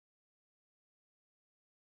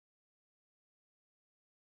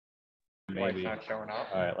Maybe. Not showing up.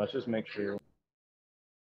 All right, let's just make sure.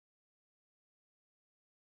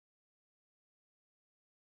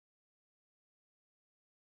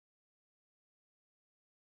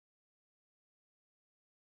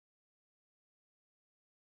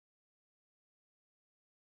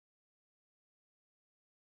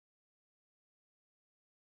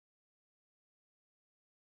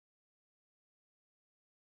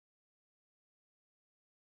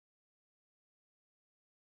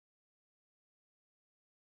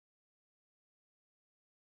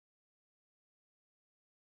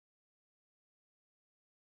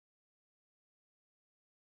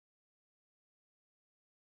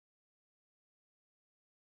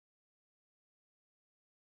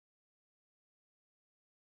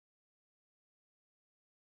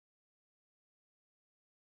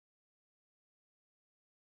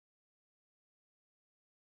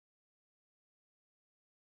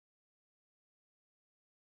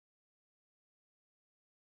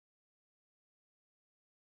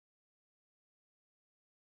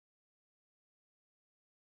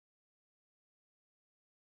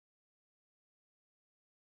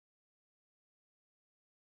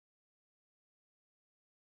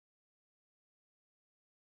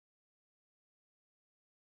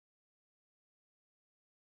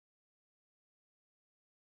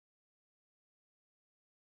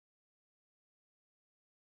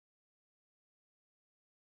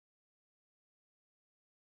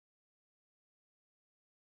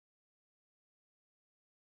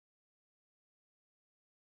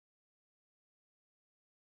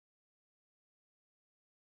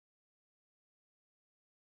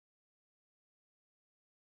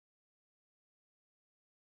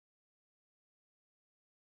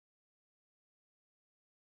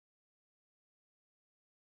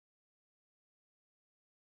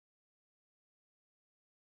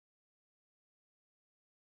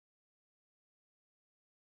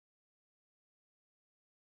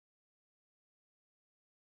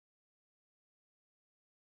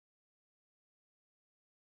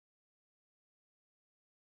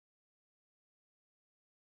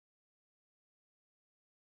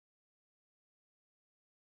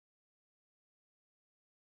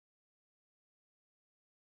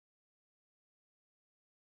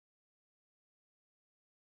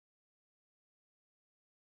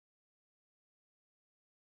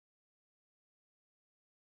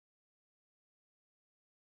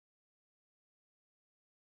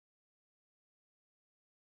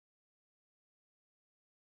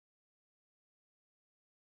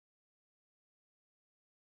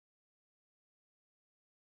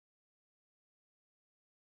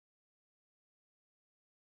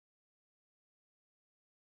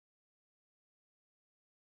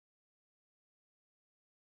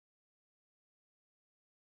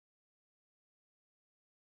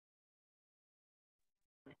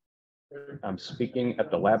 I'm speaking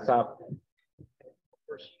at the laptop.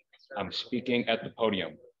 I'm speaking at the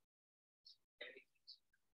podium.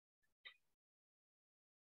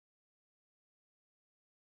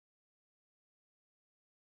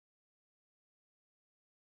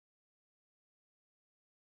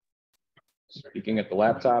 Speaking at the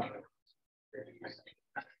laptop.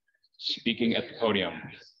 Speaking at the podium.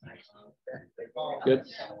 Good.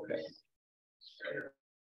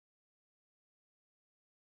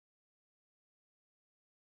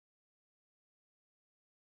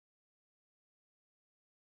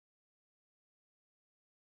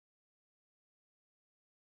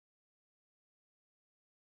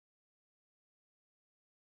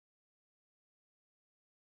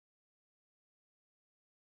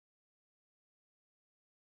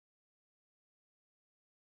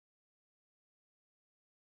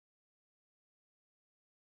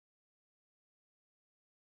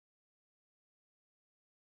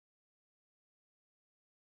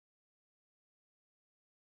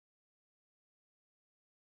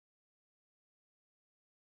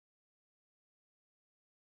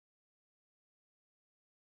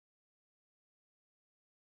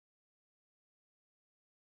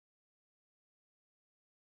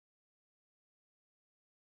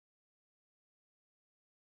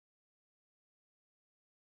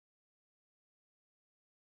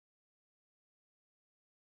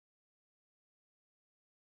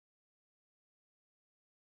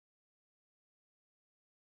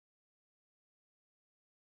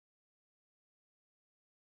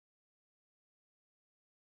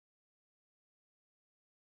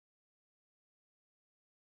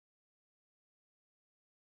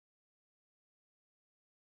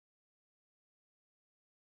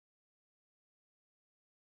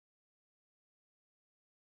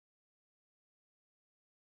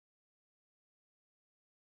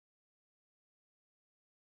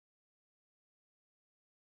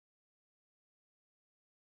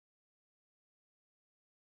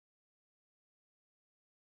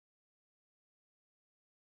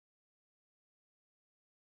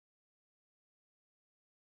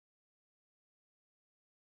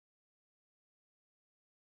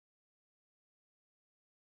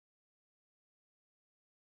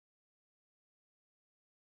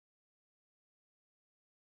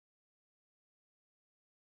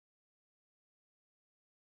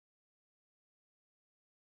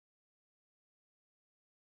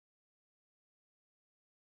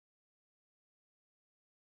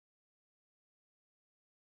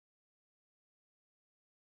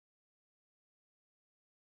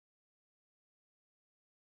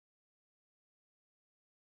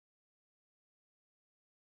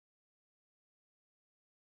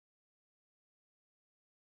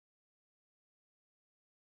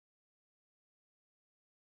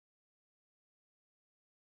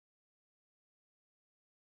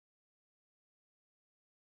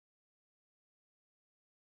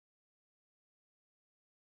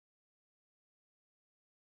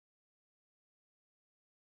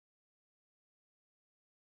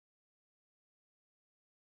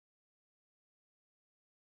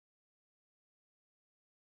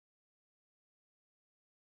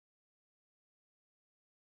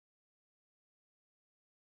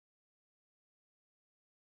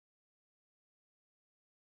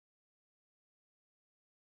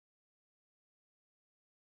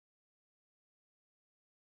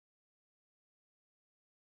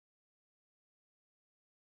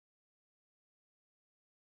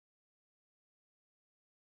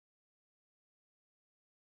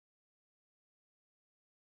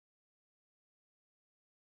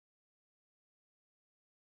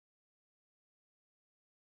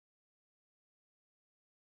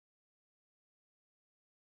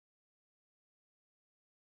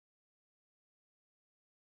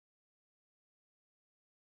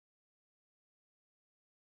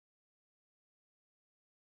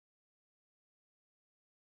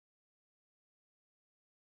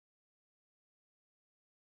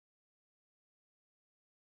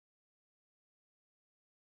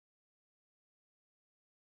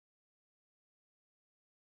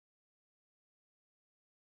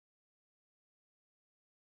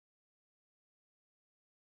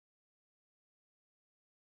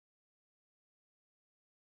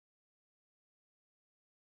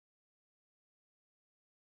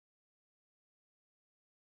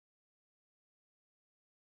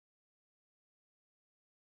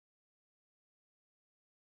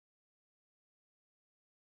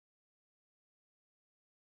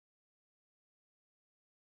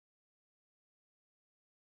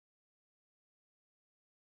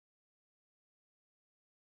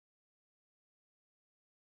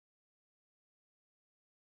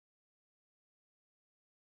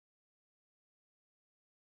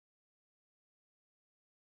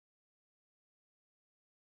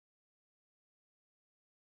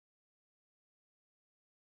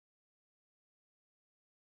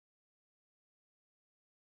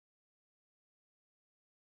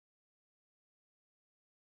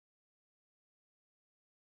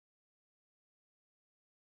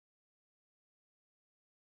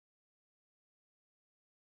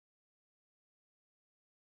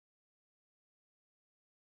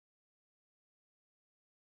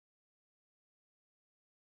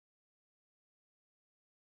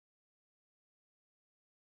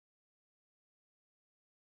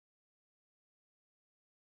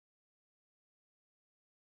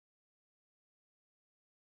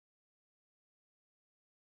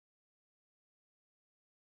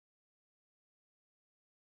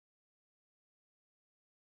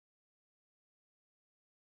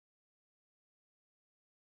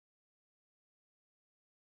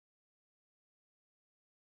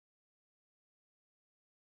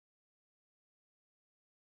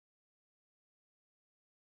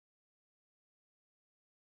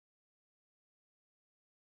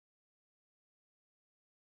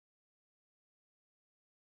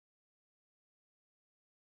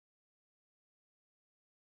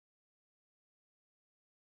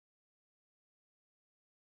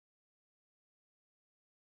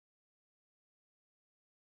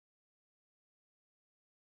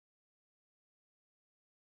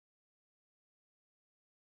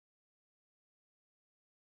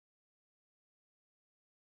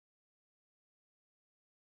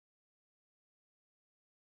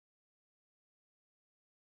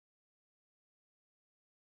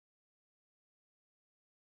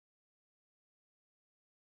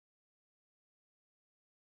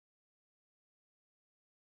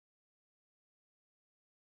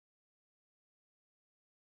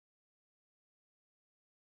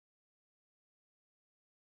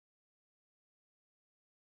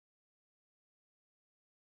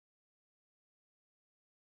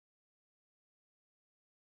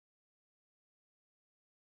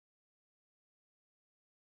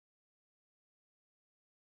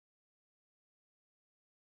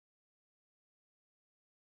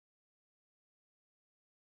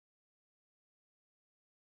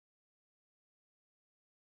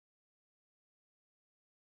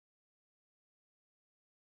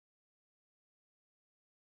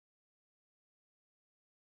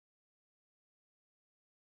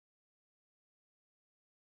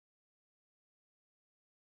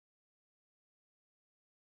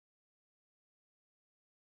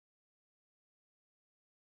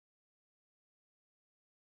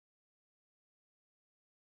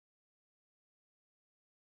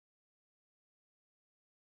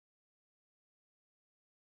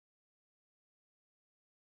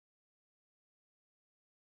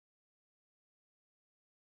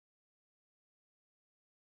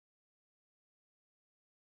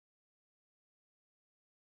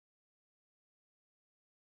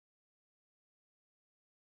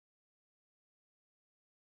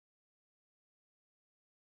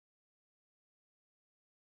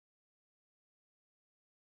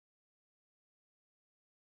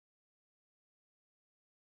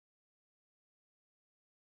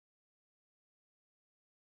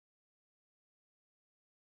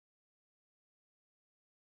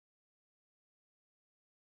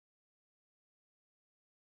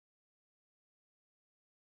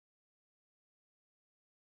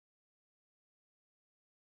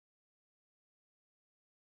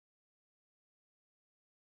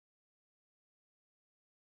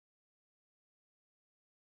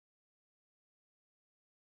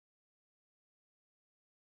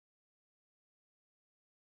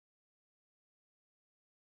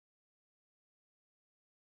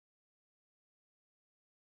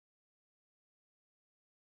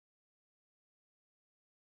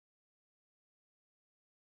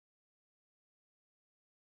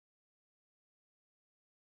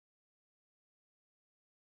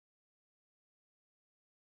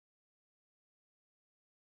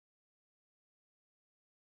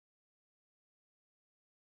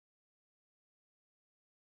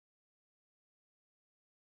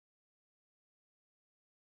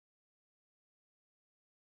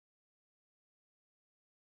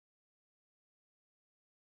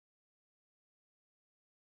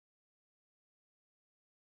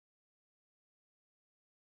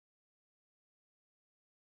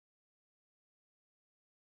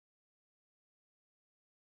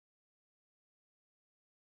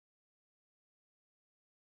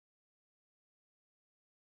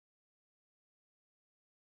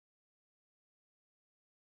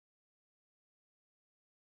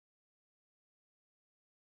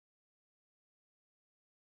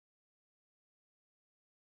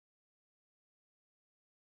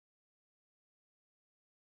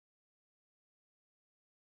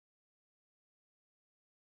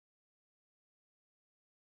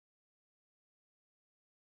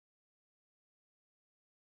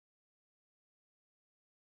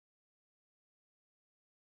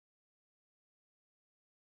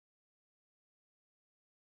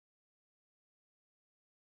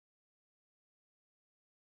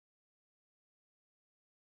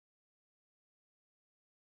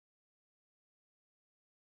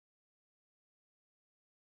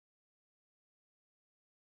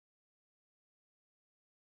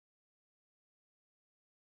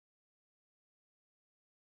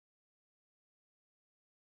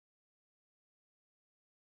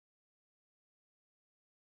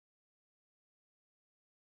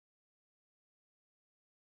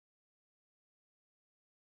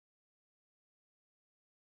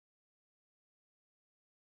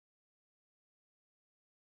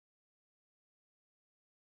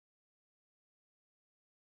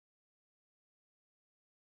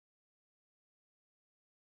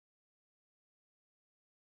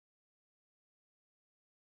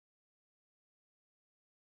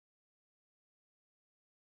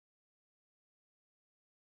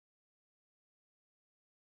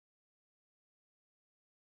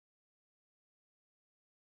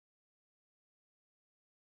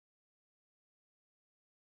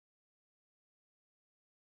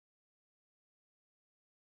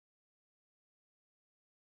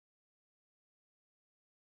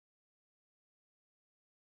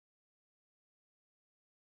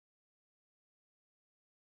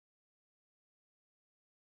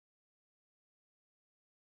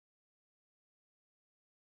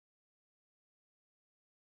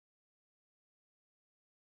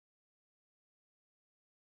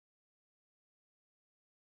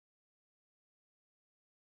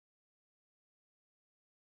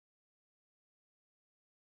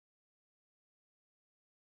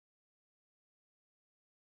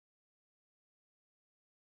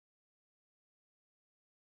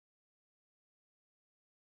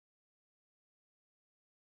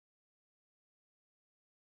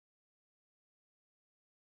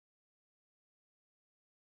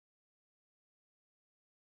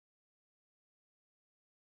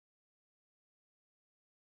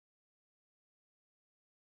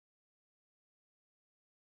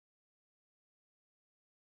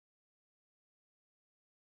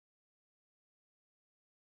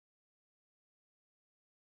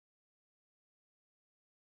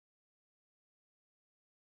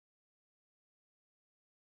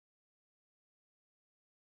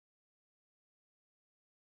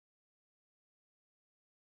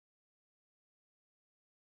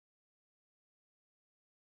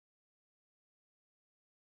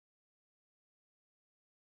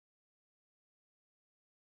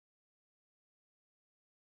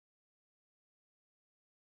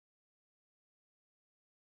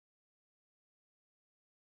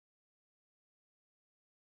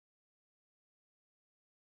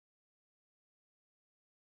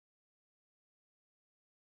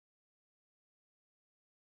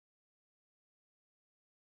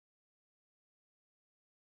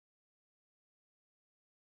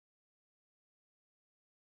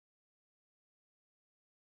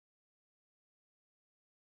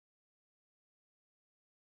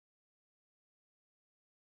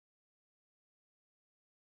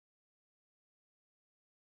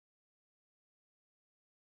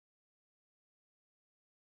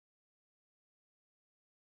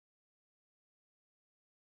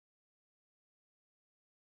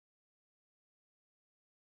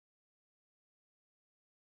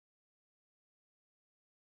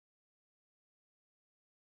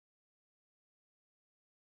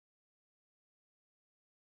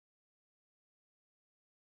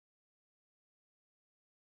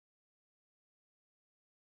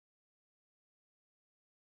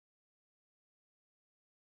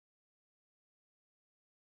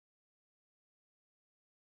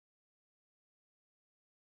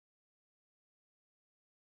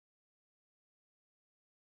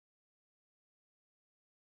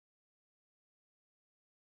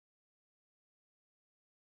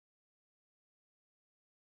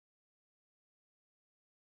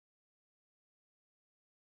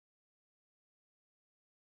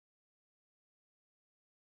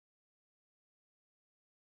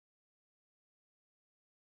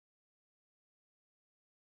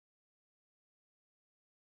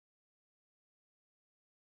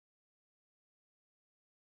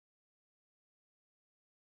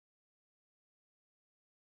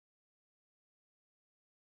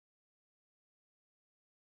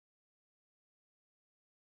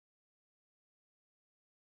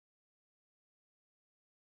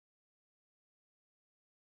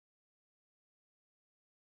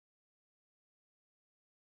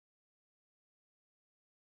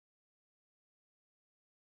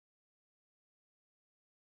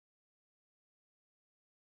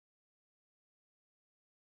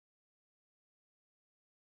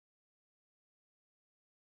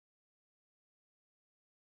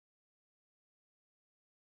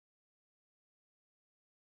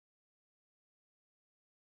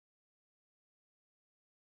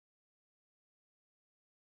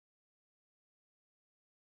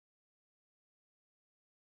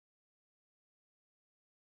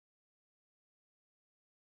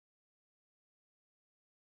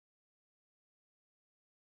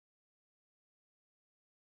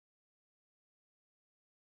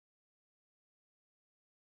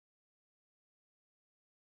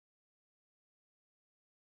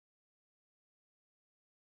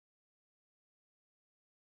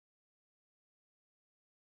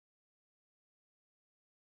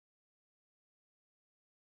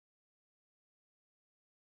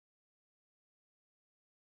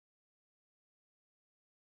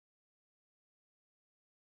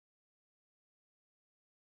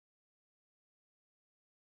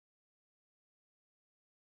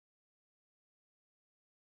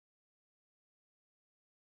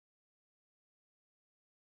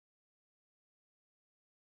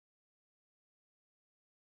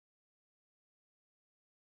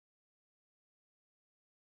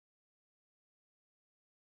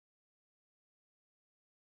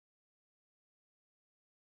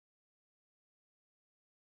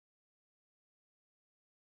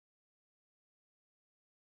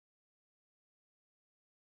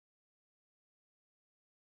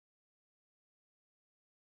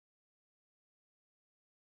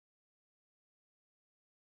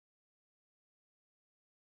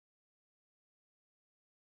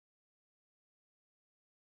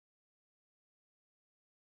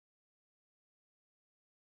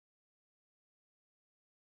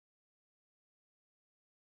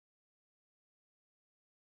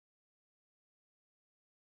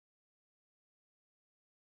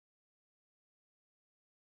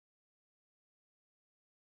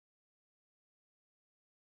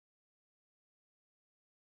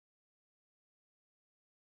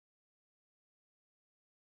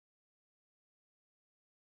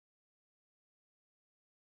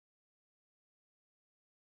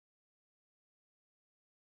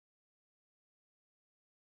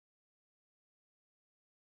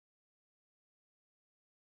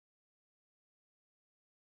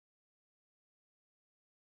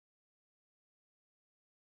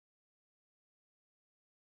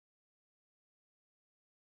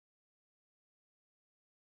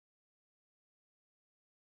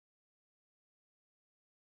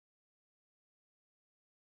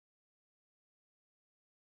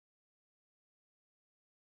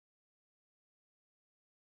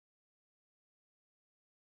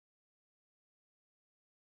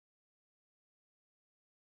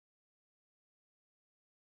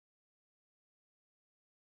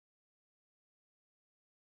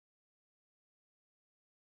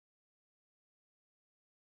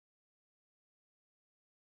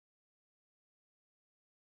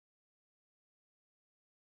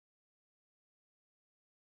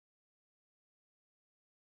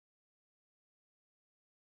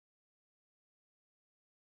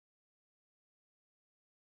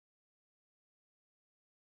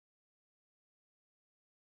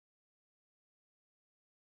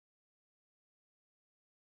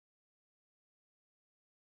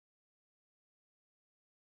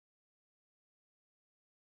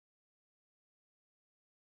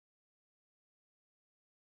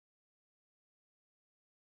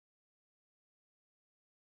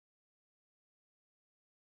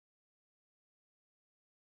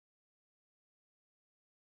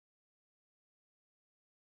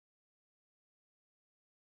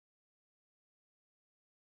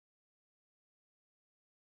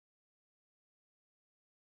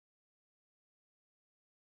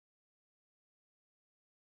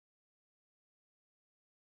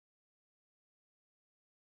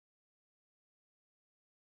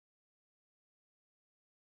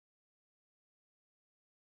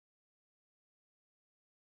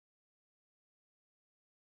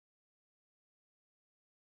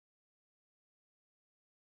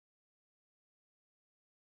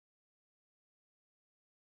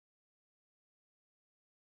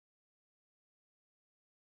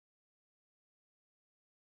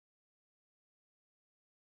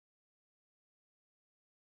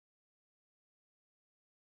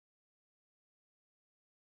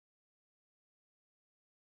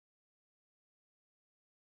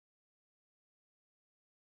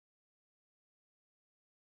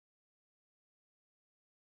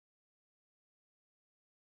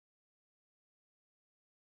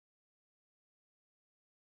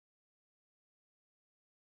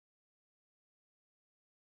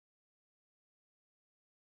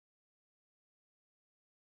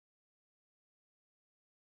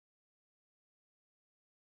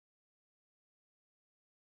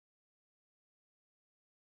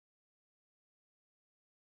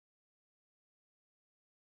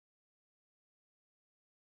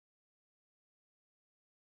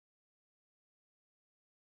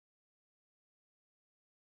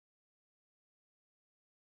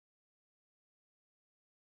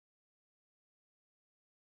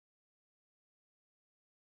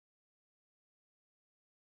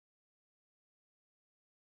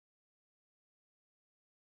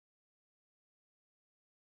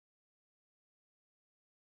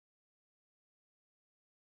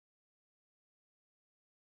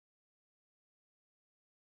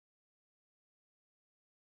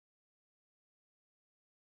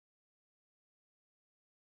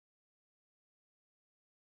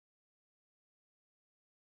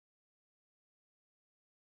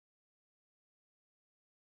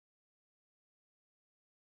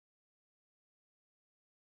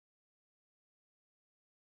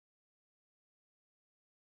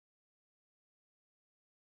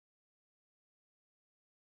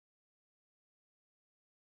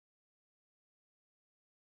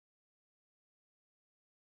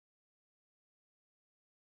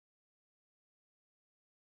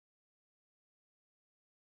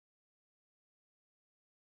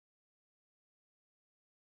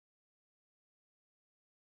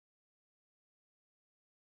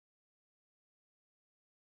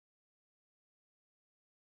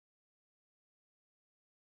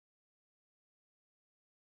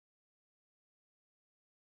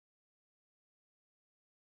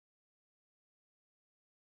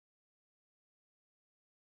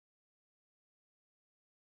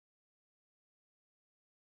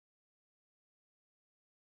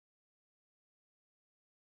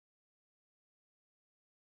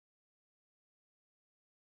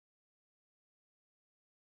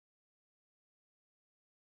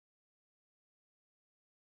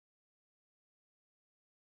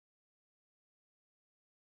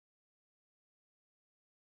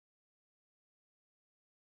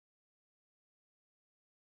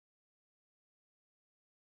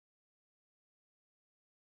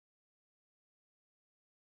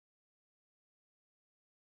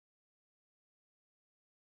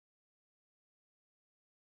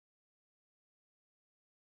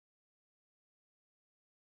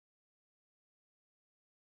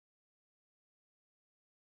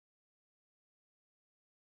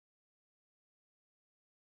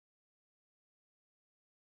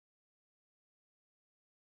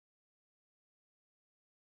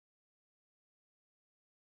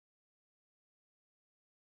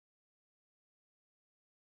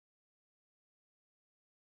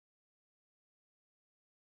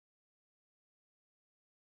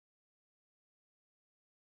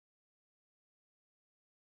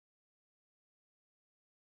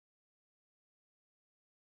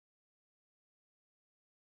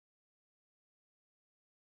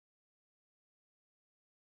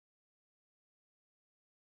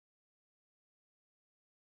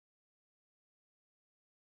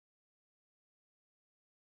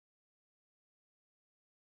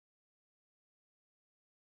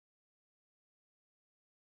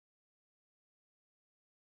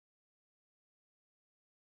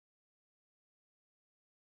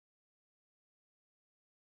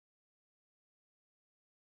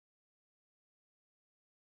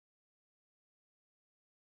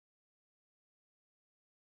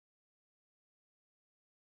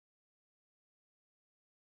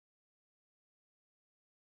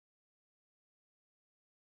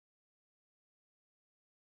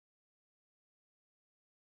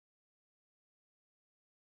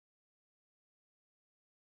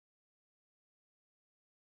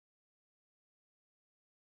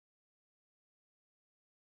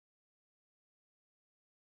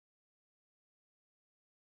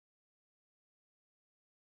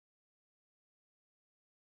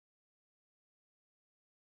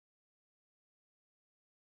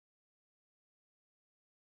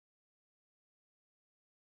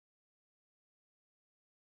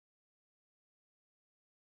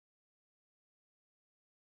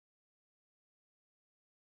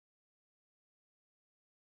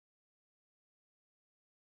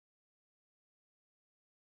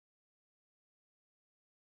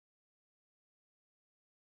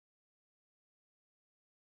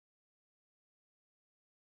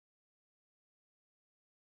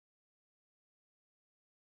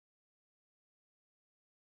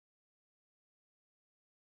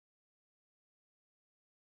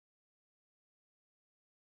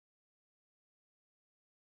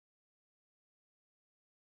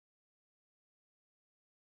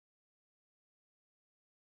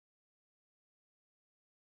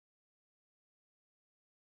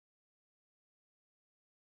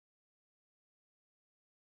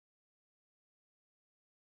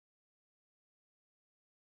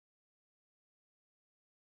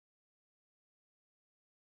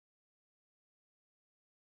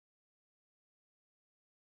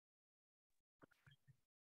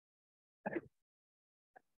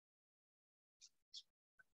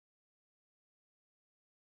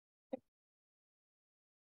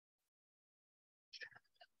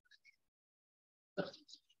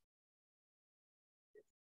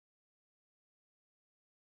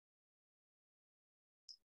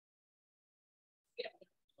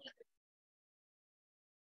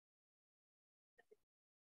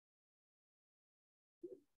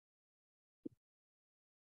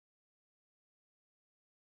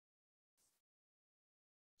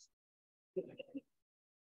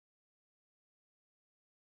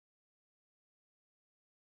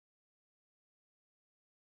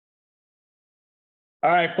 All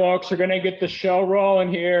right, folks, we're gonna get the show rolling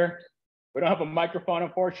here. We don't have a microphone,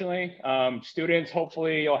 unfortunately. Students,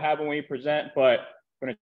 hopefully you'll have one when you present, but I'm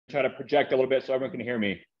gonna try to project a little bit so everyone can hear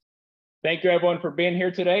me. Thank you everyone for being here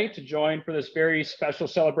today to join for this very special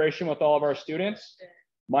celebration with all of our students.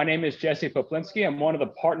 My name is Jesse Poplinski. I'm one of the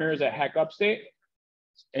partners at Hack Upstate.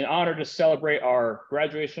 It's an honor to celebrate our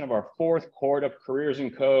graduation of our 4th cohort of Careers in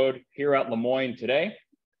Code here at Lemoyne today.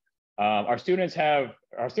 Our students are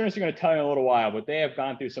going to tell you in a little while, but they have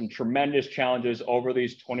gone through some tremendous challenges over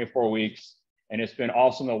these 24 weeks. And it's been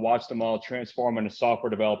awesome to watch them all transform into software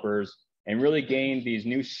developers and really gain these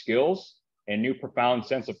new skills and new profound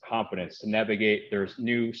sense of confidence to navigate their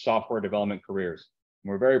new software development careers. And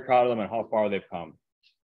we're very proud of them and how far they've come.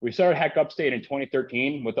 We started Hack Upstate in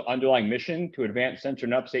 2013 with the underlying mission to advance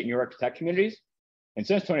Central and Upstate New York tech communities. And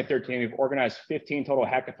since 2013, we've organized 15 total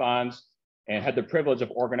hackathons and had the privilege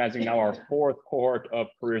of organizing now our 4th cohort of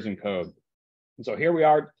Careers in Code. And so here we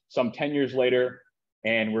are some 10 years later,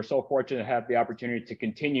 and we're so fortunate to have the opportunity to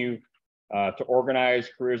continue to organize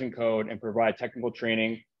Careers in Code and provide technical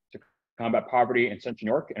training to combat poverty in Central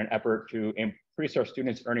New York in an effort to increase our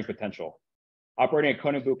students' earning potential. Operating a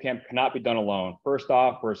coding bootcamp cannot be done alone. First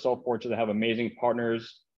off, we're so fortunate to have amazing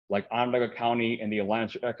partners like Onondaga County and the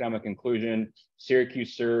Alliance for Economic Inclusion,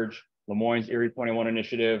 Syracuse Surge, Lemoyne's Erie 21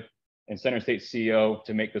 Initiative, and Center State CEO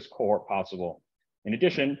to make this cohort possible. In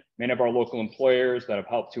addition, many of our local employers that have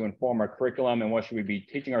helped to inform our curriculum and what should we be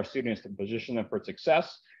teaching our students to position them for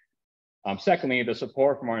success. Secondly, the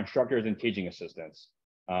support from our instructors and teaching assistants.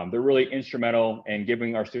 They're really instrumental in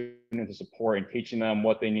giving our students the support and teaching them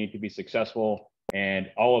what they need to be successful.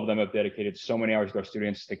 And all of them have dedicated so many hours to our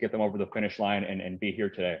students to get them over the finish line and be here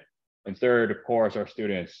today. And third, of course, our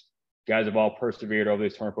students. You guys have all persevered over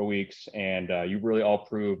these 24 weeks, and you really all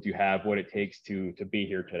proved you have what it takes to be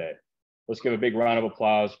here today. Let's give a big round of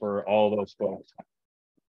applause for all those folks.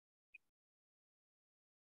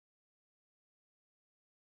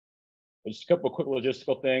 Just a couple of quick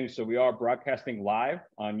logistical things. So we are broadcasting live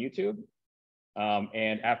on YouTube.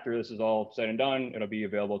 And after this is all said and done, it'll be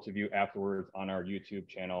available to view afterwards on our YouTube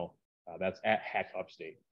channel. That's at Hack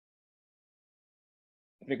Upstate.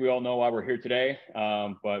 I think we all know why we're here today,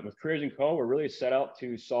 but with Careers in Code, we're really set out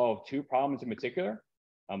to solve 2 problems in particular.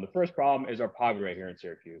 The first problem is our poverty rate here in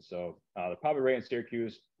Syracuse. So the poverty rate in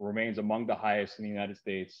Syracuse remains among the highest in the United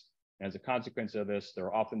States. And as a consequence of this, there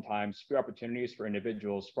are oftentimes few opportunities for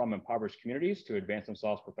individuals from impoverished communities to advance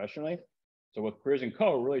themselves professionally. So with Careers in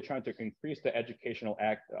Code, we're really trying to increase the educational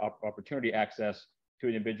opportunity access to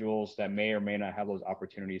individuals that may or may not have those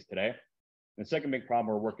opportunities today. And the second big problem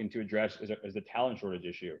we're working to address is the talent shortage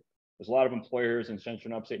issue. There's a lot of employers in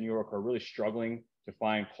Central and Upstate New York who are really struggling to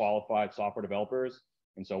find qualified software developers.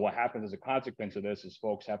 And so what happens as a consequence of this is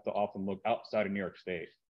folks have to often look outside of New York State.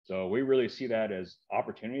 So we really see that as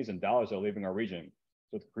opportunities and dollars that are leaving our region.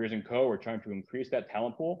 So with Careers in Code, we're trying to increase that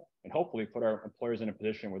talent pool and hopefully put our employers in a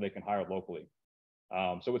position where they can hire locally.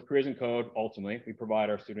 So with Careers in Code, ultimately, we provide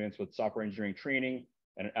our students with software engineering training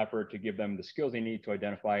and an effort to give them the skills they need to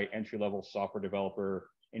identify entry-level software developer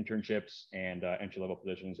internships and entry-level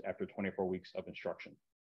positions after 24 weeks of instruction.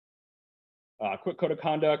 Quick code of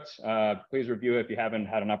conduct, please review it if you haven't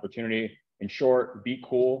had an opportunity. In short, be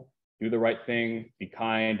cool, do the right thing, be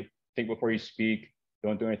kind, think before you speak,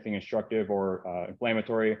 don't do anything instructive or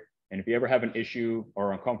inflammatory. And if you ever have an issue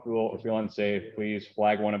or uncomfortable or feel unsafe, please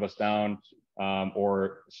flag one of us down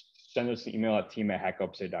or send us an email at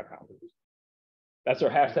team@hackupstate.com. That's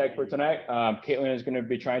our hashtag for tonight. Caitlin is going to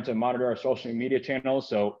be trying to monitor our social media channels.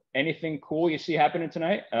 So anything cool you see happening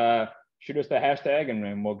tonight, shoot us the hashtag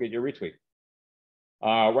and we'll get your retweet.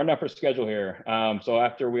 Run up for schedule here. So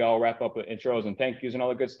after we all wrap up with intros and thank yous and all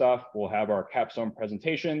the good stuff, we'll have our capstone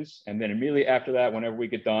presentations. And then immediately after that, whenever we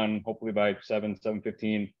get done, hopefully by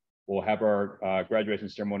 7:15, we'll have our graduation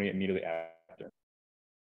ceremony immediately after.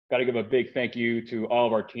 Got to give a big thank you to all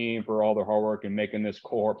of our team for all their hard work in making this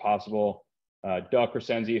cohort possible. Doug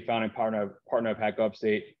Crescenzi, founding partner of Hack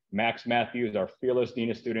Upstate, Max Matthews, our fearless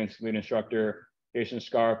Dean of Students lead instructor, Jason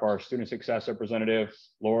Scarf, our student success representative,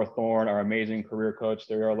 Laura Thorne, our amazing career coach.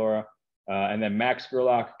 There you are, Laura. And then Max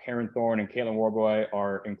Gerlach, Karen Thorne, and Caitlin Warboy,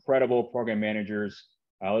 our incredible program managers.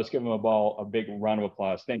 Let's give them a big round of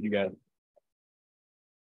applause. Thank you, guys.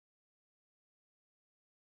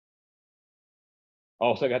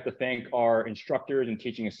 Also, I got to thank our instructors and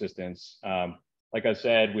teaching assistants. Like I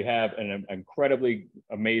said, we have an incredibly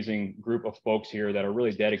amazing group of folks here that are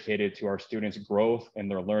really dedicated to our students' growth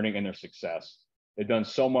and their learning and their success. They've done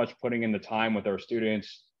so much putting in the time with our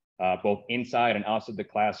students, both inside and outside the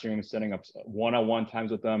classroom, setting up one-on-one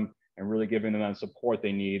times with them and really giving them the support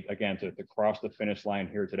they need, again, to cross the finish line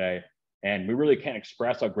here today. And we really can't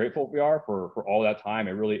express how grateful we are for all that time.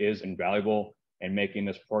 It really is invaluable in making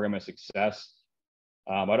this program a success.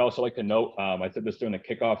 I'd also like to note, I said this during the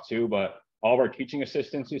kickoff too, but all of our teaching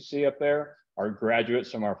assistants you see up there are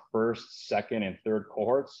graduates from our first, second, and third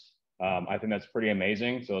cohorts. I think that's pretty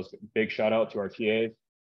amazing. So it's a big shout out to our TAs.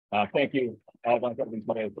 Thank you. I got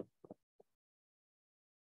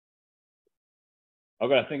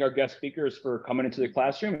to thank our guest speakers for coming into the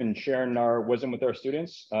classroom and sharing our wisdom with our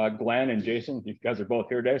students. Glenn and Jason, you guys are both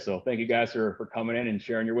here today. So thank you guys for coming in and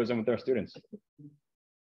sharing your wisdom with our students.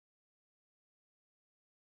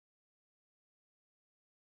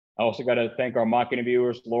 I also got to thank our mock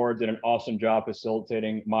interviewers. Laura did an awesome job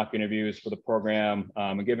facilitating mock interviews for the program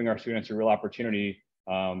and giving our students a real opportunity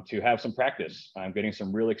to have some practice. I'm getting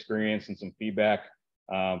some real experience and some feedback.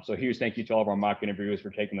 So huge thank you to all of our mock interviewers for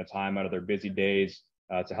taking the time out of their busy days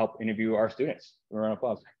to help interview our students. A round of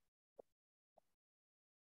applause.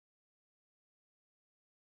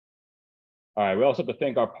 All right, we also have to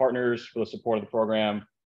thank our partners for the support of the program.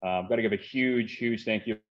 I've got to give a huge thank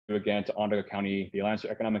you again to Onondaga County, the Alliance for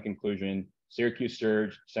Economic Inclusion, Syracuse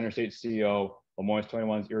Surge, Center State CEO, Lemoyne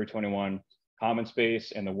 21's Erie 21, Common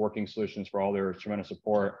Space, and the Working Solutions for all their tremendous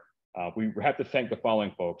support. We have to thank the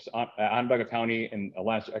following folks. Onondaga County and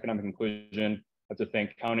Alliance for Economic Inclusion. I have to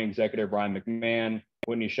thank County Executive Brian McMahon,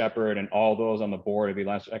 Whitney Shepard, and all those on the board of the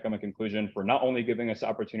Alliance for Economic Inclusion for not only giving us the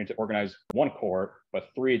opportunity to organize one cohort, but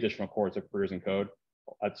 3 additional cohorts of Careers in Code.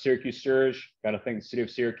 At Syracuse Surge, got to thank the City of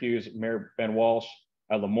Syracuse, Mayor Ben Walsh.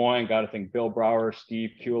 At Lemoyne, got to thank Bill Brower, Steve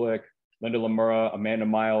Kulik, Linda Lamura, Amanda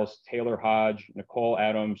Miles, Taylor Hodge, Nicole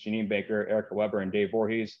Adams, Janine Baker, Erica Weber, and Dave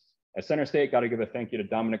Voorhees. At Center State, got to give a thank you to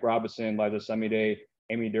Dominic Robinson, Liza Semide,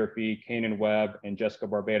 Amy Durfee, Kanan Webb, and Jessica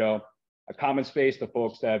Barbado. At Common Space, the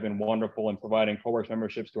folks that have been wonderful in providing CoWorks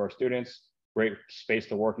memberships to our students. Great space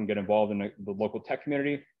to work and get involved in the local tech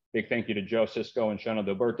community. Big thank you to Joe Cisco and Shana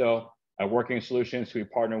Delberto. At Working Solutions, who we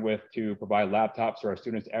partner with to provide laptops to our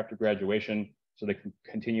students after graduation, so they can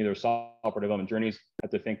continue their software development journeys. I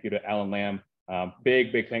have to thank you to Alan Lamb.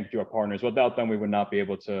 Big thank you to our partners. Without them, we would not be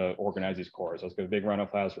able to organize these courses. Let's give a big round of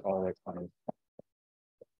applause for all of our partners.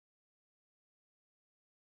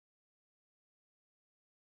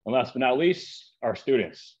 And last but not least, our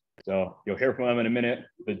students. So you'll hear from them in a minute,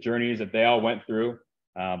 the journeys that they all went through,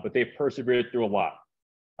 but they've persevered through a lot,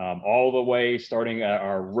 all the way starting at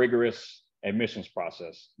our rigorous admissions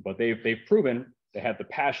process. But they've proven they have the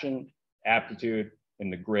passion, aptitude,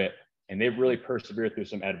 and the grit, and they've really persevered through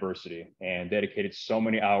some adversity and dedicated so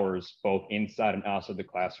many hours both inside and outside the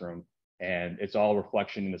classroom, and it's all a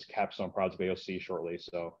reflection in this capstone project that you'll see shortly.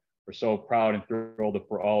 So we're so proud and thrilled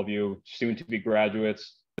for all of you soon to be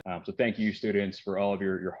graduates. So thank you, students, for all of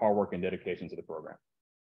your hard work and dedication to the program.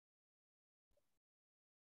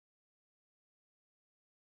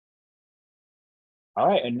 All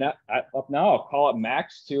right, and up now, I'll call up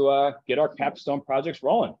Max to get our capstone projects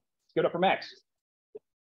rolling. Let's get up for Max.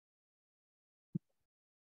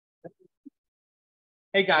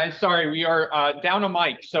 Hey guys, sorry, we are down a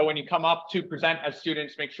mic. So when you come up to present as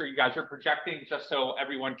students, make sure you guys are projecting just so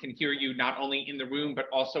everyone can hear you, not only in the room, but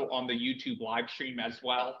also on the YouTube live stream as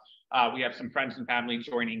well. We have some friends and family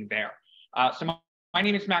joining there. So my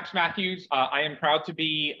name is Max Matthews. I am proud to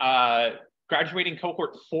be graduating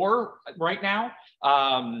cohort 4 right now.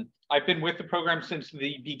 I've been with the program since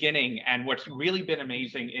the beginning, and what's really been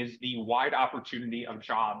amazing is the wide opportunity of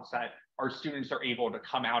jobs that our students are able to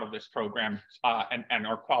come out of this program and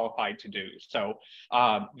are qualified to do. So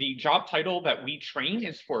the job title that we train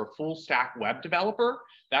is for a full stack web developer.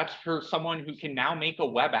 That's for someone who can now make a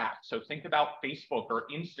web app. So think about Facebook or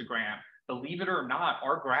Instagram. Believe it or not,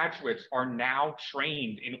 our graduates are now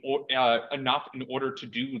trained enough in order to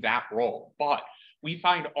do that role. But we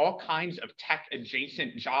find all kinds of tech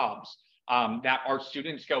adjacent jobs that our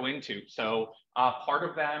students go into. So part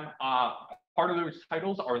of those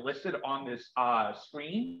titles are listed on this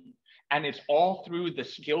screen, and it's all through the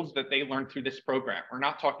skills that they learn through this program. We're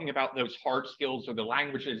not talking about those hard skills or the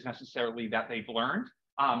languages necessarily that they've learned,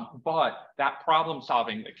 but that problem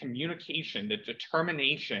solving, the communication, the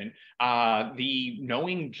determination, the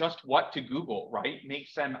knowing just what to Google, right,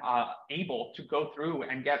 makes them able to go through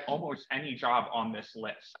and get almost any job on this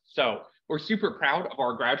list. So we're super proud of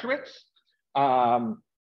our graduates.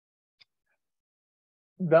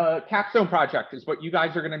 The capstone project is what you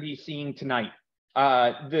guys are going to be seeing tonight.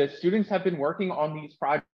 The students have been working on these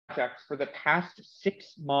projects for the past 6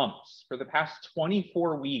 months. For the past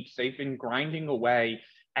 24 weeks, they've been grinding away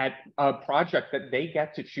at a project that they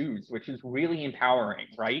get to choose, which is really empowering,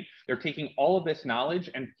 right? They're taking all of this knowledge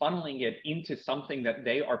and funneling it into something that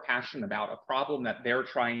they are passionate about, a problem that they're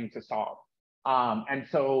trying to solve. And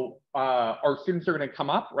so our students are going to come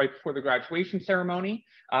up right before the graduation ceremony.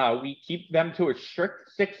 We keep them to a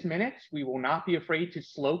strict 6 minutes. We will not be afraid to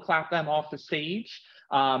slow clap them off the stage,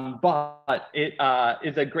 but it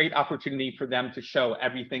is a great opportunity for them to show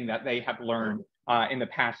everything that they have learned in the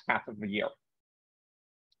past half of the year.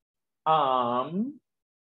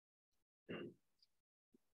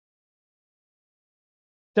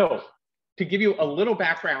 So to give you a little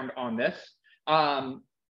background on this,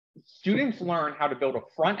 students learn how to build a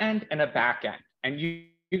front end and a back end. And you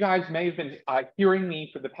guys may have been hearing me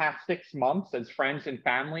for the past 6 months as friends and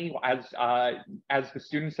family as the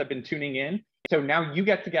students have been tuning in. So now you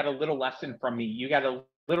get to get a little lesson from me. You get a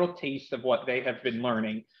little taste of what they have been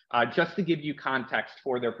learning just to give you context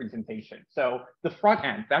for their presentation. So the front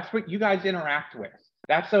end, that's what you guys interact with.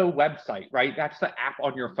 That's a website, right? That's the app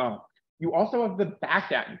on your phone. You also have the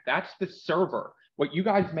back end, that's the server. What you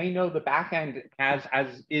guys may know the back end as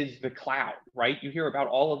is the cloud, right? You hear about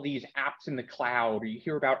all of these apps in the cloud, or you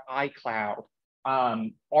hear about iCloud.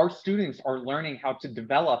 Our students are learning how to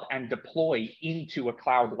develop and deploy into a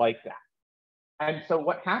cloud like that. And so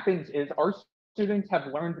what happens is our students have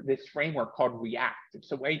learned this framework called React.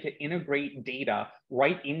 It's a way to integrate data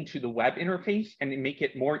right into the web interface and make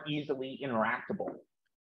it more easily interactable.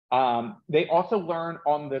 They also learn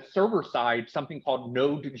on the server side something called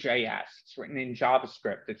Node.js. It's written in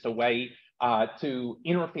JavaScript. It's a way to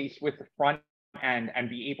interface with the front end and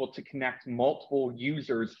be able to connect multiple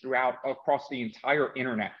users across the entire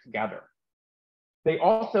internet together. They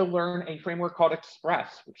also learn a framework called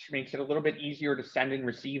Express, which makes it a little bit easier to send and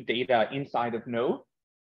receive data inside of Node.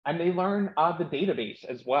 And they learn the database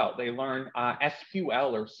as well. They learn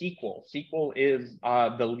SQL or SQL. SQL is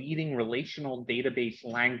the leading relational database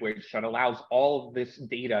language that allows all of this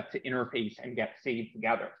data to interface and get saved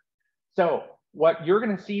together. So what you're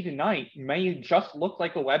going to see tonight may just look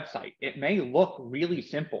like a website. It may look really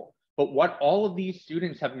simple, but what all of these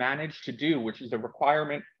students have managed to do, which is a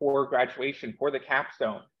requirement for graduation for the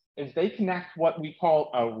capstone, is they connect what we call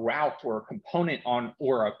a route or a component on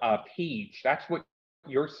or a page. That's what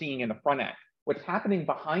you're seeing in the front end. What's happening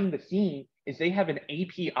behind the scene is they have an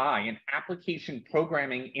API, an application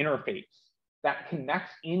programming interface that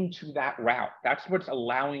connects into that route. That's what's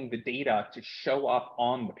allowing the data to show up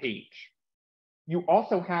on the page. You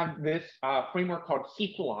also have this framework called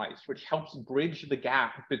Sequelize, which helps bridge the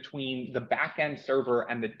gap between the backend server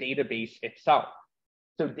and the database itself.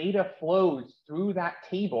 So data flows through that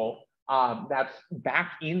table that's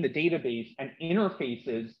back in the database and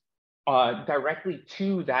interfaces directly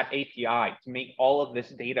to that API to make all of this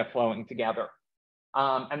data flowing together.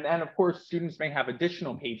 And then, of course, students may have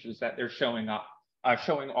additional pages that they're showing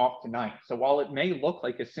off tonight. So while it may look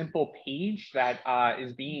like a simple page that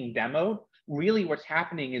is being demoed, really what's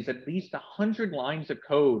happening is at least 100 lines of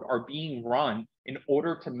code are being run in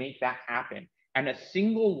order to make that happen. And a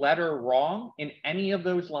single letter wrong in any of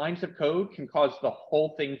those lines of code can cause the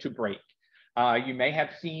whole thing to break. You may have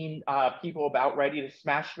seen people about ready to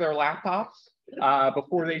smash their laptops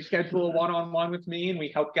before they schedule a one-on-one with me and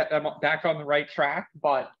we help get them back on the right track.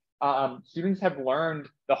 But students have learned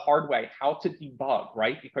the hard way how to debug,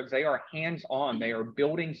 right? Because they are hands-on, they are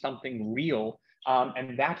building something real.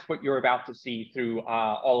 And that's what you're about to see through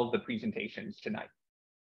all of the presentations tonight.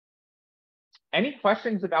 Any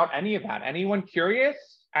questions about any of that? Anyone curious?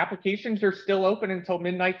 Applications are still open until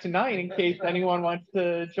midnight tonight in case anyone wants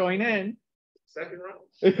to join in. Second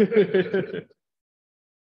round.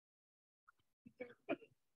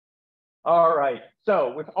 All right.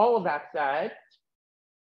 So with all of that said,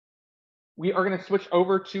 we are going to switch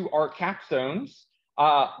over to our capstones.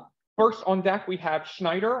 First on deck, we have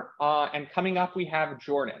Schneider, and coming up, we have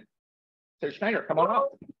Jordan. So Schneider, come on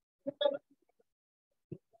up.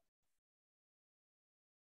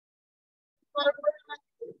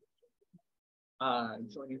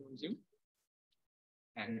 Join you on Zoom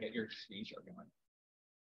and get your screen share going.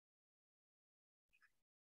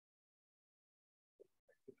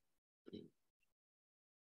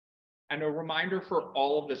 And a reminder for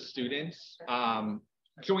all of the students,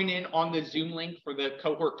 join in on the Zoom link for the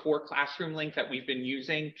cohort 4 classroom link that we've been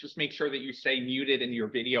using. Just make sure that you stay muted and your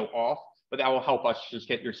video off, but that will help us just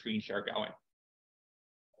get your screen share going.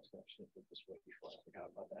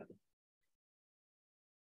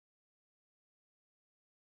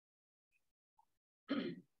 I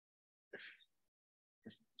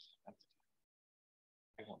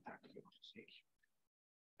won't talk to you on stage.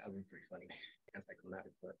 That would be pretty funny.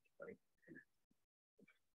 Anticlimactic, but funny.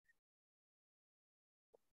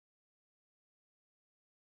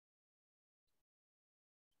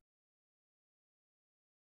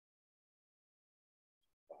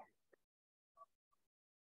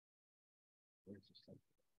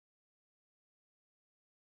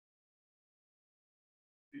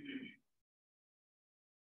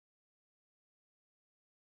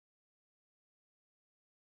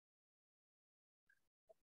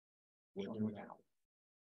 We'll do it now.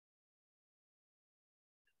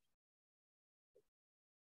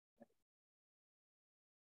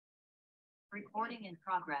 Recording in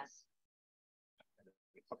progress.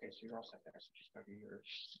 Okay, so you're all set there. So just go to your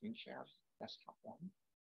screen share, desktop one.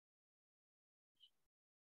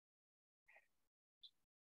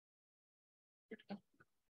 Good to go.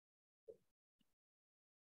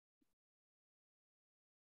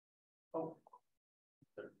 Oh.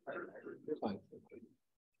 Fine.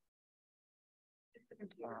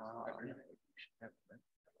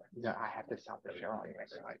 Yeah, I have this out there share on my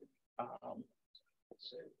side.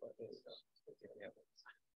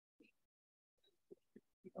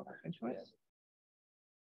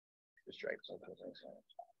 The stripes on those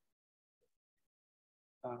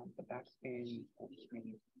but that's in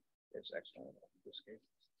screen. It's external in this case.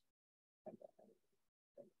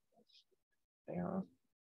 There.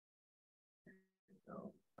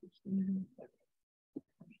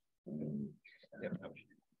 Yep.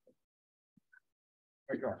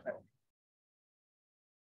 There you are.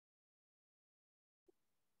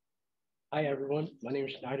 Hi, everyone. My name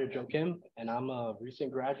is Schneider Joachim, and I'm a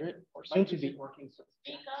recent graduate, or soon to be.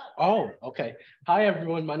 Oh, okay. Hi,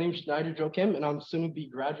 everyone. My name is Schneider Joachim, and I'm soon to be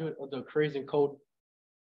graduate of the Careers in Code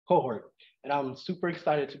cohort. And I'm super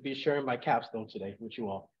excited to be sharing my capstone today with you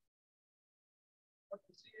all.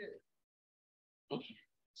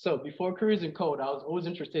 So before Careers in Code, I was always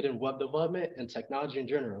interested in web development and technology in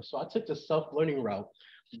general. So I took the self-learning route,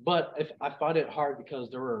 but I found it hard because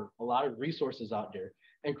there were a lot of resources out there.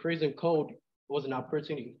 And Careers in Code was an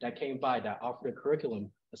opportunity that came by that offered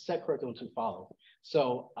a set curriculum to follow.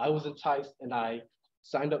 So I was enticed and I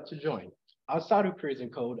signed up to join. Outside of Careers in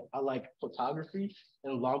Code, I like photography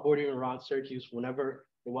and longboarding around Syracuse whenever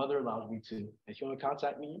the weather allows me to. If you want to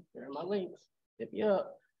contact me, here are my links. Hit me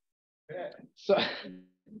up. So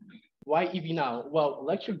why EV now? Well,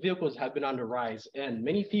 electric vehicles have been on the rise and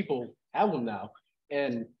many people have them now.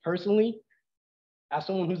 And personally, as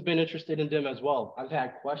someone who's been interested in them as well, I've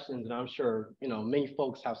had questions and I'm sure, many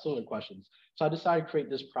folks have similar questions. So I decided to create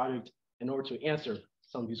this project in order to answer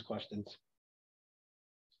some of these questions.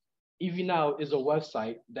 EV Now is a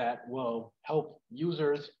website that will help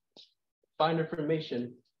users find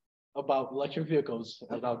information about electric vehicles,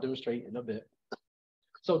 as I'll demonstrate in a bit.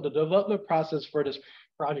 So the development process for this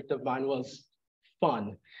project of mine was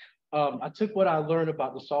fun. I took what I learned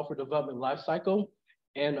about the software development lifecycle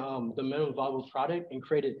and the minimum viable product and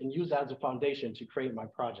used that as a foundation to create my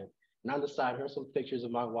project. And on the side, here's some pictures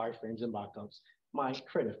of my wireframes and mockups, my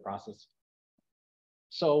creative process.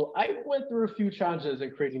 So I went through a few challenges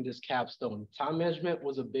in creating this capstone. Time management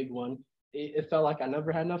was a big one. It felt like I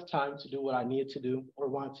never had enough time to do what I needed to do or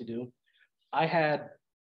wanted to do.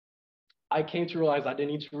 I came to realize I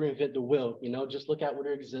didn't need to reinvent the wheel, just look at what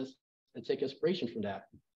exists and take inspiration from that.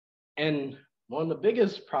 And one of the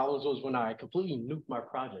biggest problems was when I completely nuked my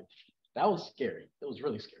project. That was scary. It was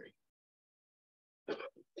really scary.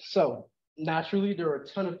 So naturally, there are a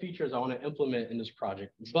ton of features I want to implement in this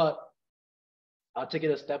project, but I'll take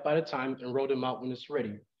it a step at a time and roll them out when it's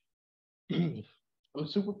ready. I'm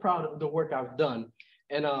super proud of the work I've done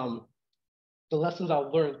and the lessons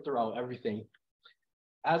I've learned throughout everything.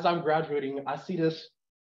 As I'm graduating, I see this,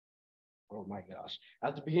 oh my gosh,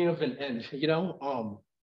 at the beginning of an end,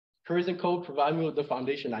 Careers in Code provide me with the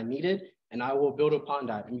foundation I needed, and I will build upon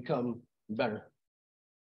that and become better.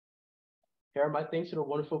 Here are my thanks to the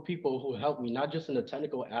wonderful people who helped me, not just in the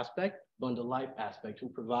technical aspect, but in the life aspect, who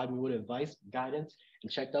provide me with advice, guidance,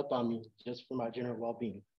 and checked up on me just for my general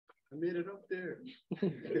well-being. I made it up there.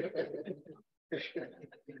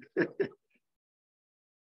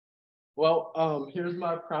 Well, here's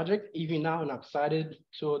my project, EV Now, and I'm excited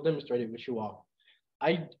to demonstrate it with you all.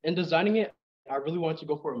 In designing it, I really want to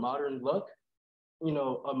go for a modern look,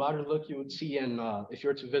 a modern look you would see if you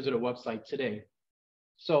were to visit a website today.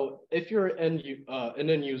 So if you're an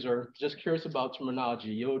end user, just curious about terminology,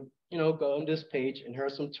 you'll go on this page and here are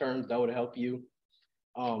some terms that would help you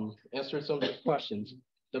answer some of the questions.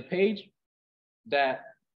 The page that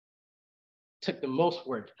took the most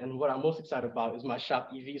work and what I'm most excited about is my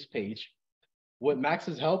Shop EVs page. With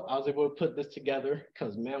Max's help, I was able to put this together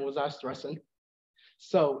because man, was I stressing.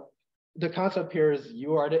 So the concept here is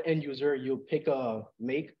you are the end user, you pick a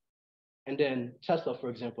make and then Tesla,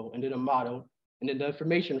 for example, and then a model, and then the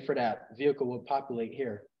information for that vehicle will populate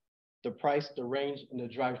here. The price, the range, and the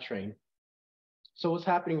drivetrain. So what's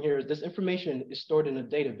happening here is this information is stored in a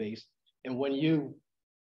database. And when you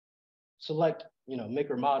select, make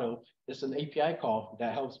or model, it's an API call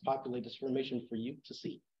that helps populate this information for you to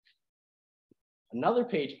see. Another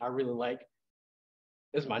page I really like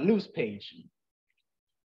is my news page.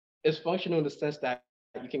 It's functional in the sense that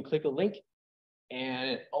you can click a link and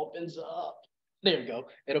it opens up. There you go.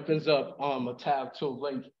 It opens up a tab to a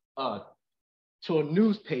link to a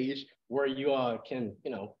news page where you can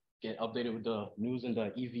get updated with the news in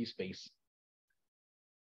the EV space.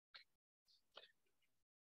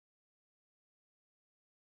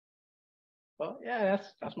 Well, yeah,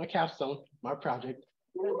 that's my capstone, my project.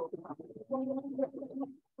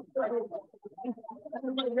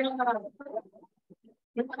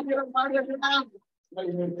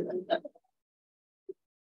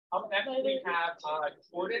 Up next, we have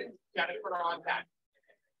Jordan, Jennifer on that.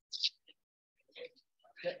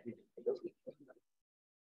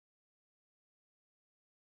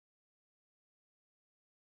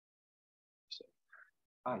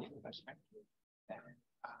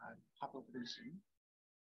 Hop over to Zoom.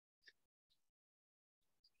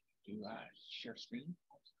 Do share screen.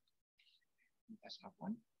 Desktop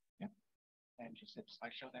one. Yeah. And just hit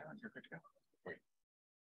slideshow there and you're good to go. Great.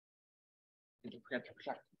 Did you forget to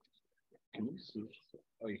project? Can you see?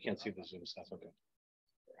 Oh, you can't see the Zoom stuff. Okay.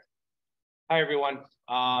 Hi, everyone.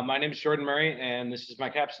 My name is Jordan Murray, and this is my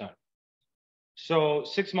capstone. So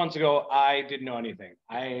 6 months ago, I didn't know anything.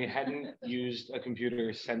 I hadn't used a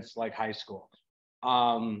computer since like high school.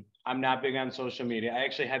 I'm not big on social media. I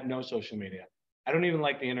actually had no social media. I don't even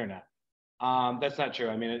like the internet. That's not true.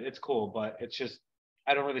 I mean, it's cool, but it's just,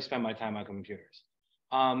 I don't really spend my time on computers.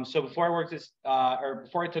 So before I worked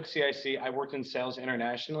before I took CIC, I worked in sales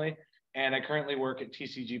internationally. And I currently work at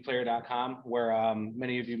tcgplayer.com, where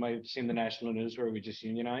many of you might have seen the national news where we just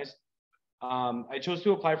unionized. I chose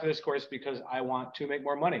to apply for this course because I want to make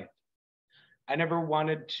more money. I never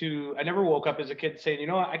woke up as a kid saying, you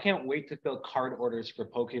know what, I can't wait to fill card orders for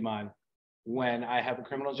Pokemon when I have a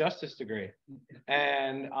criminal justice degree.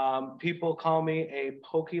 And people call me a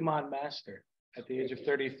Pokemon master at the age of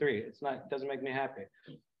 33. It doesn't make me happy.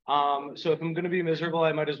 So if I'm gonna be miserable,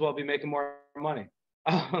 I might as well be making more money.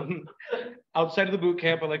 Outside of the boot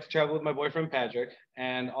camp, I like to travel with my boyfriend Patrick,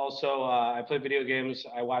 and also I play video games,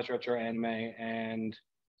 I watch retro anime, and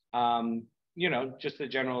just the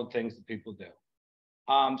general things that people do.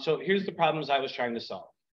 So here's the problems I was trying to solve.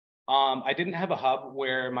 I didn't have a hub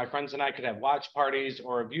where my friends and I could have watch parties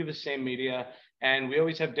or view the same media, and we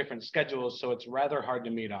always have different schedules, so it's rather hard to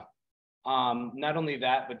meet up. Not only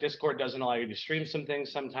that, but Discord doesn't allow you to stream some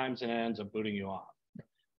things sometimes, and it ends up booting you off.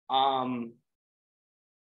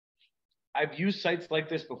 I've used sites like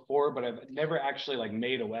this before, but I've never actually like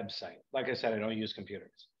made a website. Like I said, I don't use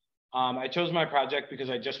computers. I chose my project because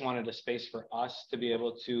I just wanted a space for us to be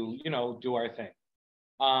able to, do our thing.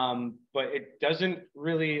 But it doesn't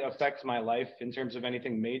really affect my life in terms of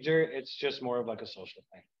anything major. It's just more of like a social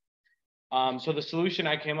thing. So the solution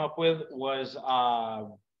I came up with was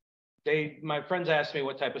my friends asked me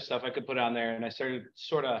what type of stuff I could put on there, and I started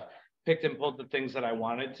sort of picked and pulled the things that I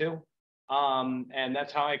wanted to. And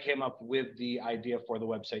that's how I came up with the idea for the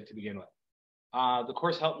website to begin with. The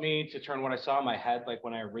course helped me to turn what I saw in my head, like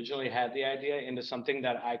when I originally had the idea, into something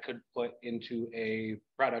that I could put into a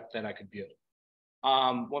product that I could build.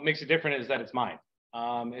 What makes it different is that it's mine.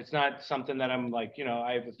 It's not something that I'm like,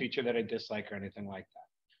 I have a feature that I dislike or anything like that.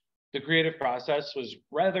 The creative process was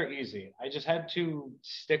rather easy. I just had to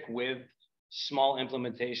stick with small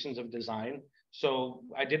implementations of design. So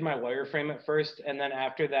I did my wireframe at first, and then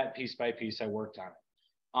after that, piece by piece, I worked on it.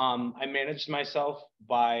 I managed myself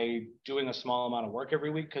by doing a small amount of work every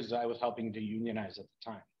week because I was helping to unionize at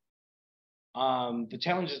the time. The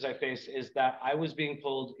challenges I faced is that I was being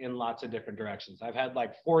pulled in lots of different directions. I've had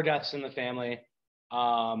like 4 deaths in the family.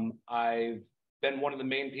 I've been one of the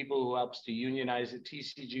main people who helps to unionize at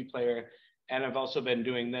TCG Player, and I've also been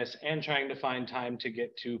doing this and trying to find time to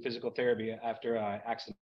get to physical therapy after an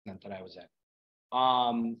accident that I was in.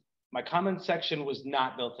 My comment section was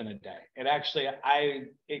not built in a day.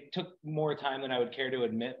 It took more time than I would care to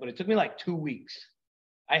admit, but it took me like 2 weeks.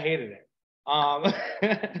 I hated it.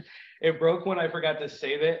 It broke when I forgot to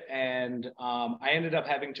save it, and I ended up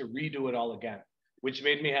having to redo it all again, which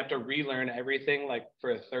made me have to relearn everything like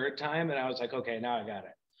for a 3rd time. And I was like, okay, now I got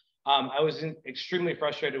it. I was extremely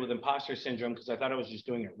frustrated with imposter syndrome because I thought I was just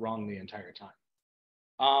doing it wrong the entire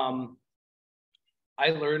time. I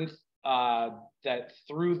learned that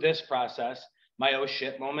through this process, my oh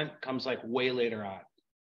shit moment comes like way later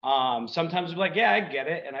on. Sometimes I'm like, yeah, I get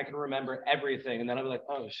it. And I can remember everything. And then I'll be like,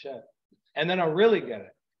 oh shit. And then I'll really get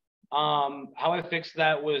it. How I fixed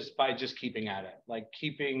that was by just keeping at it, like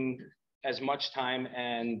keeping as much time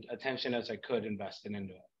and attention as I could invested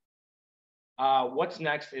into it. What's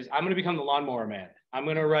next is I'm going to become the lawnmower man. I'm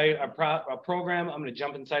going to write a program. I'm going to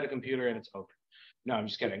jump inside a computer and it's over. No, I'm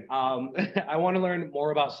just kidding. I want to learn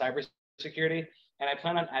more about cybersecurity And I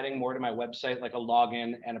plan on adding more to my website, like a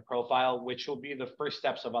login and a profile, which will be the first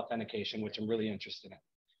steps of authentication, which I'm really interested in.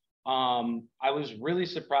 I was really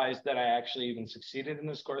surprised that I actually even succeeded in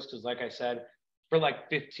this course because, like I said, for like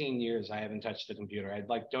 15 years, I haven't touched a computer. I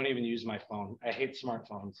like don't even use my phone. I hate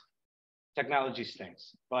smartphones. Technology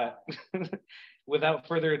stinks. But without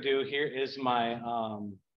further ado, here is my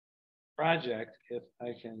project, if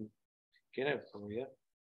I can get it for you.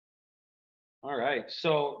 All right,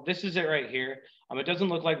 so this is it right here. It doesn't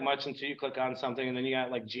look like much until you click on something, and then you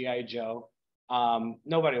got like G.I. Joe.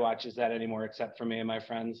 Nobody watches that anymore except for me and my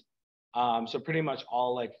friends. So pretty much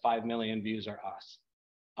all like 5 million views are us.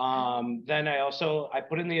 Then I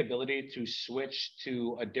put in the ability to switch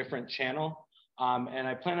to a different channel. And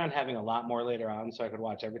I plan on having a lot more later on so I could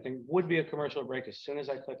watch everything. Would be a commercial break as soon as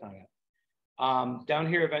I click on it. Down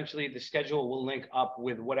here, eventually the schedule will link up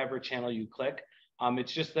with whatever channel you click.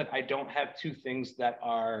 It's just that I don't have two things that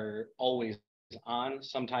are always on.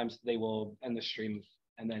 Sometimes they will end the stream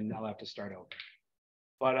and then I'll have to start over.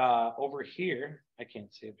 But over here, I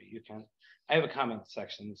can't see it, but you can. I have a comment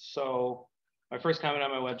section. So my first comment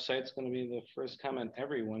on my website is going to be the first comment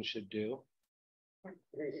everyone should do.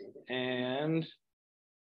 And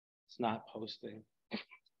it's not posting.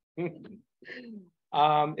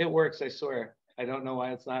 It works, I swear. I don't know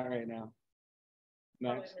why it's not right now.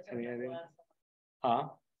 Max, any idea? Huh?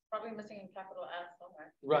 Probably missing a capital S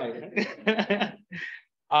somewhere. Right.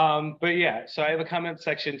 But yeah, so I have a comment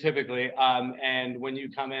section typically, and when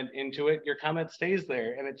you comment into it, your comment stays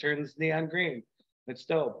there and it turns neon green. It's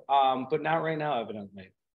dope, but not right now,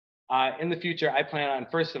 evidently. In the future, I plan on,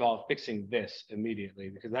 first of all, fixing this immediately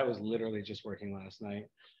because that was literally just working last night.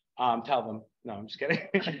 Tell them, no, I'm just kidding.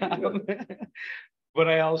 But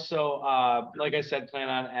I also, like I said, plan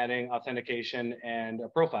on adding authentication and a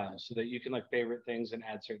profile so that you can like favorite things and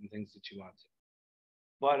add certain things that you want to.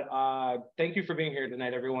 But thank you for being here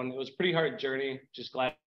tonight, everyone. It was a pretty hard journey. Just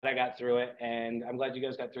glad I got through it. And I'm glad you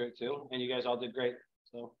guys got through it too. And you guys all did great.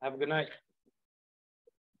 So have a good night.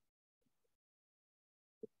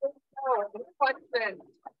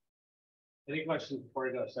 Any questions before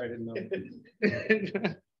I go? Sorry, I didn't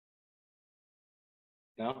know.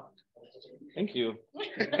 No? Thank you. We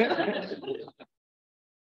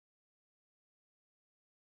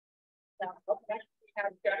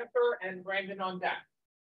have Jennifer and Brandon on deck.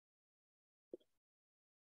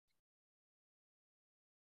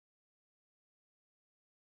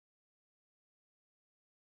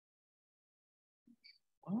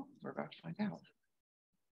 Well, we're about to find out.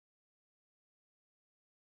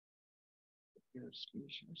 Your screen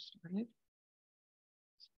share started.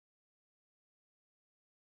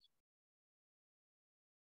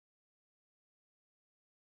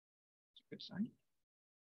 Good sign.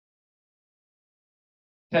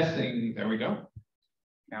 Testing, there we go.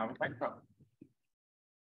 Now the microphone.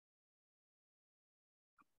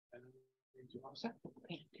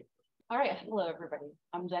 All right, hello everybody.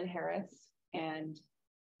 I'm Jen Harris, and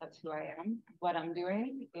that's who I am. What I'm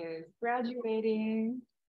doing is graduating.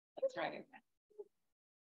 That's right.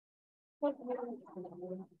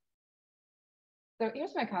 So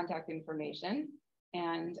here's my contact information,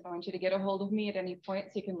 and I want you to get a hold of me at any point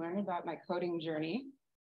so you can learn about my coding journey,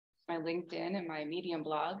 my LinkedIn and my Medium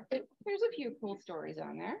blog. There's a few cool stories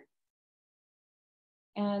on there.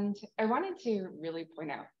 And I wanted to really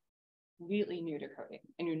point out, really new to coding.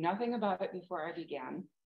 I knew nothing about it before I began,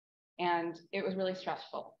 and it was really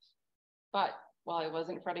stressful. But while I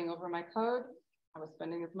wasn't fretting over my code, I was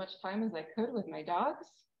spending as much time as I could with my dogs,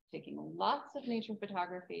 taking lots of nature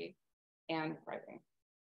photography, and writing.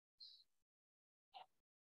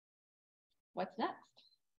 What's next?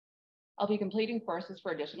 I'll be completing courses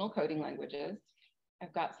for additional coding languages.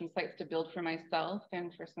 I've got some sites to build for myself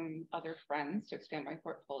and for some other friends to expand my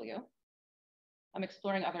portfolio. I'm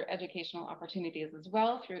exploring other educational opportunities as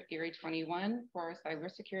well through ERIE 21 for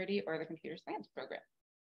cybersecurity or the computer science program.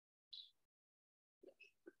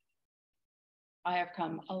 I have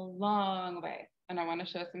come a long way, and I want to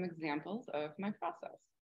show some examples of my process.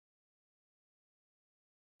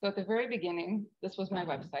 So at the very beginning, this was my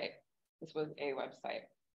website. This was a website,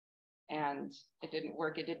 and it didn't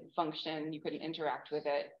work. It didn't function. You couldn't interact with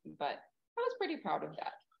it, but I was pretty proud of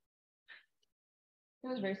that. It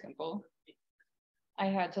was very simple. I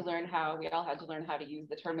had to learn how, we all had to learn how to use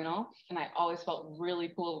the terminal, and I always felt really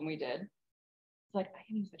cool when we did. It's like, I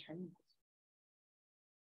can use the terminal.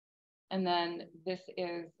 And then this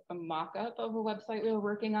is a mock-up of a website we were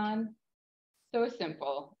working on. So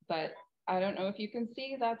simple, but I don't know if you can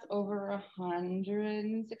see, that's over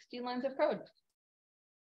 160 lines of code.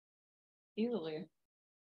 Easily.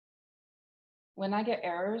 When I get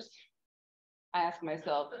errors, I ask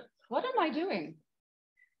myself, what am I doing?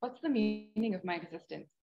 What's the meaning of my existence?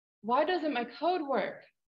 Why doesn't my code work?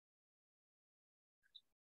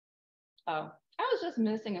 Oh, I was just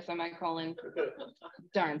missing a semicolon.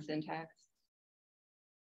 Darn syntax.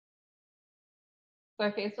 So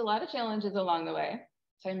I faced a lot of challenges along the way.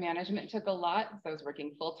 Time management took a lot, so I was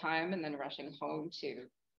working full time and then rushing home to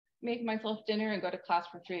make myself dinner and go to class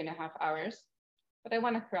for 3.5 hours. But I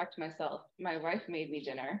want to correct myself. My wife made me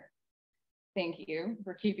dinner. Thank you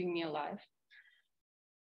for keeping me alive.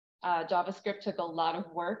 JavaScript took a lot of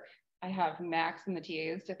work. I have Max and the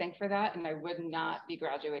TAs to thank for that, and I would not be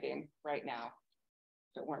graduating right now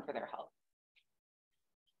if it weren't for their help.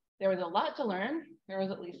 There was a lot to learn. There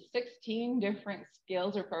was at least 16 different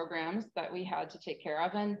skills or programs that we had to take care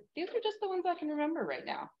of, and these are just the ones I can remember right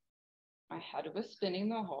now. My head was spinning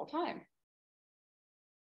the whole time.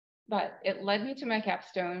 But it led me to my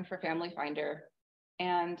capstone for Family Finder,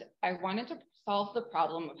 and I wanted to solve the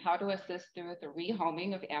problem of how to assist with the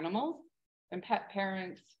rehoming of animals when pet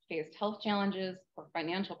parents faced health challenges or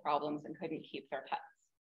financial problems and couldn't keep their pets.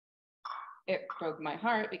 It broke my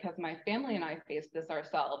heart because my family and I faced this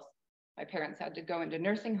ourselves. My parents had to go into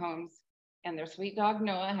nursing homes, and their sweet dog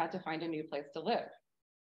Noah had to find a new place to live.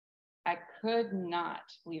 I could not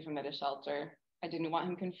leave him at a shelter. I didn't want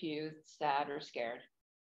him confused, sad, or scared.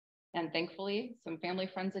 And thankfully, some family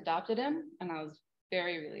friends adopted him, and I was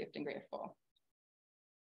very relieved and grateful.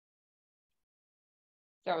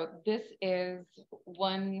 So this is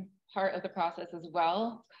one part of the process as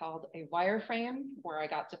well. It's called a wireframe, where I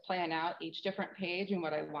got to plan out each different page and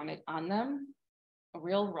what I wanted on them. A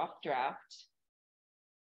real rough draft.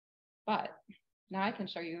 But now I can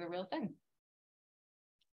show you the real thing.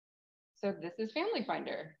 So this is Family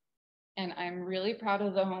Finder, and I'm really proud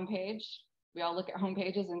of the homepage. We all look at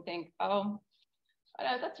homepages and think, oh,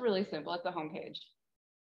 that's really simple, it's a homepage.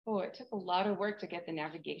 Oh, it took a lot of work to get the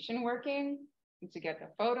navigation working, and to get the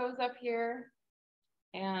photos up here,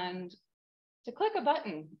 and to click a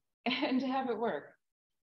button and to have it work.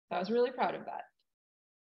 So I was really proud of that.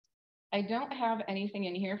 I don't have anything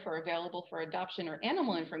in here for available for adoption or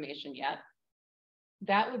animal information yet.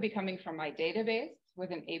 That would be coming from my database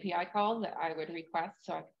with an API call that I would request,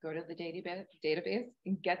 so I could go to the database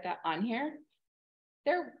and get that on here.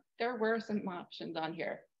 There were some options on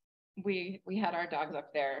here. We had our dogs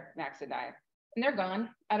up there, Max and I, and they're gone.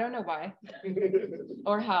 I don't know why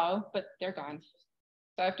or how, but they're gone.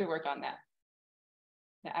 So I have to work on that.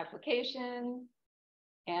 The application,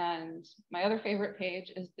 and my other favorite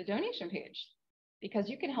page is the donation page, because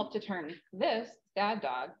you can help to turn this sad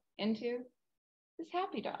dog into this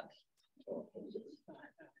happy dog.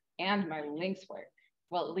 And my links work.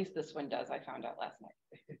 Well, at least this one does, I found out last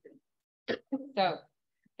night. So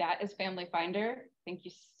that is Family Finder. Thank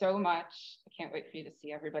you so much. I can't wait for you to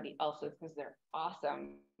see everybody else's because they're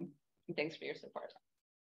awesome. And thanks for your support.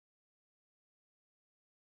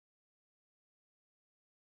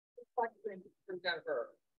 Jennifer.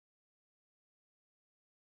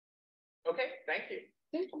 Okay, thank you.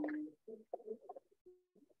 Thank you.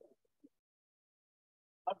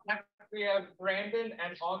 Up next, we have Brandon,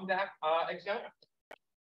 and on deck, Exona.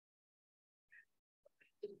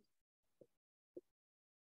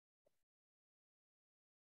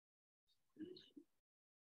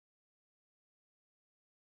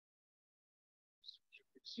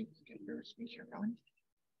 Get your speech here going.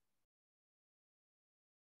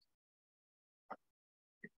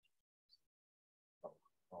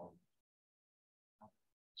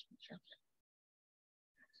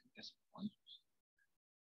 This one.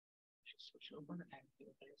 Switch over and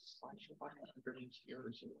slideshow button underneath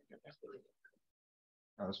here.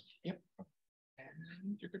 Yep.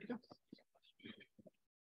 And you're good to go.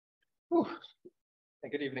 Whew. Hey,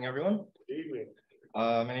 good evening, everyone. Good evening.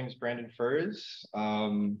 My name is Brandon Furs,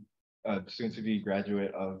 soon to be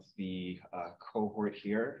graduate of the cohort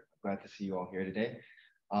here. Glad to see you all here today.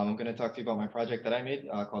 I'm going to talk to you about my project that I made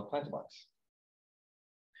called Plantabox.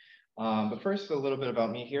 But first, a little bit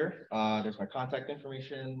about me here. There's my contact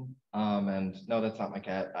information. And no, that's not my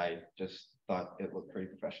cat. I just thought it looked pretty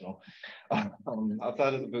professional.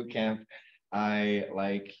 Outside of the boot camp, I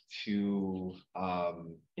like to,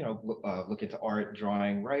 look into art,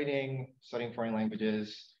 drawing, writing, studying foreign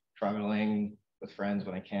languages, traveling with friends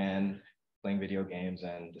when I can, playing video games,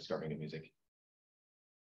 and discovering new music.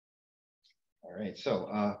 All right,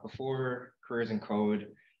 so before Careers in Code,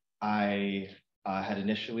 I had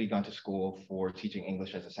initially gone to school for teaching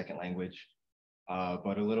English as a second language,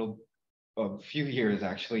 but a few years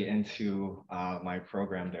actually into my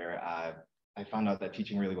program there, I found out that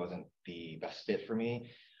teaching really wasn't the best fit for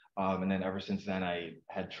me. And then ever since then, I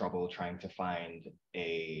had trouble trying to find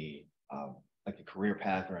a like a career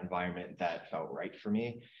path or environment that felt right for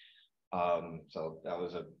me. So that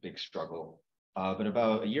was a big struggle. But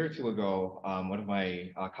about a year or two ago, one of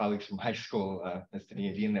my colleagues from high school, Ms.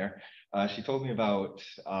 Tania Dean there, she told me about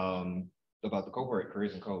the cohort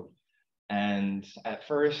Careers in Code. And at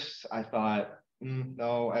first I thought,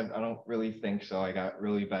 no, I don't really think so. I got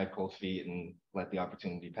really bad cold feet and let the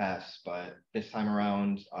opportunity pass. But this time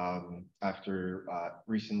around, after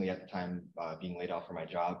recently at the time being laid off from my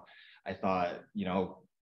job, I thought, you know,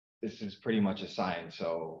 this is pretty much a sign.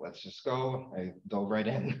 So let's just go. I dove right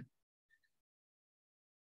in.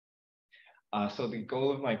 So the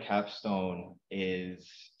goal of my capstone is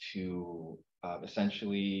to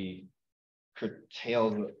essentially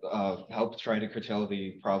help try to curtail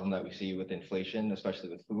the problem that we see with inflation, especially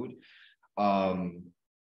with food.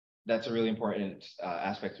 That's a really important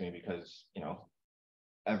aspect to me because, you know,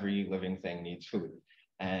 every living thing needs food,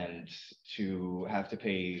 and to have to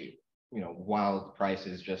pay, you know, wild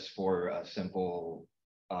prices just for a simple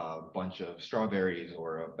bunch of strawberries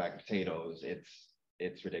or a bag of potatoes,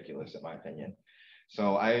 it's ridiculous in my opinion.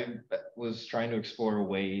 So I was trying to explore a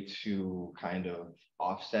way to kind of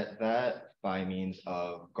offset that by means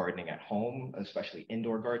of gardening at home, especially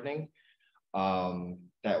indoor gardening.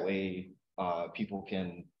 That way, people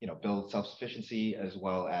can, you know, build self-sufficiency as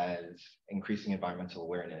well as increasing environmental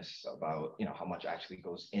awareness about, you know, how much actually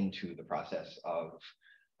goes into the process of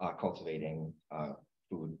cultivating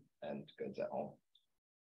food and goods at home.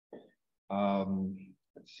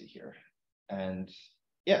 Let's see here. And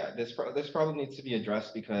yeah, this problem needs to be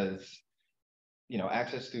addressed because, you know,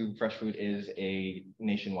 access to fresh food is a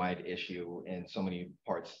nationwide issue in so many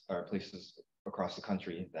parts or places across the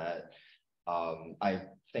country that I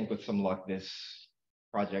think with some luck, this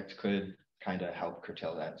project could kind of help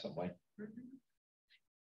curtail that in some way.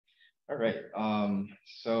 All right.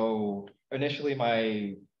 So initially,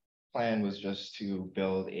 my plan was just to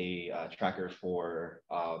build a tracker for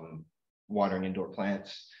watering indoor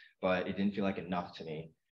plants, but it didn't feel like enough to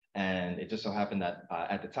me. And it just so happened that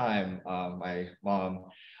at the time, my mom,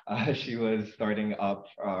 she was starting up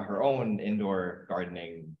her own indoor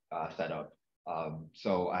gardening setup.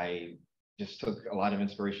 So I just took a lot of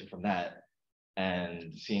inspiration from that,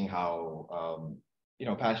 and seeing how you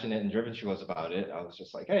know, passionate and driven she was about it, I was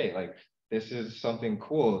just like, hey, like this is something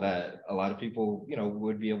cool that a lot of people, you know,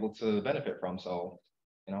 would be able to benefit from. So,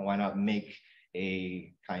 you know, why not make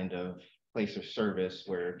a kind of place or service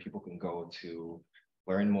where people can go to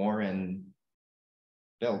learn more and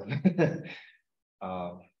build. Let's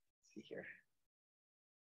see here.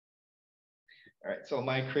 All right, so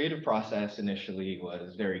my creative process initially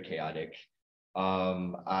was very chaotic.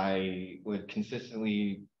 I would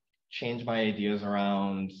consistently change my ideas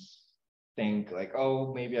around, think like,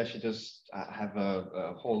 oh, maybe I should just have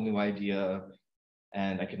a whole new idea,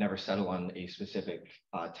 and I could never settle on a specific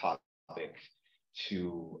topic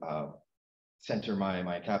to center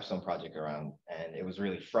my capstone project around. And it was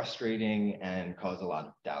really frustrating and caused a lot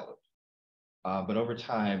of doubt. But over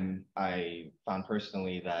time, I found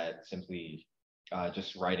personally that simply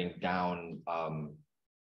just writing down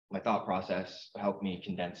my thought process helped me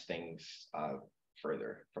condense things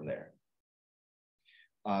further from there.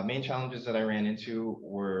 Main challenges that I ran into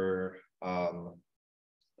were,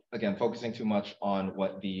 again, focusing too much on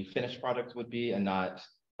what the finished product would be and not,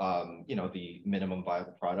 you know, the minimum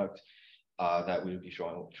viable product that we would be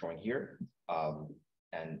showing here.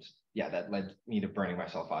 And yeah, that led me to burning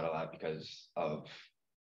myself out a lot because of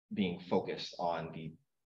being focused on the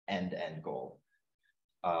end goal.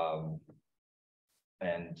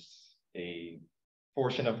 And a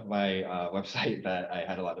portion of my website that I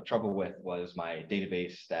had a lot of trouble with was my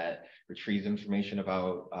database that retrieves information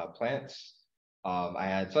about plants. I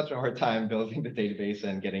had such a hard time building the database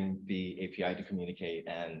and getting the API to communicate,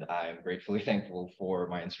 and I'm gratefully thankful for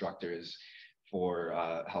my instructors for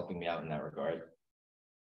helping me out in that regard.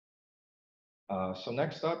 So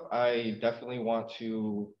next up, I definitely want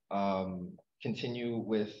to continue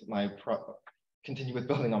with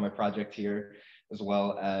building on my project here, as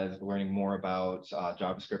well as learning more about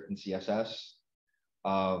JavaScript and CSS,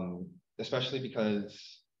 especially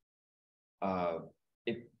because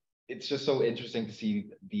it's just so interesting to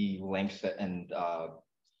see the lengths that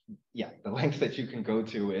the lengths that you can go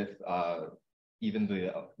to with even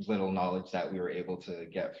the little knowledge that we were able to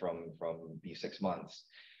get from these 6 months.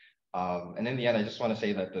 And in the end, I just want to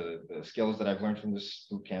say that the skills that I've learned from this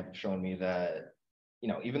bootcamp have shown me that, you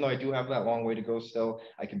know, even though I do have that long way to go still,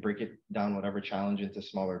 I can break it down, whatever challenge, into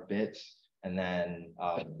smaller bits and then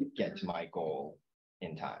get to my goal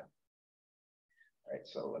in time. All right,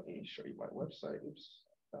 so let me show you my website. Oops,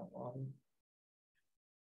 that one.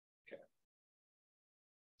 Okay.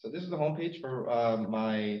 So this is the homepage for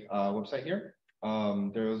my website here.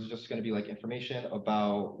 There's just going to be like information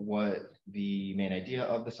about what the main idea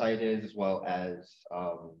of the site is, as well as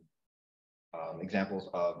examples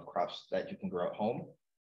of crops that you can grow at home,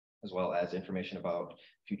 as well as information about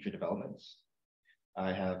future developments.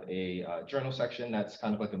 I have a journal section that's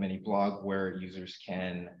kind of like a mini blog where users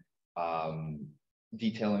can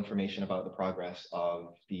detail information about the progress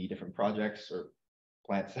of the different projects or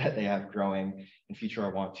plants that they have growing. In future, I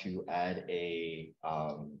want to add a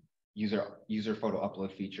user photo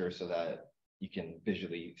upload feature so that you can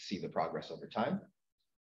visually see the progress over time.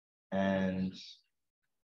 And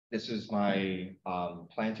this is my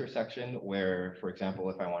planter section where, for example,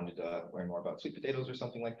 if I wanted to learn more about sweet potatoes or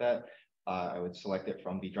something like that, I would select it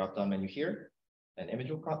from the drop-down menu here. An image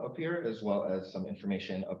will appear, as well as some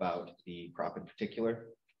information about the crop in particular.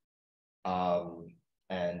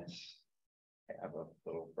 And I have a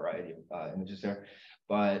little variety of images there,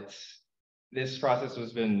 but this process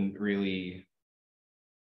has been really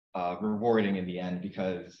rewarding in the end,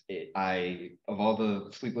 because of all the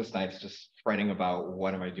sleepless nights just fretting about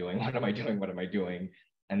what am I doing, what am I doing, what am I doing,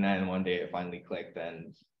 and then one day it finally clicked,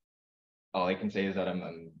 and all I can say is that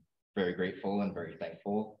I'm very grateful and very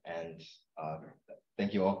thankful, and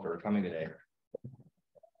thank you all for coming today.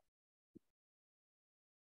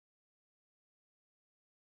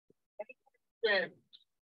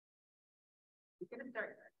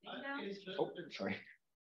 Oh, sorry.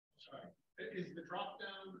 Is the drop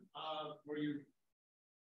down where you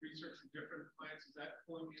research the different plants, is that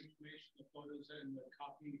pulling the information, the photos, and the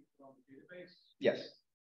copy from the database? Yes.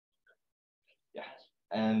 Yeah.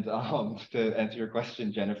 And to answer your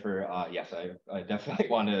question, Jennifer, yes, I definitely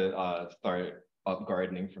want to start up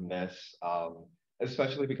gardening from this,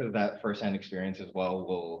 especially because that firsthand experience as well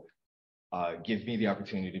will give me the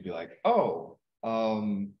opportunity to be like, oh,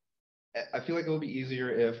 I feel like it would be easier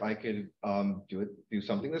if I could do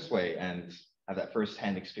something this way, and have that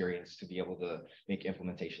firsthand experience to be able to make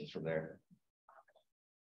implementations from there.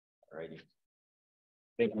 Alrighty.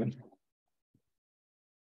 Thank you.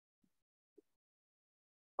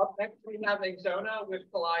 Up next, we have Exona with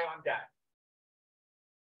Kalai on deck.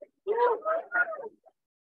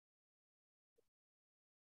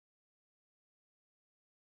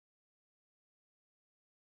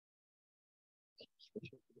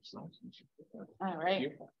 All right.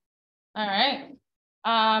 All right.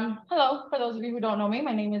 Hello, for those of you who don't know me,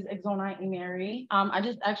 my name is Exona Imeri. I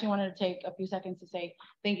just actually wanted to take a few seconds to say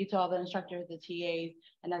thank you to all the instructors, the TAs,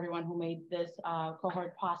 and everyone who made this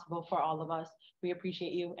cohort possible for all of us. We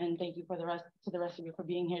appreciate you, and thank you for the rest of you for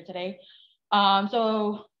being here today.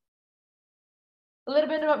 So a little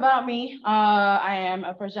bit about me. I am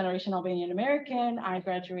a first-generation Albanian American. I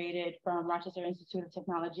graduated from Rochester Institute of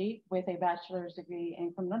Technology with a bachelor's degree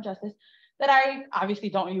in criminal justice that I obviously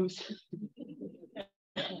don't use.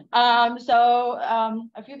 A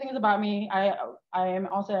few things about me. I am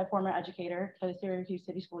also a former educator for the Syracuse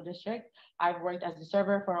City School District. I've worked as a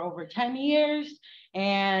server for over 10 years,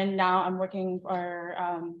 and now I'm working for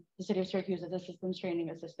the City of Syracuse as a systems training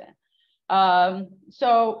assistant.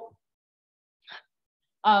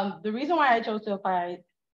 The reason why I chose to apply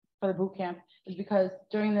for the boot camp is because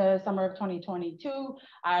during the summer of 2022,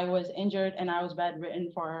 I was injured and I was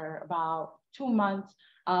bedridden for about 2 months.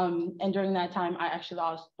 And during that time, I actually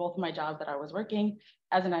lost both of my jobs that I was working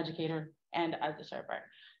as an educator and as a server.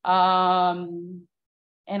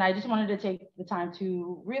 And I just wanted to take the time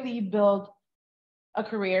to really build a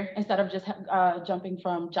career instead of just jumping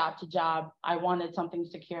from job to job. I wanted something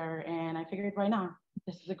secure, and I figured right now,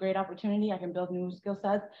 this is a great opportunity. I can build new skill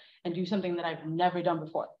sets and do something that I've never done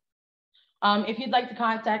before. If you'd like to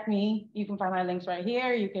contact me, you can find my links right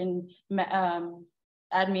here. You can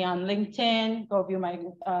add me on LinkedIn, go view my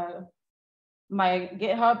my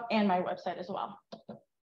GitHub and my website as well.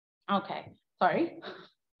 Okay, sorry.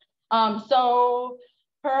 So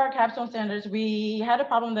per our capstone standards, we had a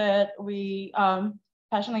problem that we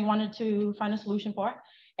passionately wanted to find a solution for.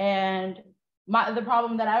 And the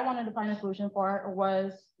problem that I wanted to find a solution for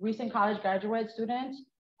was recent college graduate students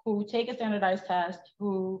who take a standardized test,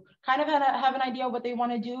 who kind of have an idea of what they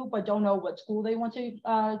want to do, but don't know what school they want to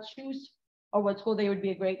choose or what school they would be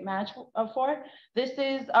a great match for. This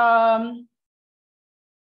is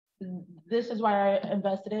why I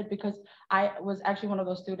invested it, because I was actually one of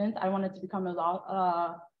those students. I wanted to become a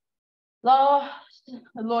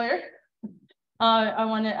lawyer.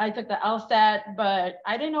 I took the LSAT, but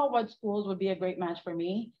I didn't know what schools would be a great match for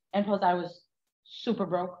me. And plus I was super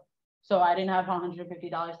broke. So I didn't have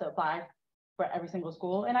 $150 to apply for every single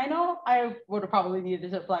school. And I know I would have probably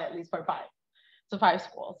needed to apply at least for 5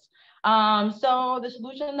 schools. So the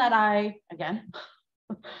solution that I, again,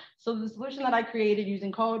 So the solution that I created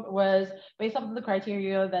using code was based off of the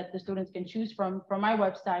criteria that the students can choose from my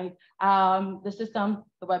website. The system,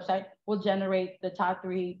 the website, will generate the top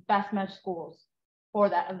 3 best match schools for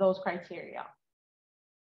those criteria.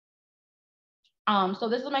 So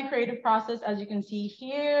this is my creative process. As you can see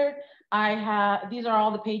here, these are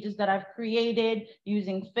all the pages that I've created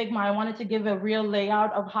using Figma. I wanted to give a real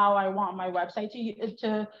layout of how I want my website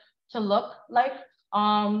to look like.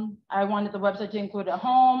 I wanted the website to include a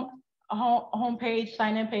home page,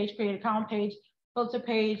 sign-in page, create account page, filter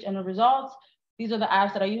page, and the results. These are the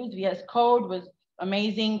apps that I used. VS Code was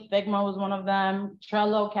amazing. Figma was one of them.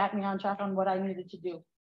 Trello kept me on track on what I needed to do.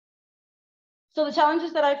 So the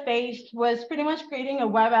challenges that I faced was pretty much creating a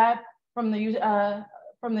web app from the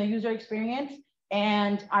user experience.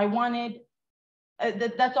 And I wanted,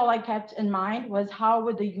 that's all I kept in mind was how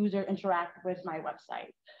would the user interact with my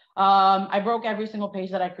website? I broke every single page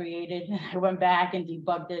that I created. I went back and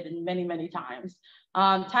debugged it many, many times.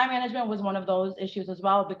 Time management was one of those issues as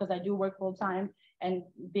well, because I do work full time, and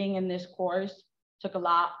being in this course took a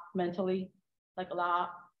lot mentally, like a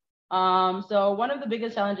lot. So one of the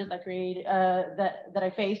biggest challenges that I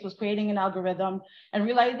faced was creating an algorithm and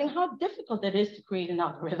realizing how difficult it is to create an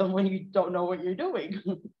algorithm when you don't know what you're doing.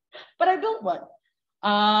 But I built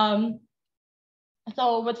one.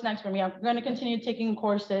 So what's next for me? I'm going to continue taking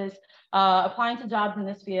courses, applying to jobs in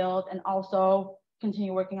this field, and also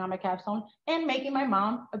continue working on my capstone and making my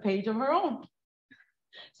mom a page of her own.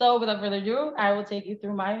 So without further ado, I will take you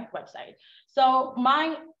through my website. So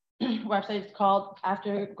my website is called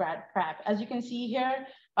After Grad Prep. As you can see here,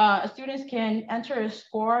 students can enter a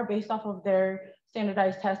score based off of their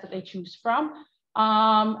standardized test that they choose from.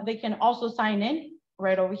 They can also sign in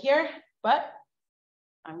right over here, but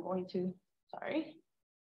I'm going to, sorry.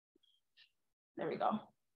 There we go.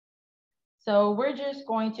 So we're just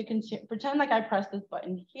going to pretend like I press this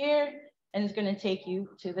button here, and it's going to take you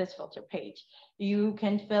to this filter page. You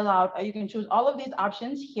can fill out, you can choose all of these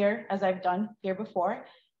options here, as I've done here before.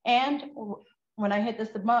 And when I hit the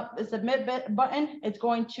submit button, it's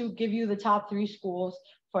going to give you the top 3 schools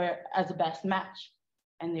as a best match.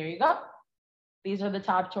 And there you go. These are the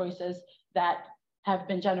top choices that have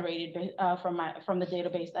been generated from the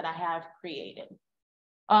database that I have created.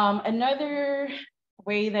 Another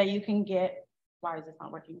way that you can get, why is this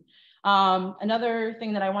not working? Another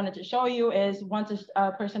thing that I wanted to show you is once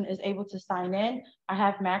a person is able to sign in, I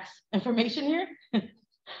have Max information here.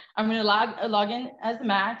 I'm going to log in as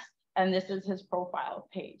Max, and this is his profile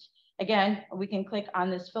page. Again, we can click on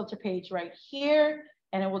this filter page right here,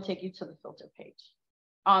 and it will take you to the filter page.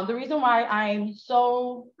 The reason why I'm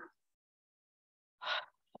so,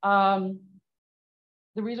 the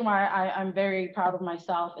reason why I'm very proud of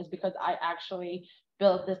myself is because I actually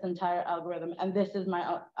built this entire algorithm, and this is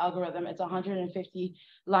my algorithm. It's 150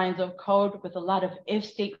 lines of code with a lot of if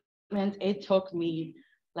statements. It took me,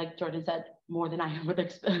 like Jordan said, more than I would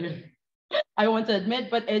expect. I want to admit,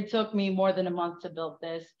 but it took me more than a month to build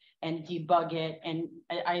this and debug it. And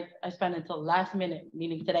I spent until last minute,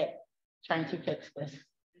 meaning today, trying to fix this.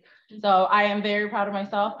 So I am very proud of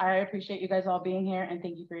myself. I appreciate you guys all being here, and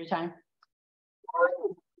thank you for your time.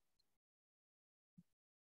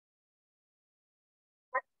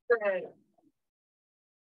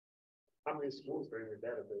 How many schools are in your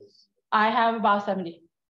database? I have about 70.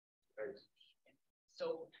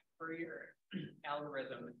 So for your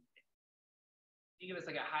algorithm, can you give us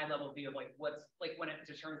like a high level view of like what's like when it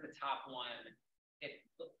determines the top one?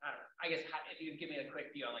 I guess if you could give me a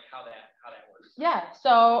quick view on like how that works. Yeah.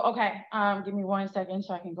 So okay. Give me 1 second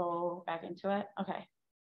so I can go back into it. Okay.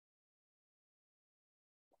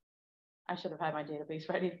 I should have had my database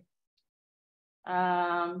ready.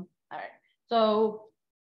 All right. So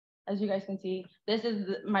as you guys can see, this is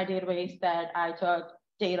my database that I took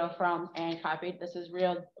data from and copied. This is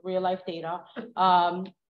real life data.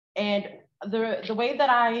 And the way that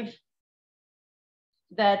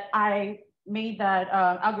I made that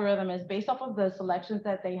algorithm is based off of the selections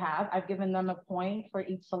that they have. I've given them a point for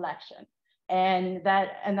each selection. And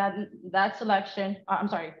that selection, I'm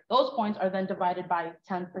sorry, those points are then divided by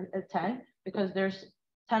 10 because there's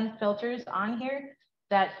 10 filters on here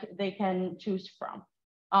that they can choose from.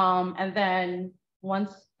 And then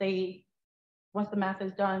once the math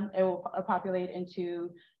is done, it will populate into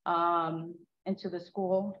the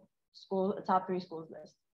top 3 schools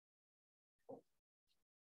list.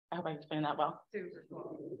 I hope I explained that well.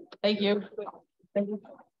 Thank you. Thank you.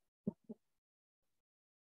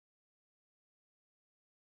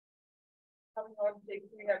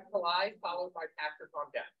 We have collide followed by after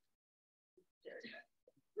calm down.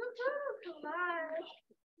 Collide.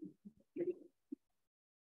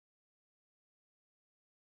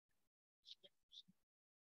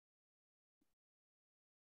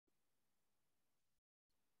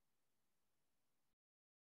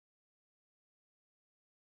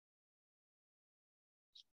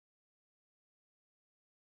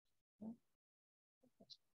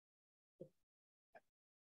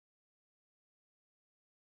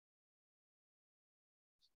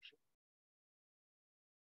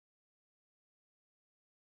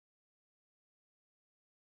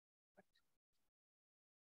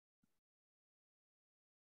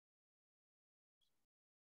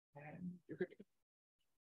 and you're good to go.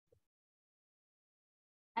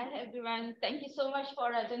 Hi everyone, thank you so much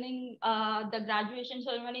for attending the graduation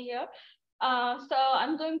ceremony here. So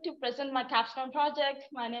I'm going to present my capstone project.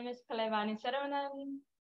 My name is Kalaivani Saravanan.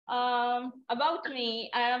 About me,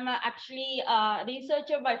 I am actually a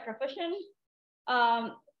researcher by profession.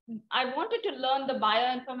 I wanted to learn the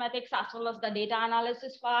bioinformatics as well as the data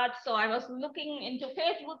analysis part. So I was looking into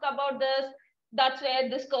Facebook about this. That's where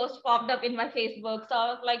this course popped up in my Facebook. So I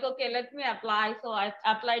was like, okay, let me apply. So I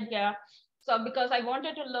applied here. So because I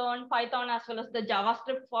wanted to learn Python as well as the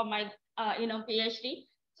JavaScript for my PhD.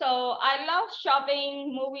 So I love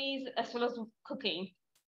shopping, movies, as well as cooking.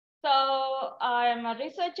 So I'm a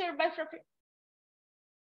researcher by profession.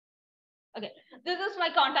 Okay, this is my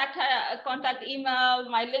contact email,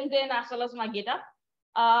 my LinkedIn, as well as my GitHub.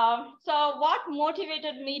 So what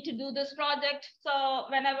motivated me to do this project? So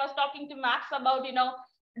when I was talking to Max about,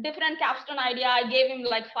 different capstone idea, I gave him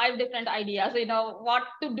like 5 different ideas, what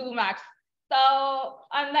to do, Max. So,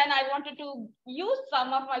 and then I wanted to use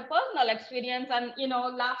some of my personal experience. And,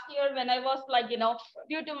 last year when I was like,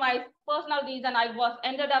 due to my personal reason, I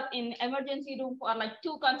ended up in emergency room for like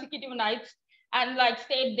 2 consecutive nights and like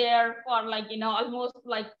stayed there for like, almost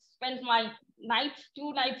like spent my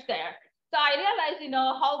 2 nights there. So I realized,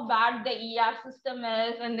 how bad the ER system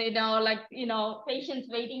is and, patients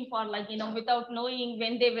waiting for like, without knowing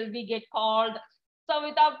when they will get called. So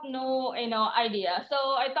without no, idea. So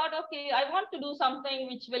I thought, okay, I want to do something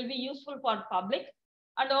which will be useful for public.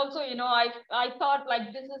 And also, I thought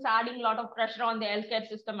like this is adding a lot of pressure on the healthcare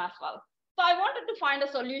system as well. So I wanted to find a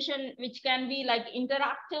solution which can be like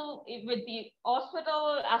interactive with the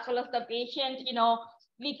hospital as well as the patient.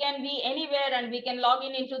 We can be anywhere and we can log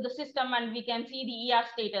in into the system and we can see the ER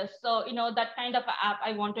status. So, that kind of app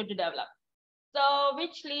I wanted to develop. So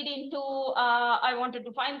which lead into, I wanted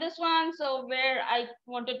to find this one. So where I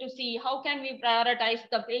wanted to see how can we prioritize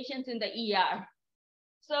the patients in the ER.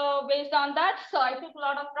 So based on that, so I took a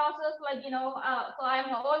lot of process, like,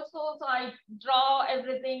 so I draw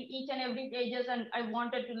everything, each and every pages, and I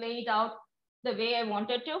wanted to lay it out the way I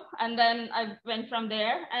wanted to. And then I went from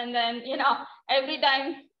there. And then, every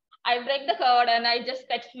time I break the code and I just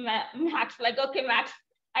text Max, like, okay, Max,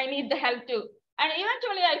 I need the help too. And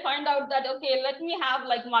eventually I find out that, okay, let me have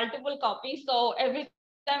like multiple copies. So every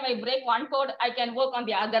time I break one code, I can work on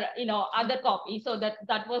the other, other copy. So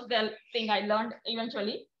that was the thing I learned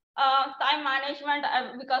eventually. Time management,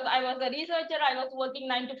 because I was a researcher, I was working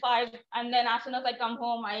 9 to 5. And then as soon as I come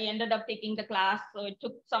home, I ended up taking the class. So it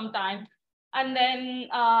took some time. And then,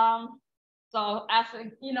 so as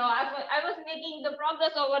I was making the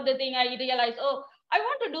progress over the thing, I realized, oh, I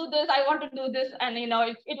want to do this, I want to do this. And,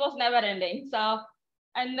 it was never ending. So,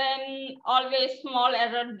 and then always small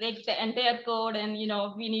error breaks the entire code and,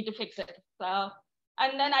 we need to fix it. So,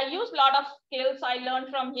 and then I use a lot of skills I learned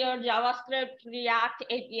from here, JavaScript, React,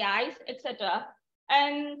 APIs, etc.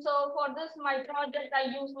 And so for this, my project, I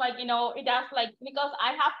use like, it has like, because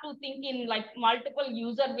I have to think in like multiple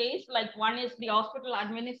user ways, like one is the hospital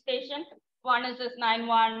administration, one is this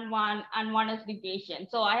 911, and one is the patient.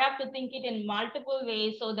 So I have to think it in multiple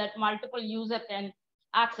ways so that multiple user can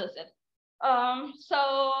access it. So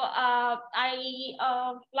I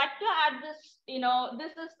like to add this,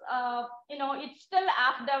 this is, it's still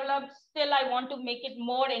app developed, still I want to make it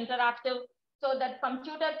more interactive so that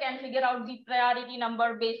computer can figure out the priority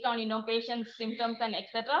number based on, patient's symptoms and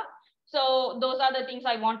etc. So those are the things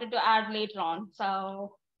I wanted to add later on.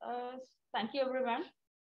 So thank you, everyone.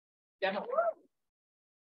 Yeah.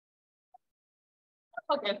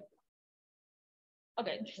 Okay.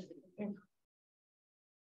 Okay.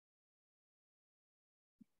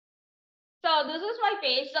 So this is my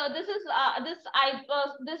page. So this is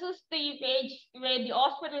this is the page where the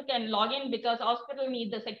hospital can log in because hospital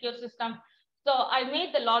need the secure system. So I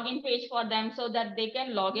made the login page for them so that they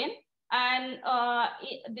can log in and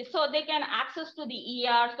so they can access to the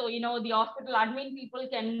ER. So the hospital admin people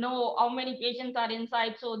can know how many patients are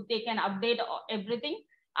inside, so they can update everything.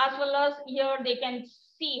 As well as here they can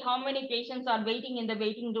see how many patients are waiting in the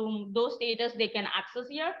waiting room. Those status they can access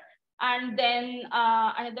here. And then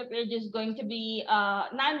another page is going to be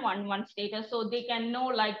 911 status. So they can know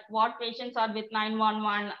like what patients are with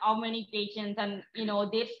 911, how many patients and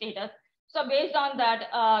their status. So based on that,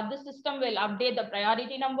 the system will update the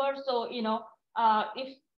priority number. So,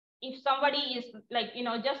 if somebody is like,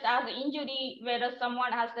 just as an injury, whereas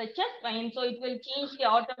someone has the chest pain, so it will change the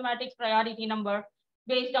automatic priority number.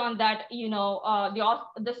 Based on that,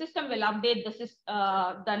 the system will update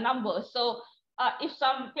the numbers. So if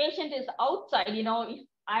some patient is outside, if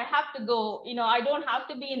I have to go, I don't have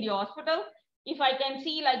to be in the hospital. If I can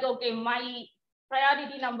see like, okay, my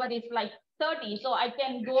priority number is like 30. So I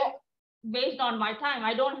can go based on my time.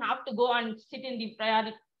 I don't have to go and sit in the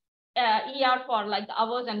priority ER for like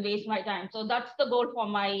hours and waste my time. So that's the goal for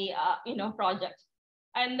my, projects.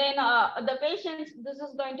 And then the patients, this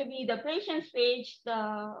is going to be the patients page.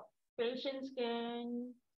 The patients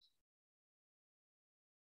can,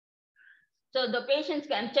 so the patients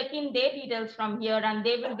can check in their details from here and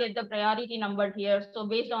they will get the priority number here. So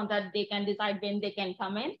based on that, they can decide when they can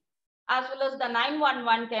come in, as well as the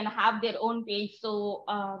 911 can have their own page. So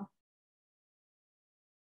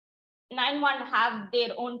 911 have their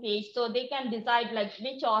own page, so they can decide like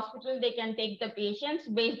which hospital they can take the patients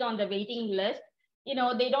based on the waiting list.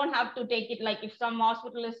 They don't have to take it like if some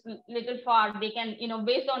hospital is little far, they can,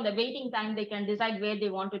 based on the waiting time, they can decide where they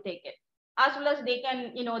want to take it. As well as they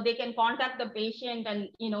can, they can contact the patient and,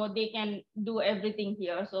 they can do everything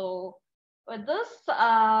here. So with this,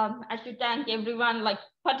 I should thank everyone, like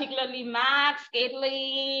particularly Max,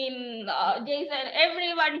 Caitlin, Jason,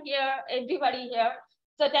 everybody here.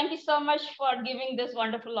 So thank you so much for giving this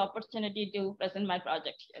wonderful opportunity to present my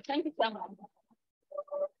project here. Thank you so much.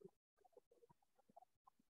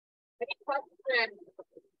 Any question?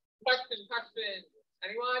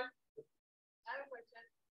 Anyone? I have a question.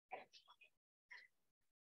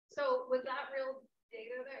 So was that real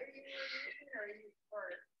data that you were using,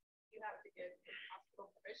 or you have to get hospital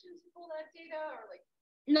permissions to pull that data, or like?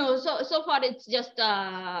 No, so far it's just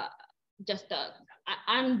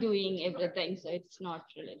I'm doing everything, so it's not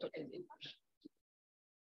related to this.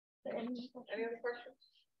 Any other questions?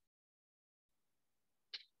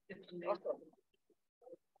 Awesome.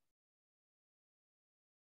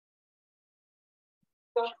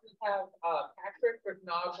 So we have Patrick with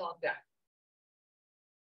Nods on deck.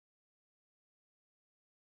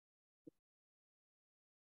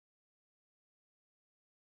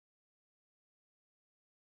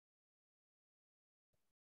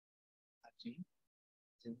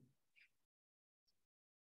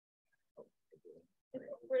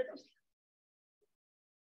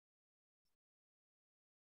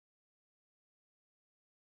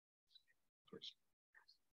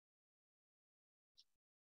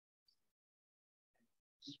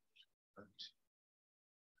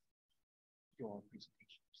 Your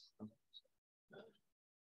presentation.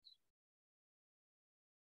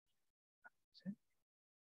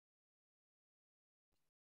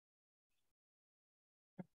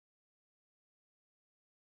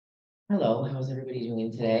 Hello, how's everybody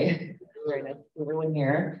doing today? Very nice to see everyone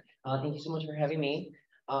here. Thank you so much for having me.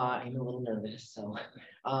 I'm a little nervous, so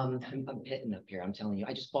I'm pitting up here, I'm telling you.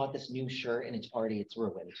 I just bought this new shirt and it's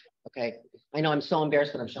ruined, okay? I know I'm so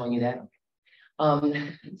embarrassed, but I'm showing you that.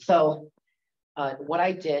 What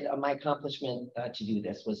I did, my accomplishment to do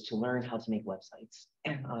this was to learn how to make websites,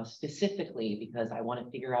 specifically because I want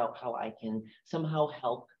to figure out how I can somehow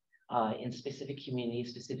help in specific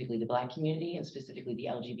communities, specifically the Black community and specifically the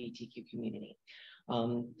LGBTQ community.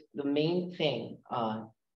 The main thing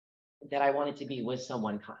that I wanted to be was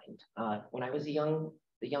someone kind. When I was a young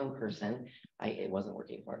person, it wasn't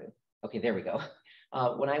working for me. Okay, there we go.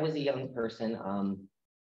 When I was a young person,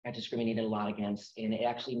 I discriminated a lot against, and it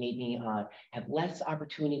actually made me have less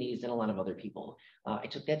opportunities than a lot of other people. I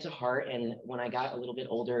took that to heart, and when I got a little bit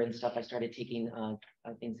older and stuff, I started taking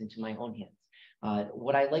things into my own hands.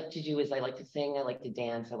 What I like to do is I like to sing, I like to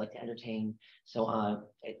dance, I like to entertain. So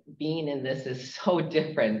being in this is so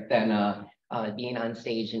different than being on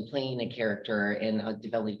stage and playing a character and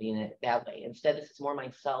developing it that way. Instead, this is more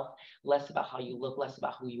myself, less about how you look, less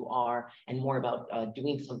about who you are, and more about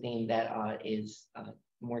doing something that is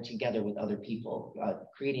more together with other people,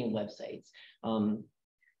 creating websites.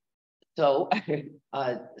 So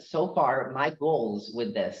far, my goals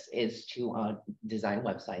with this is to design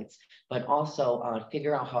websites, but also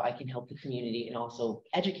figure out how I can help the community and also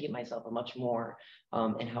educate myself much more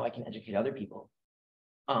and how I can educate other people.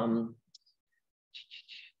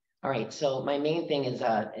 All right, so my main thing is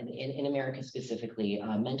in America specifically,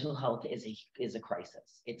 mental health is a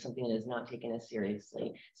crisis. It's something that is not taken as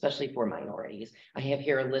seriously, especially for minorities. I have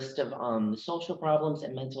here a list of social problems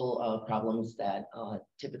and mental problems that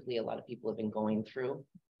typically a lot of people have been going through.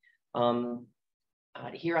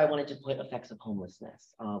 Here I wanted to put effects of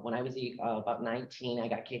homelessness. When I was about 19, I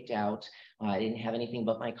got kicked out. I didn't have anything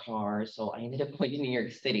but my car. So I ended up going to New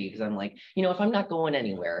York City because I'm like, if I'm not going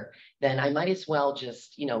anywhere, then I might as well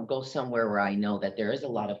just, go somewhere where I know that there is a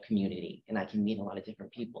lot of community and I can meet a lot of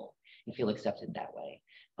different people and feel accepted that way.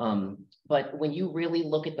 But when you really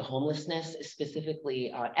look at the homelessness,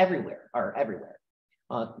 specifically everywhere,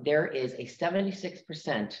 there is a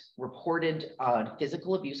 76% reported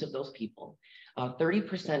physical abuse of those people.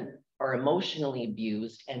 30% or emotionally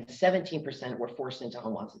abused, and 17% were forced into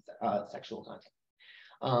unwanted sexual contact.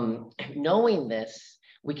 Knowing this,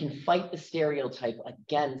 we can fight the stereotype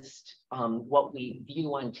against what we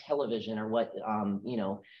view on television or what you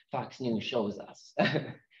know, Fox News shows us,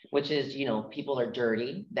 which is, you know, people are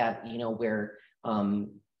dirty, that, you know, we're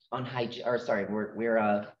unhygienic, or sorry,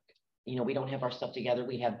 we're you know, we don't have our stuff together,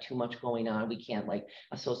 we have too much going on, we can't like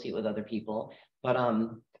associate with other people. But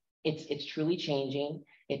it's truly changing.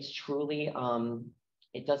 It's truly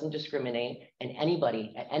it doesn't discriminate, and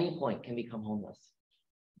anybody at any point can become homeless.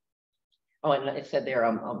 Oh, and it said there,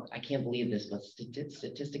 I can't believe this, but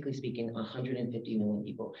statistically speaking, 150 million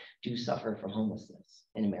people do suffer from homelessness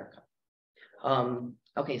in America.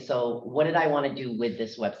 Okay, so what did I want to do with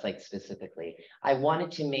this website specifically? I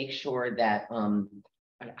wanted to make sure that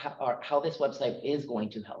how this website is going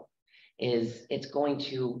to help is it's going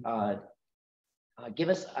to give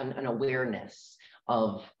us an awareness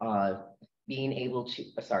of being able to,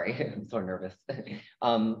 sorry, I'm so nervous.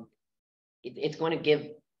 It's going to give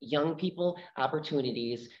young people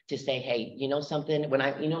opportunities to say, hey, you know something,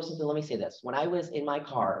 let me say this. When I was in my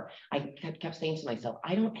car, I kept saying to myself,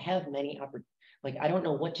 I don't have many like, I don't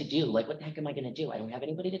know what to do. Like, what the heck am I going to do? I don't have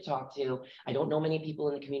anybody to talk to. I don't know many people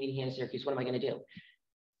in the community here in Syracuse. What am I going to do?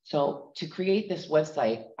 So to create this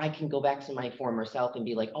website, I can go back to my former self and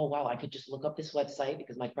be like, oh, wow, I could just look up this website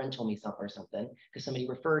because my friend told me something or something, because somebody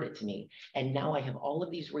referred it to me. And now I have all of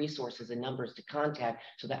these resources and numbers to contact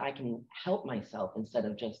so that I can help myself instead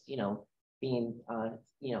of just, you know, being,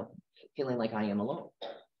 you know, feeling like I am alone.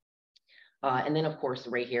 And then, of course,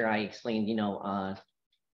 right here, I explained, you know,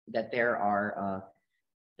 that there are,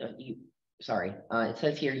 it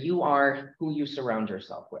says here, you are who you surround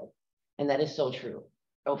yourself with. And that is so true.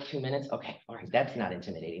 Oh, 2 minutes? Okay, all right, that's not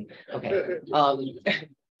intimidating. Okay,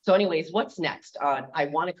 so anyways, what's next? I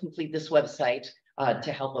want to complete this website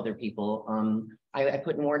to help other people. I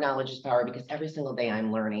put more knowledge is power because every single day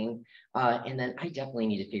I'm learning. And then I definitely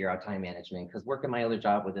need to figure out time management because working my other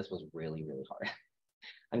job with this was really, really hard.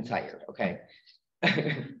 I'm tired, okay?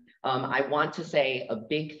 I want to say a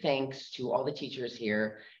big thanks to all the teachers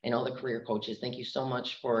here and all the career coaches. Thank you so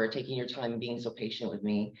much for taking your time and being so patient with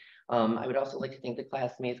me. I would also like to thank the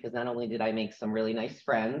classmates because not only did I make some really nice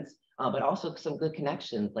friends, but also some good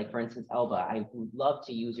connections. Like for instance, Elba, I would love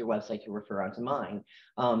to use your website to refer onto mine.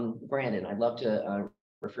 Brandon, I'd love to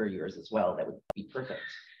refer yours as well. That would be perfect.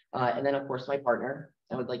 And then of course, my partner,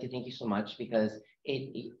 I would like to thank you so much because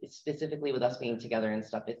it specifically with us being together and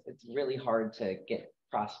stuff, it's really hard to get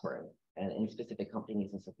prospering and in specific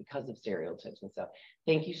companies and stuff because of stereotypes and stuff.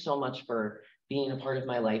 Thank you so much for being a part of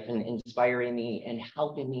my life and inspiring me and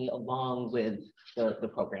helping me along with the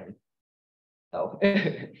program. So,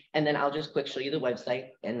 and then I'll just quick show you the website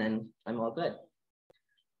and then I'm all good.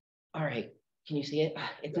 All right, can you see it?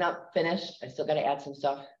 It's not finished. I still got to add some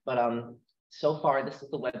stuff, but so far this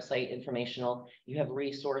is the website informational. You have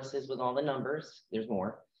resources with all the numbers. There's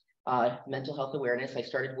more. Mental health awareness. I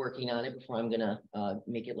started working on it before I'm gonna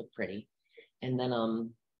make it look pretty. And then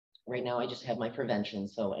right now I just have my prevention.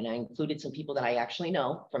 So, and I included some people that I actually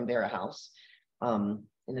know from Vera House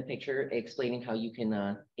in the picture, explaining how you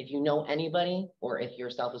can, if you know anybody or if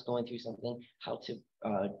yourself is going through something, how to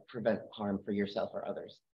prevent harm for yourself or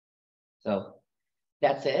others. So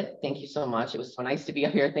that's it. Thank you so much. It was so nice to be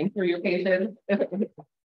up here. Thanks for your patience.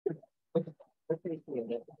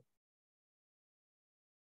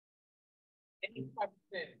 Any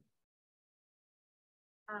questions?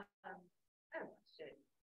 I have a question.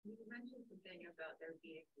 You mentioned something about there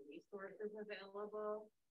being resources available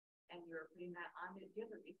and you were putting that on. Do you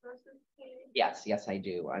have a resources page? Yes, I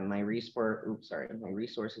do. On my my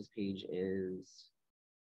resources page is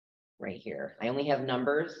right here. I only have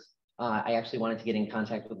numbers. I actually wanted to get in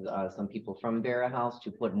contact with some people from Vera House to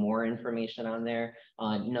put more information on there.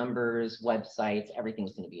 Numbers, websites,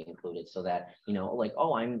 everything's going to be included so that, you know, like,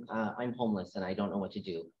 oh, I'm homeless and I don't know what to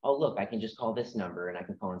do. Oh, look, I can just call this number and I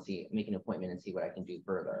can call and make an appointment and see what I can do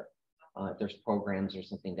further. If there's programs or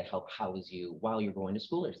something to help house you while you're going to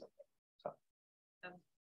school or something. So.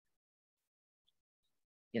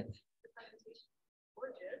 Yes.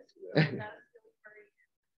 Gorgeous.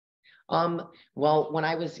 Well, when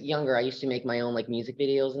I was younger, I used to make my own like music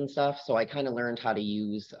videos and stuff. So I kind of learned how to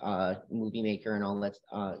use Movie Maker and all that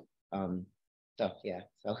stuff. Yeah.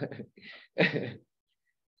 So,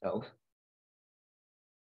 so.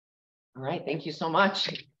 All right. Thank you so much.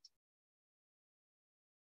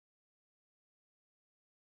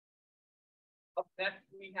 Up next,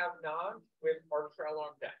 we have Nas with Marshall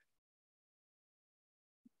on deck.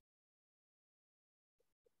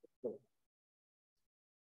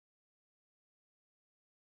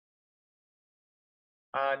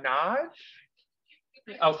 Naj?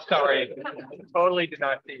 Oh, sorry. Totally did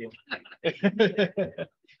not see you.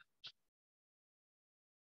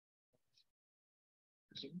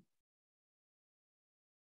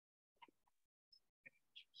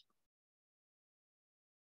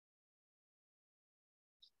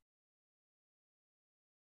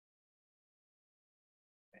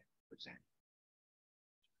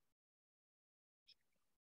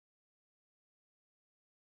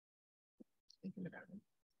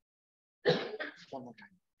 One more time.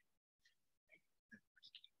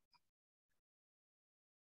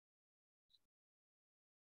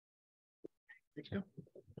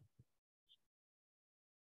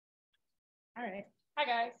 All right. Hi,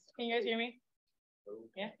 guys. Can you guys hear me?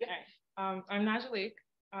 Yeah. All right. I'm Najalik.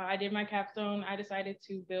 I did my capstone. I decided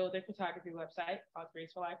to build a photography website called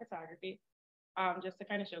Graceful Eye Photography, just to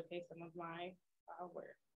kind of showcase some of my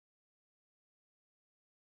work.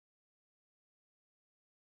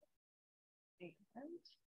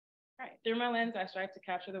 All right. Through my lens, I strive to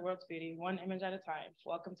capture the world's beauty, one image at a time.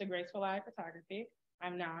 Welcome to Graceful Eye Photography.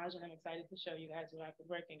 I'm Naj, and I'm excited to show you guys what I've been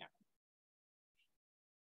working on.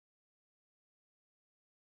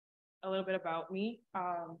 A little bit about me.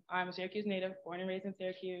 I'm a Syracuse native, born and raised in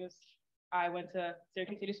Syracuse. I went to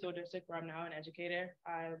Syracuse City School District, where I'm now an educator.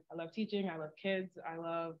 I love teaching, I love kids, I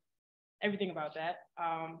love everything about that.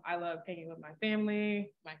 I love hanging with my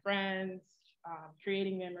family, my friends,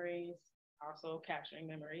 creating memories, also capturing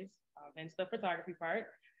memories, hence the photography part.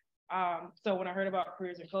 So when I heard about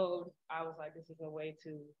careers in code, I was like, this is a way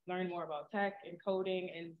to learn more about tech and coding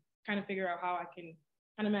and kind of figure out how I can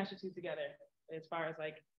kind of mash the two together as far as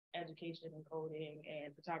like education and coding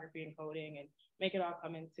and photography and coding and make it all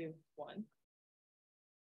come into one.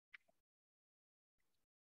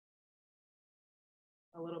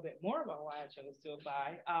 A little bit more about why I chose to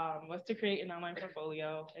apply was to create an online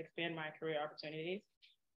portfolio, expand my career opportunities,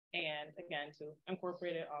 and again, to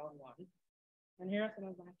incorporate it all in one. And here are some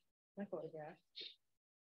of my photographs.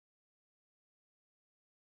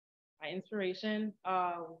 My inspiration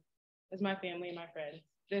is my family and my friends.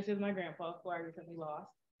 This is my grandpa, who I recently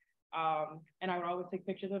lost. And I would always take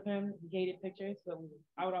pictures of him. He hated pictures, so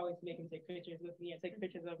I would always make him take pictures with me and take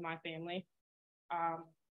pictures of my family.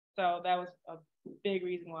 So that was a big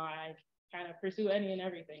reason why I kind of pursue any and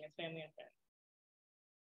everything as family and friends.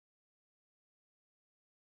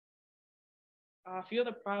 A few of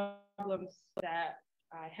the problems that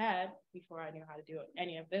I had before I knew how to do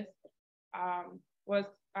any of this was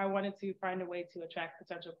I wanted to find a way to attract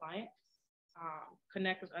potential clients,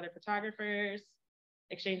 connect with other photographers,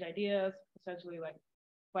 exchange ideas, essentially like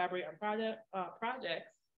collaborate on projects,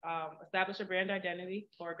 establish a brand identity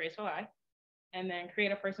for Graceful Eye, and then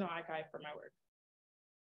create a personal archive for my work.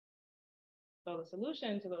 So the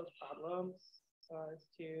solution to those problems was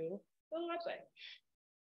to build a website.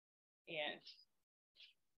 And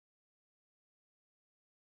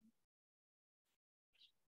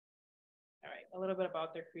all right, a little bit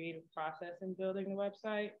about the creative process in building the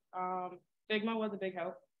website. Figma was a big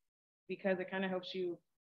help because it kind of helps you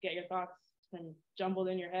get your thoughts from jumbled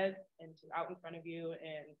in your head and out in front of you,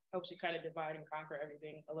 and helps you kind of divide and conquer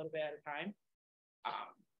everything a little bit at a time.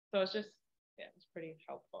 So it's just, yeah, it's pretty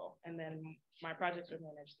helpful. And then my projects are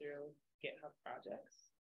managed through GitHub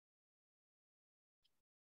projects.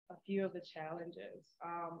 A few of the challenges.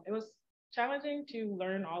 It was challenging to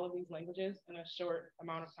learn all of these languages in a short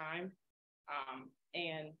amount of time.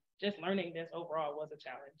 And just learning this overall was a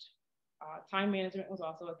challenge. Time management was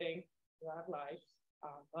also a thing. A lot of lives.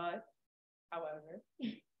 But however,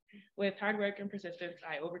 with hard work and persistence,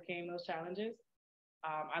 I overcame those challenges.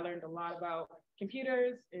 I learned a lot about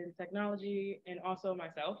computers and technology, and also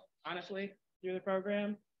myself, honestly, through the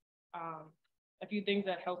program. A few things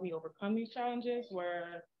that helped me overcome these challenges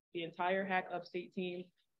were the entire Hack Upstate team.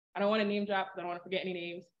 I don't want to name drop, because I don't want to forget any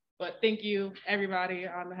names, but thank you, everybody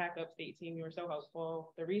on the Hack Upstate team. You were so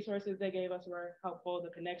helpful. The resources they gave us were helpful. The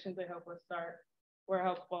connections they helped us start were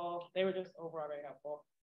helpful. They were just overall very helpful.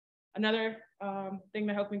 Another thing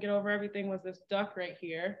that helped me get over everything was this duck right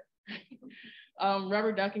here.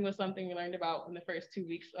 Rubber ducking was something we learned about in the first 2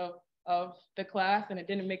 weeks of the class, and it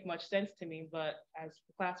didn't make much sense to me, but as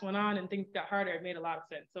the class went on and things got harder, it made a lot of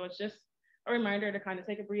sense. So it's just a reminder to kind of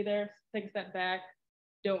take a breather, take a step back,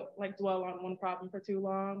 don't like dwell on one problem for too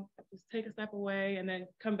long, just take a step away and then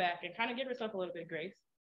come back and kind of give yourself a little bit of grace.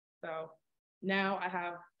 So now I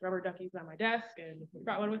have rubber duckies on my desk, and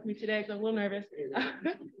brought one with me today because I'm a little nervous.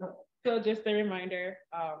 So just a reminder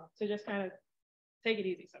to just kind of take it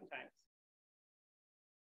easy sometimes.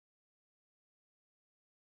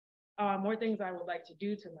 More things I would like to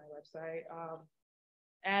do to my website,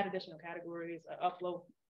 add additional categories, upload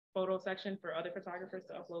photo section for other photographers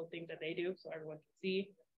to upload things that they do so everyone can see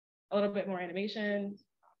a little bit more animation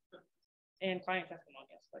and client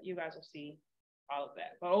testimonials, but you guys will see all of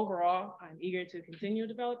that. But overall, I'm eager to continue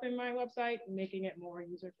developing my website, making it more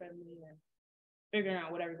user-friendly and figuring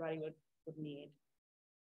out what everybody would need.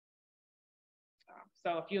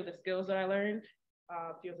 So a few of the skills that I learned,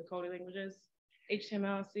 a few of the coding languages,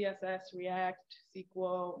 HTML, CSS, React,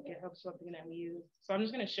 SQL, GitHub, something that we use. So I'm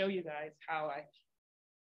just gonna show you guys how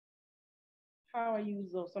I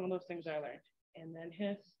use some of those things that I learned. And then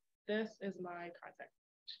this is my contact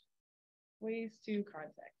page. Ways to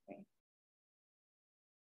contact me.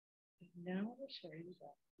 Now I will show you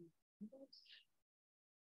that.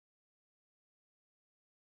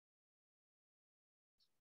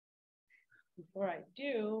 Before I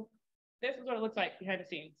do, this is what it looks like behind the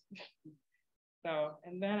scenes. So,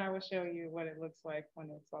 and then I will show you what it looks like when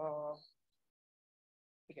it's all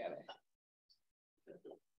together.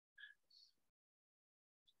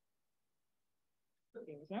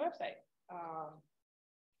 Here's my website.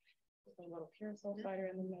 A little carousel slider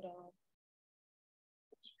in the middle.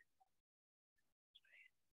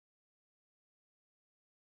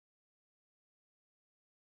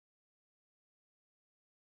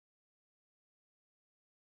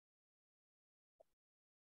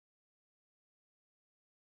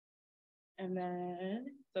 And then,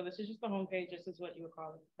 so this is just the home page. This is what you would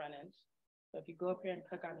call the front end. So if you go up here and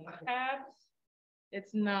click on these tabs,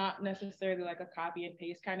 it's not necessarily like a copy and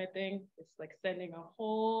paste kind of thing. It's like sending a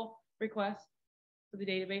whole request to the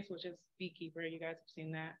database, which is Beekeeper. You guys have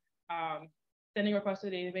seen that. Sending a request to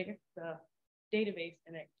the database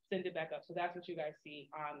and then send it back up. So that's what you guys see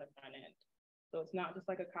on the front end. So it's not just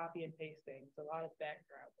like a copy and paste thing. It's a lot of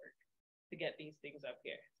background work to get these things up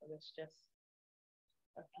here. So that's just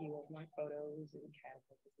a few of my photos and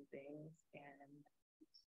categories and things, and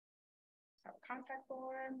have a contact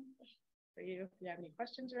form for you if you have any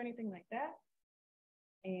questions or anything like that.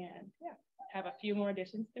 And yeah, have a few more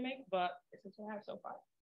additions to make, but this is what I have so far.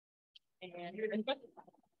 And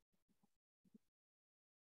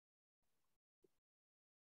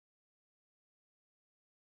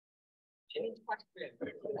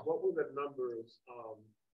what were the numbers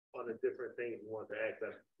on the different things you wanted to ask?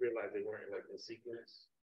 I realized they weren't like in sequence.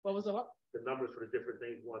 What was the what? The numbers for the different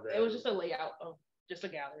things you wanted to ask. It was just a layout of just a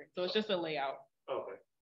gallery. So it's just a layout. Okay.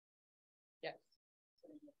 Yes.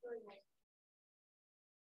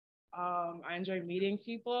 I enjoy meeting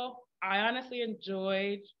people. I honestly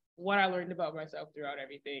enjoyed what I learned about myself throughout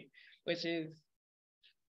everything, which is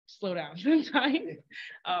slow down sometimes.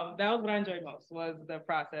 That was what I enjoyed most, was the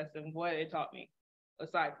process and what it taught me,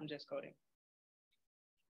 aside from just coding.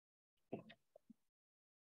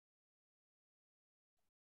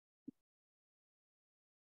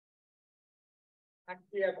 Next,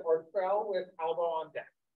 we have Artrell with Alba on deck.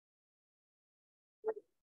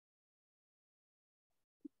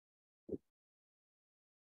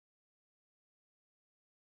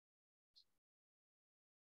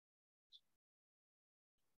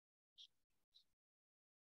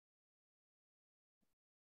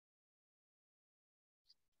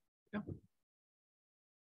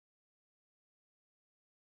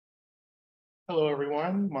 Hello,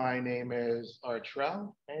 everyone. My name is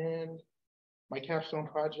Artrell, and my capstone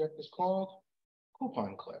project is called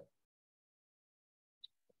Coupon Clip.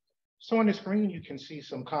 So on the screen, you can see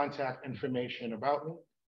some contact information about me.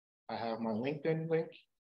 I have my LinkedIn link,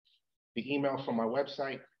 the email from my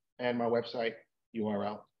website, and my website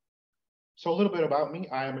URL. So a little bit about me.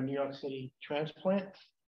 I am a New York City transplant.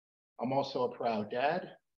 I'm also a proud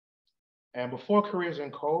dad. And before Careers in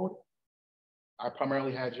Code, I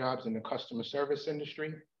primarily had jobs in the customer service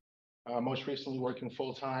industry, most recently working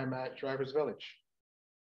full-time at Drivers Village.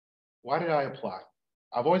 Why did I apply?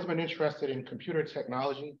 I've always been interested in computer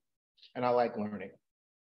technology, and I like learning.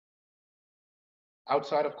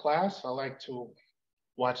 Outside of class, I like to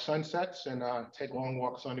watch sunsets and take long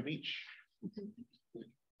walks on the beach.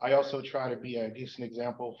 I also try to be a decent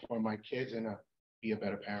example for my kids and be a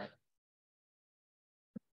better parent.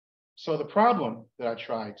 So the problem that I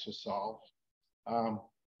tried to solve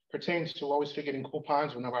pertains to always forgetting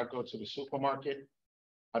coupons whenever I go to the supermarket.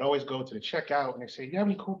 I'd always go to the checkout and they say, "Do you have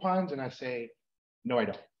any coupons?" And I say, "No, I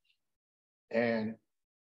don't." And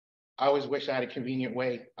I always wish I had a convenient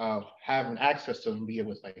way of having access to them, be it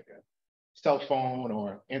with like a cell phone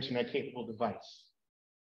or internet capable device.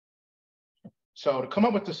 So to come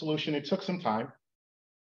up with the solution, it took some time.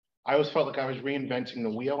 I always felt like I was reinventing the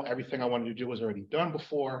wheel. Everything I wanted to do was already done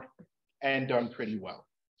before and done pretty well.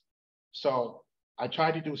 So I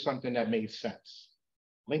tried to do something that made sense.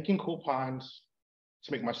 Linking coupons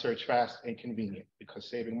to make my search fast and convenient, because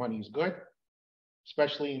saving money is good,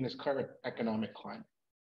 especially in this current economic climate.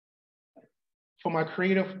 For my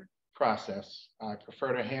creative process, I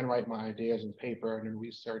prefer to handwrite my ideas in paper and then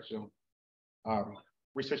research them,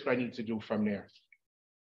 research what I need to do from there.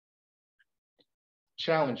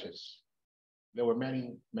 Challenges. There were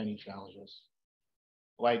many, many challenges.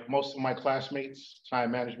 Like most of my classmates,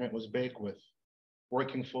 time management was big with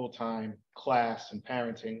working full-time, class, and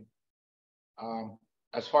parenting.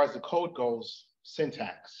 As far as the code goes,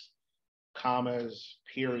 syntax, commas,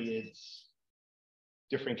 periods,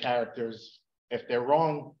 different characters. If they're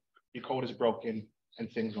wrong, your code is broken and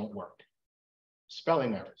things don't work.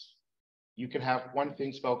 Spelling errors. You can have one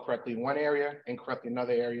thing spelled correctly in one area, incorrectly in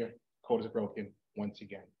another area, code is broken once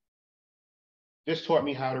again. This taught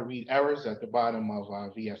me how to read errors at the bottom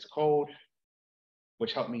of VS Code,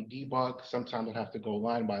 which helped me debug. Sometimes I'd have to go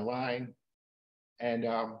line by line. And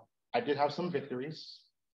I did have some victories,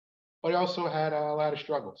 but I also had a lot of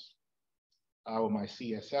struggles with my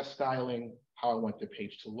CSS styling, how I want the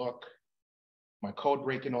page to look, my code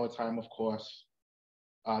breaking all the time, of course.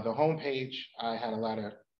 The homepage, I had a lot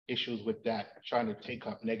of issues with that, trying to take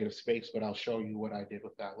up negative space, but I'll show you what I did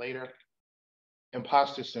with that later.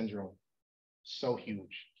 Imposter syndrome, so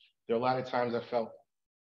huge. There are a lot of times I felt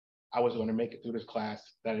I was going to make it through this class,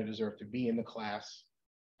 that I deserved to be in the class,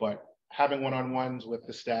 but having one-on-ones with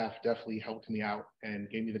the staff definitely helped me out and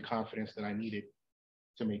gave me the confidence that I needed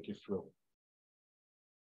to make it through.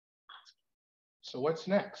 So what's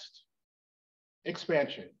next?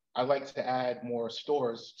 Expansion. I like to add more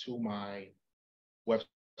stores to my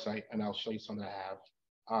website, and I'll show you some that I have.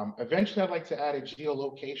 Eventually, I'd like to add a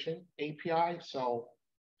geolocation API. So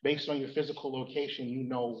based on your physical location, you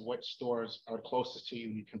know what stores are closest to you.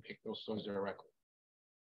 You can pick those stores directly.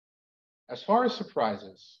 As far as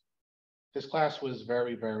surprises, this class was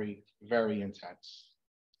very, very, very intense.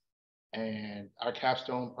 And our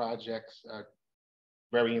capstone projects are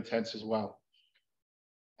very intense as well.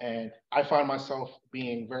 And I found myself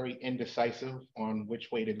being very indecisive on which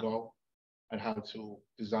way to go and how to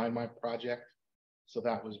design my project. So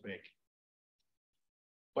that was big.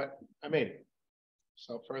 But I made it.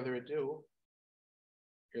 So without further ado,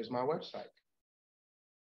 here's my website.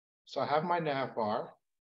 So I have my nav bar,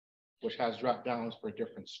 which has drop downs for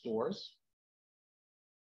different stores.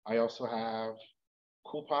 I also have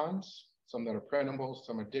coupons, some that are printable,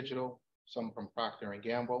 some are digital, some from Procter &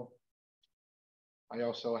 Gamble. I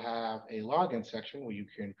also have a login section where you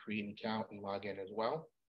can create an account and log in as well.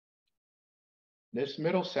 This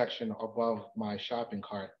middle section above my shopping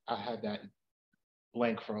cart, I had that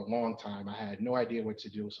blank for a long time. I had no idea what to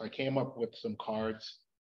do. So I came up with some cards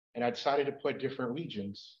and I decided to put different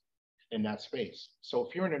regions in that space. So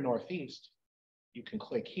if you're in the Northeast, you can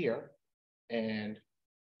click here and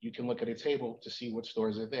you can look at a table to see what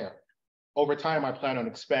stores are there. Over time, I plan on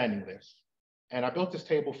expanding this. And I built this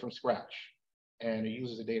table from scratch and it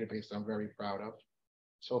uses a database I'm very proud of.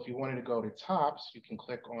 So if you wanted to go to Tops, you can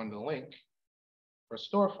click on the link for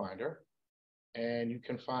Store Finder and you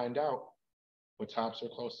can find out what Tops are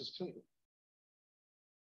closest to you.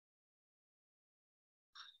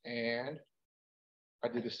 And I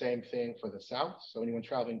did the same thing for the South. So anyone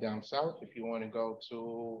traveling down South, if you want to go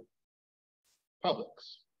to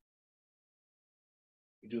Publix,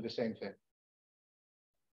 you do the same thing.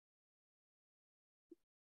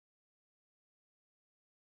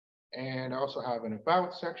 And I also have an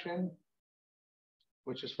About section,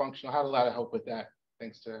 which is functional. I had a lot of help with that,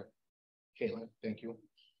 thanks to Caitlin. Thank you.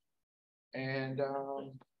 And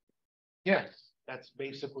yes, that's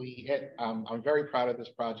basically it. I'm very proud of this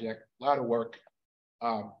project, a lot of work.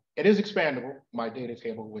 It is expandable, my data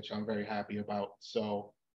table, which I'm very happy about.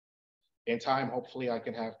 So in time, hopefully I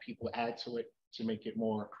can have people add to it to make it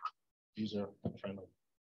more user friendly.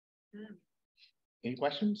 Any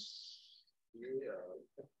questions?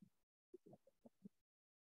 Yeah.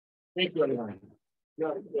 Thank you, everyone.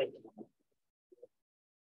 Yeah.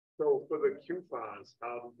 So for the coupons,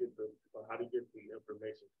 how do you get the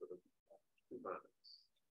information for the coupons?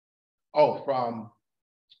 Oh,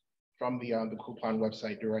 from the coupon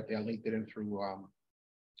website directly. I linked it in through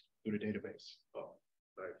the database. Oh,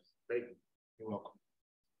 nice. Thank you. You're welcome.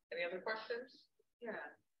 Any other questions? Yeah.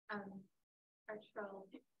 Archibald,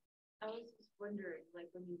 I was just wondering, like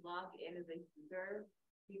when you log in as a user,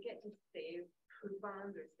 do you get to save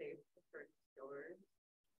coupons or save preferred stores?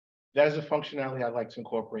 That is a functionality I'd like to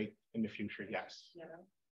incorporate in the future, yes. Yeah.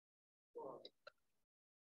 Cool.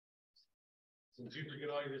 Since you forget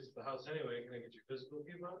all yours at the house anyway, can I get your physical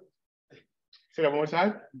coupon? Say that one more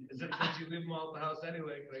time. Since you leave them all at the house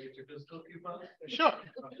anyway, can I get your physical coupon? Sure.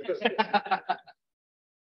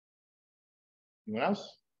 Anyone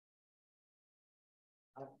else?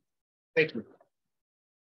 Thank you.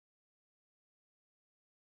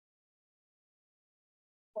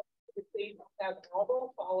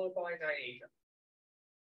 abnormal followed by naive.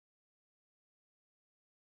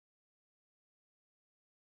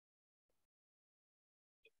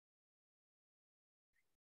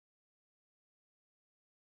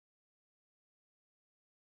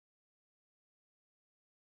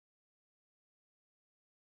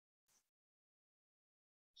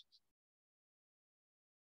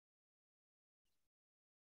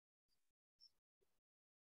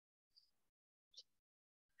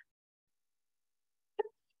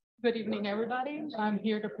 Good evening, everybody. I'm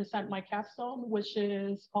here to present my capstone, which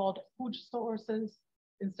is called Food Sources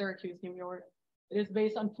in Syracuse, New York. It is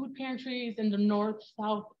based on food pantries in the north,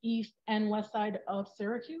 south, east, and west side of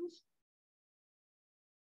Syracuse.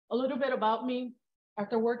 A little bit about me.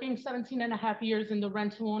 After working 17 and a half years in the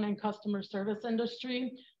rent-to-own and customer service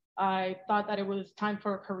industry, I thought that it was time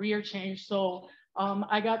for a career change. So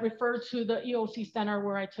I got referred to the EOC Center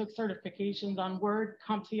where I took certifications on Word,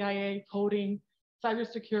 CompTIA, coding,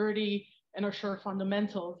 cybersecurity, and Azure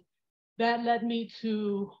fundamentals. That led me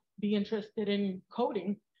to be interested in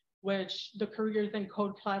coding, which the careers and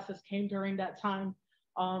code classes came during that time.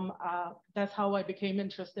 That's how I became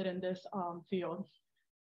interested in this field.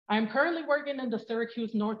 I'm currently working in the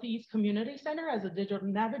Syracuse Northeast Community Center as a digital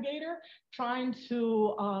navigator, trying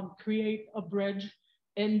to create a bridge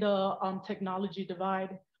in the technology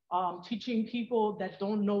divide. Teaching people that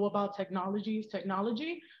don't know about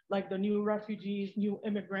technology, like the new refugees, new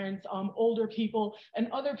immigrants, older people,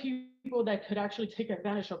 and other people that could actually take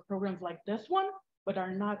advantage of programs like this one, but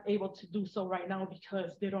are not able to do so right now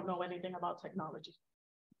because they don't know anything about technology.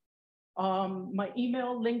 My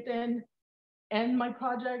email, LinkedIn, and my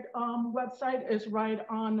project website is right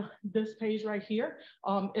on this page right here.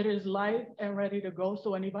 It is live and ready to go,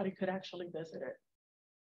 so anybody could actually visit it.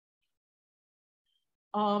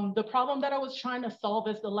 The problem that I was trying to solve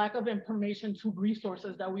is the lack of information to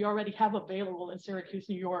resources that we already have available in Syracuse,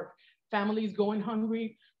 New York. Families going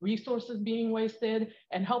hungry, resources being wasted,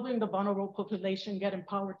 and helping the vulnerable population get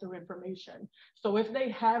empowered through information. So if they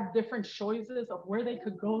have different choices of where they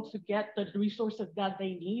could go to get the resources that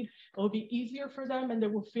they need, it will be easier for them and they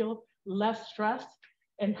will feel less stressed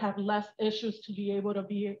and have less issues to be able to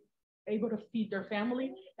feed their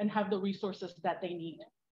family and have the resources that they need.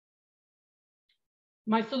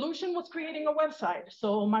 My solution was creating a website.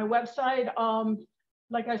 So my website,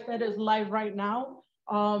 like I said, is live right now.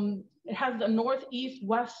 It has the northeast,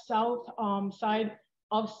 west, south side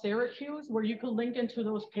of Syracuse where you can link into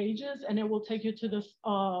those pages and it will take you to this,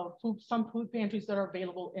 some food pantries that are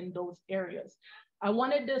available in those areas. I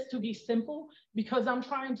wanted this to be simple because I'm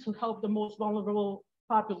trying to help the most vulnerable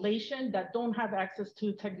population that don't have access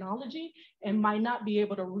to technology and might not be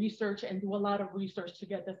able to research and do a lot of research to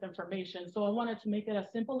get this information. So I wanted to make it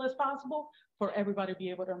as simple as possible for everybody to be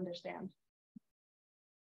able to understand.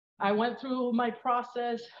 I went through my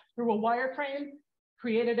process through a wireframe,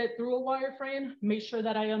 created it through a wireframe, made sure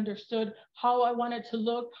that I understood how I wanted to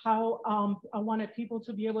look, how I wanted people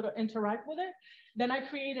to be able to interact with it. Then I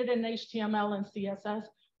created an HTML and CSS,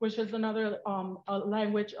 which is another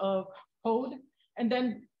language of code. And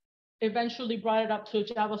then eventually brought it up to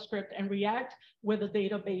JavaScript and React with a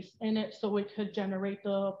database in it so it could generate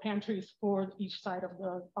the pantries for each side of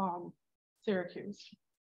the Syracuse.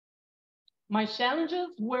 My challenges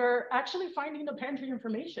were actually finding the pantry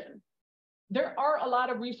information. There are a lot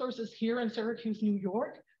of resources here in Syracuse, New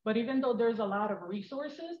York, but even though there's a lot of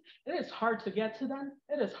resources, it is hard to get to them.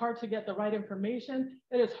 It is hard to get the right information.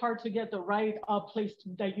 It is hard to get the right place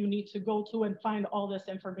that you need to go to and find all this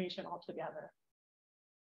information all together.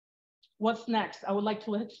 What's next? I would like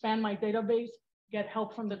to expand my database, get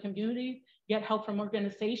help from the community, get help from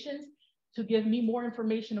organizations to give me more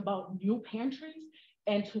information about new pantries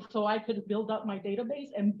and so I could build up my database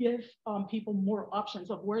and give people more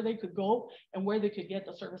options of where they could go and where they could get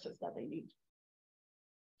the services that they need.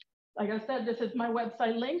 Like I said, this is my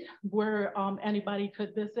website link where anybody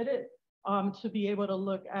could visit it to be able to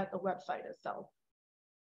look at the website itself.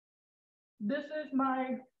 This is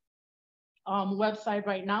my website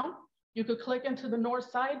right now. You could click into the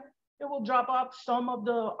north side. It will drop up some of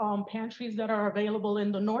the pantries that are available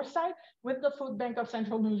in the north side with the Food Bank of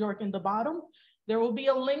Central New York in the bottom. There will be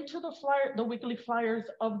a link to the flyer, the weekly flyers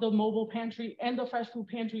of the mobile pantry and the fresh food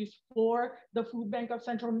pantries for the Food Bank of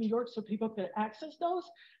Central New York so people could access those,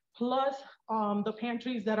 plus the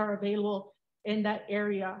pantries that are available in that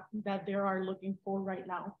area that they are looking for right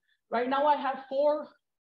now. Right now I have 4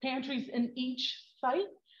 pantries in each site.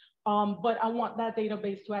 But I want that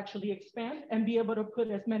database to actually expand and be able to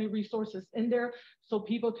put as many resources in there so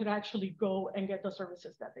people could actually go and get the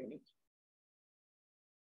services that they need.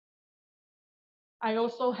 I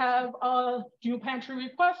also have a new pantry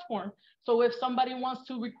request form. So if somebody wants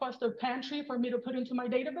to request a pantry for me to put into my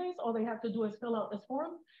database, all they have to do is fill out this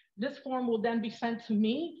form. This form will then be sent to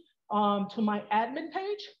me, to my admin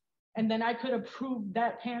page, and then I could approve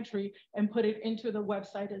that pantry and put it into the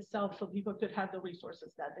website itself so people could have the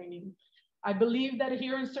resources that they need. I believe that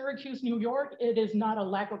here in Syracuse, New York, it is not a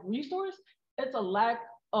lack of resource, it's a lack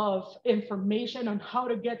of information on how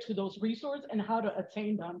to get to those resources and how to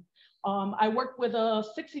attain them. I worked with a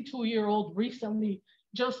 62-year-old recently,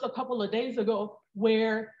 just a couple of days ago,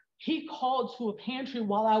 where he called to a pantry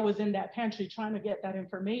while I was in that pantry trying to get that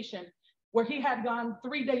information, where he had gone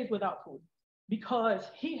 3 days without food because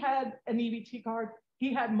he had an EBT card,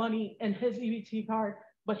 he had money in his EBT card,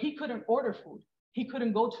 but he couldn't order food. He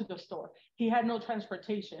couldn't go to the store. He had no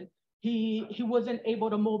transportation. He wasn't able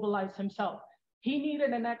to mobilize himself. He needed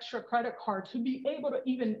an extra credit card to be able to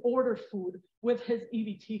even order food with his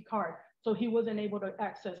EBT card. So he wasn't able to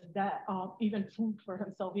access that, even food for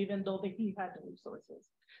himself, even though he had the resources.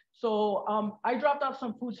 So I dropped off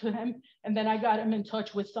some food to him, and then I got him in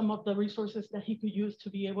touch with some of the resources that he could use to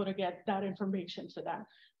be able to get that information to them.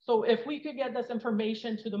 So if we could get this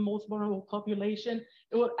information to the most vulnerable population,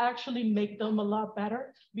 it would actually make them a lot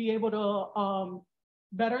better, be able to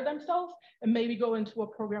better themselves, and maybe go into a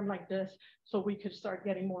program like this so we could start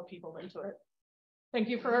getting more people into it. Thank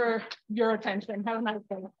you for your attention. Have a nice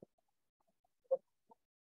day.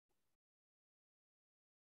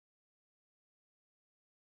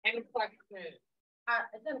 Any questions?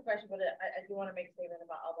 It's not a question, but I do want to make a statement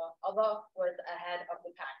about Alba. Alba was ahead of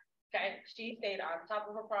the pack. Okay, she stayed on top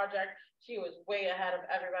of her project. She was way ahead of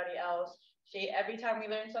everybody else. Every time we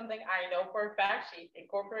learned something, I know for a fact, she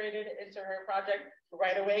incorporated it into her project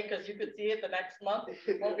right away because you could see it the next month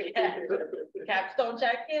when we had capstone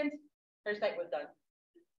check-ins. Her site was done.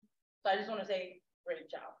 So I just want to say, great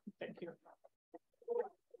job. Thank you.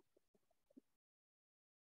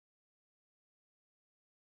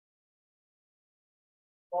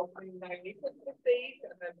 Welcoming Maggie to the stage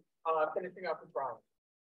and then finishing up with Brian.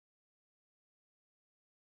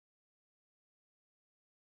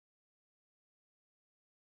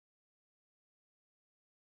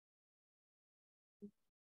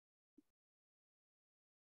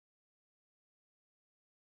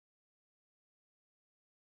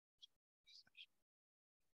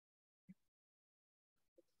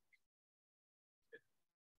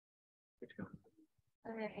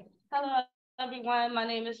 Okay. Hello, everyone. My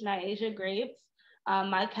name is Nyasia Graves.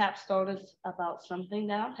 My capstone is about something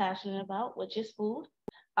that I'm passionate about, which is food.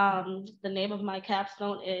 The name of my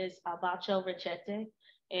capstone is Abacio Ricette, and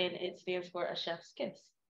it stands for A Chef's Kiss.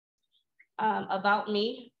 About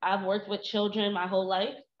me, I've worked with children my whole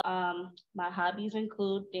life. My hobbies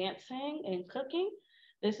include dancing and cooking.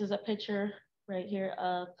 This is a picture right here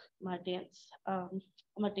of my dance.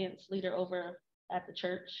 I'm a dance leader over at the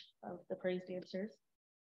Church of the Praise Dancers.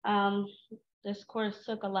 This course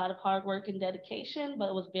took a lot of hard work and dedication, but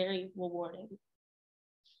it was very rewarding.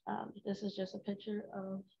 This is just a picture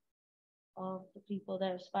of all the people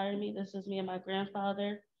that inspired me. This is me and my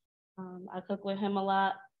grandfather. I cook with him a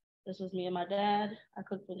lot. This was me and my dad. I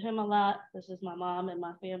cooked with him a lot. This is my mom and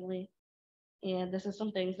my family. And this is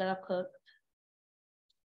some things that I've cooked.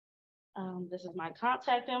 This is my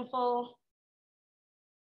contact info.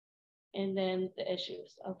 And then the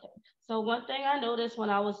issues. Okay. So one thing I noticed when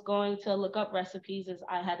I was going to look up recipes is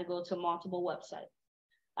I had to go to multiple websites.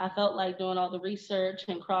 I felt like doing all the research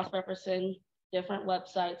and cross-referencing different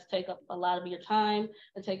websites take up a lot of your time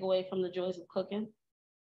and take away from the joys of cooking.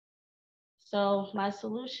 So my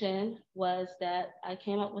solution was that I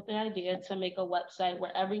came up with the idea to make a website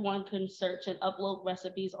where everyone can search and upload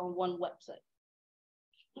recipes on one website.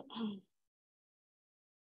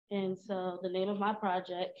 And so the name of my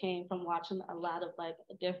project came from watching a lot of like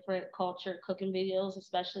different culture cooking videos,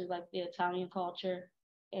 especially like the Italian culture,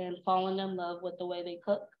 and falling in love with the way they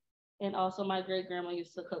cook. And also my great grandma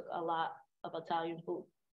used to cook a lot of Italian food.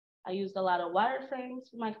 I used a lot of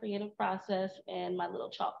wireframes for my creative process and my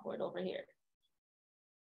little chalkboard over here.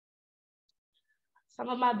 Some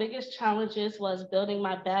of my biggest challenges was building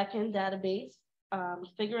my backend database,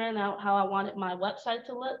 figuring out how I wanted my website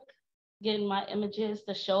to look, getting my images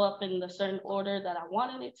to show up in the certain order that I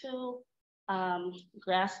wanted it to,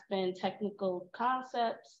 grasping technical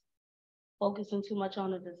concepts, focusing too much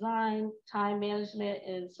on the design, time management,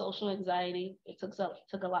 and social anxiety. It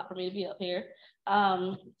took a lot for me to be up here.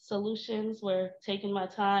 Solutions were taking my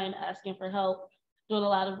time, asking for help, doing a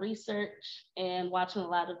lot of research, and watching a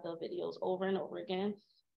lot of the videos over and over again.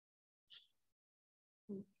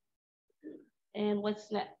 And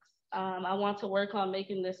what's next? I want to work on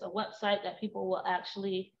making this a website that people will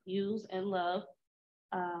actually use and love.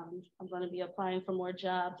 I'm going to be applying for more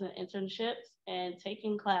jobs and internships and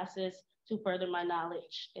taking classes to further my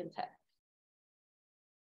knowledge in tech.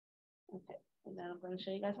 Okay, and then I'm going to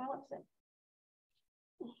show you guys my website.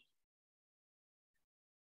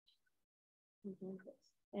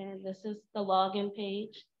 And this is the login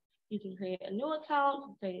page. You can create a new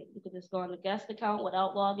account. You can just go on the guest account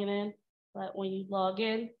without logging in. But when you log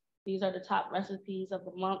in, these are the top recipes of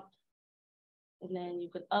the month. And then you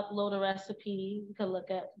could upload a recipe. You can look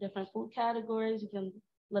at different food categories. You can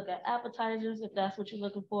look at appetizers if that's what you're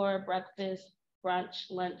looking for, breakfast, brunch,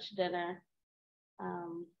 lunch, dinner.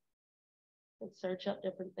 Search up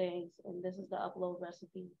different things. And this is the upload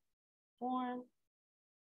recipe form.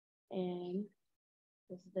 And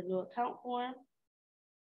this is the new account form.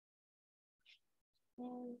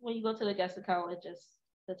 And when you go to the guest account, it's just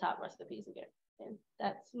the top recipes again. And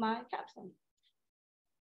that's my capstone.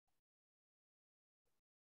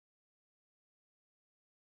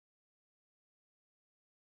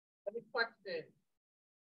 Any question?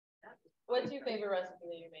 What's your favorite recipe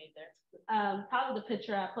that you made there? Probably the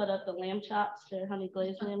picture I put up, the lamb chops, the honey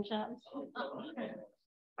glazed lamb chops.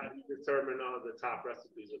 How do you determine the top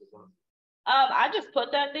recipes of the month? I just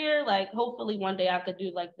put that there. Like, hopefully one day I could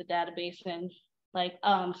do like the database and like,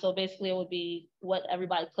 so basically it would be what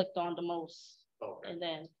everybody clicked on the most. Okay. And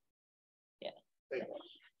then, yeah. Thank you.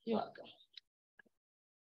 You're welcome.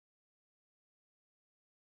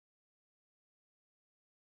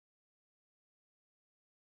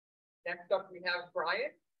 Next up, we have Brian.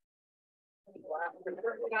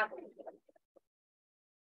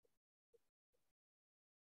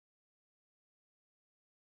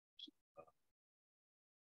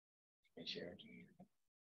 Share.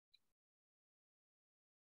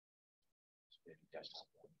 Desktop.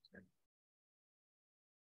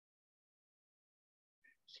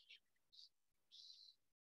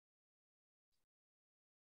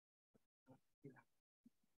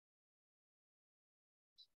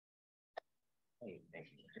 Hey, thank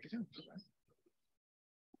you.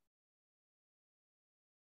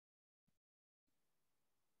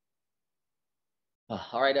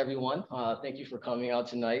 All right, everyone. Thank you for coming out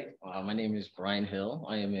tonight. My name is Brian Hill.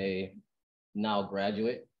 I am a now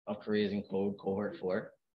graduate of Careers in Code Cohort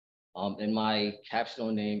 4. And my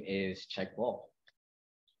capstone name is Check Ball.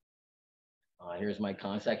 Here's my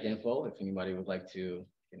contact info if anybody would like to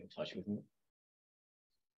get in touch with me.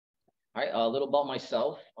 All right, a little about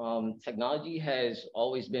myself. Technology has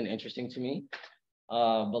always been interesting to me,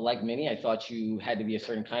 but like many, I thought you had to be a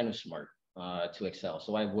certain kind of smart to excel.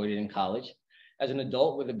 So I avoided in college. As an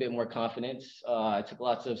adult with a bit more confidence, I took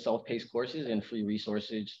lots of self-paced courses and free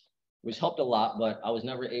resources, which helped a lot, but I was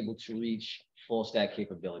never able to reach full stack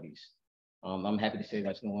capabilities. I'm happy to say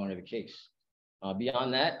that's no longer the case.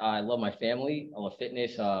 Beyond that, I love my family, I love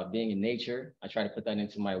fitness, being in nature. I try to put that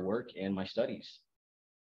into my work and my studies.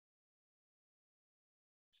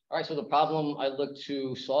 All right, so the problem I looked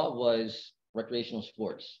to solve was recreational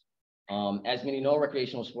sports. As many know,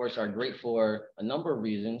 recreational sports are great for a number of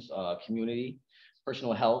reasons, community,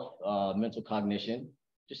 personal health, mental cognition,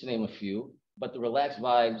 just to name a few. But the relaxed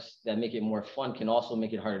vibes that make it more fun can also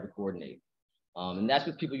make it harder to coordinate. And that's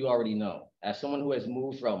with people you already know. As someone who has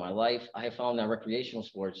moved throughout my life, I have found that recreational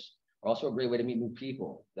sports are also a great way to meet new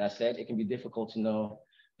people. That said, it can be difficult to know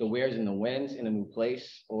the wheres and the whens in a new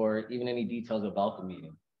place, or even any details about the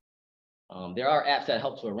meeting. There are apps that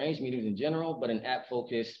help to arrange meetings in general, but an app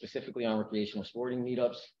focused specifically on recreational sporting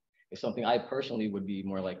meetups is something I personally would be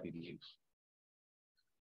more likely to use.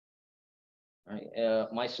 All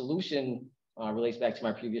right, my solution relates back to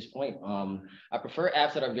my previous point. I prefer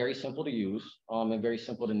apps that are very simple to use and very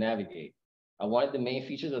simple to navigate. I wanted the main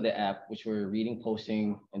features of the app, which were reading,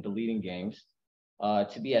 posting, and deleting games,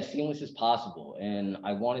 to be as seamless as possible. And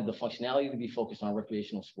I wanted the functionality to be focused on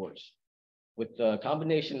recreational sports. With the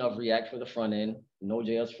combination of React for the front end,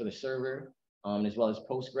 Node.js for the server, as well as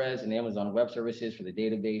Postgres and Amazon Web Services for the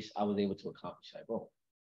database, I was able to accomplish that goal.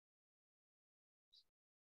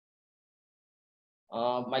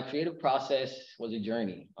 My creative process was a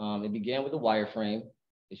journey. It began with a wireframe,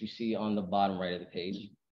 as you see on the bottom right of the page.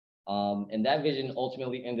 And that vision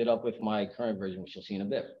ultimately ended up with my current version, which you'll see in a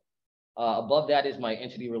bit. Above that is my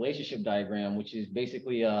entity relationship diagram, which is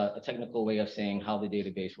basically a technical way of saying how the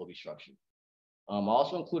database will be structured. I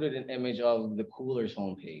also included an image of the Coolers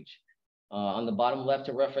homepage. On the bottom left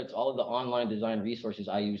to reference all of the online design resources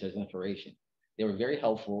I use as inspiration. They were very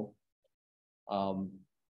helpful.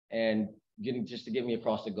 And just to get me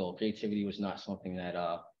across the goal, creativity was not something that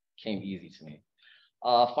came easy to me.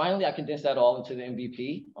 Finally, I condensed that all into the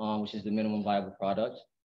MVP, which is the minimum viable product.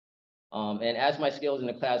 And as my skills in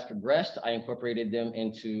the class progressed, I incorporated them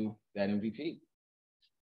into that MVP.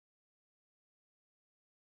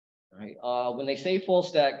 Right? When they say full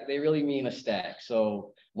stack, they really mean a stack.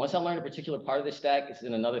 So once I learned a particular part of the stack, it's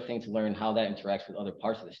then another thing to learn how that interacts with other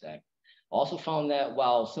parts of the stack. Also found that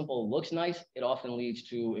while simple looks nice, it often leads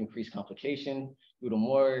to increased complication due to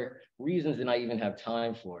more reasons than I even have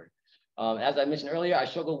time for. As I mentioned earlier, I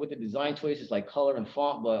struggled with the design choices like color and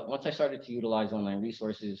font, but once I started to utilize online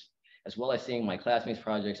resources, as well as seeing my classmates'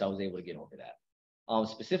 projects, I was able to get over that.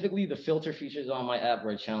 Specifically, the filter features on my app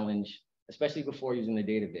were a challenge, especially before using the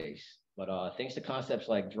database. But thanks to concepts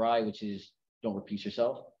like dry, which is don't repeat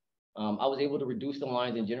yourself, I was able to reduce the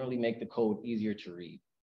lines and generally make the code easier to read.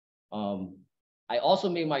 I also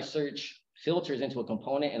made my search filters into a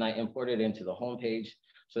component and I imported it into the homepage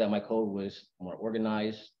so that my code was more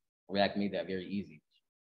organized. React made that very easy.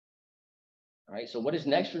 All right, so what is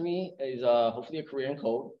next for me is hopefully a career in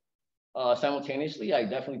code. Simultaneously, I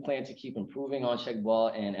definitely plan to keep improving on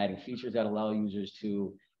Checkball and adding features that allow users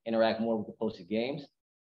to interact more with the posted games.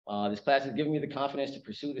 This class has given me the confidence to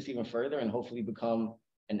pursue this even further and hopefully become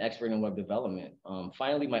an expert in web development.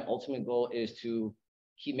 Finally, my ultimate goal is to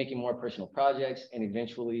keep making more personal projects and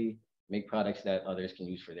eventually make products that others can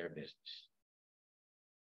use for their business.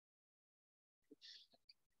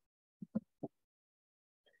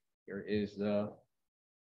 Here is the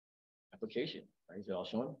application. All right, is it all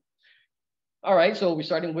showing? All right, so we're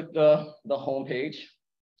starting with the home page.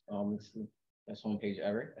 It's the best home page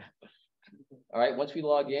ever. All right, once we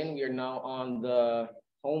log in, we are now on the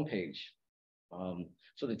home page.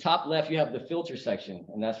 So the top left, you have the filter section,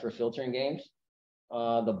 and that's for filtering games.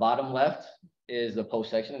 The bottom left is the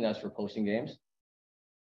post section, and that's for posting games.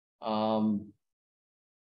 And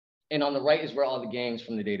on the right is where all the games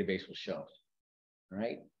from the database will show. All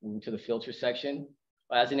right, moving to the filter section.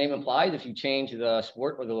 As the name implies, if you change the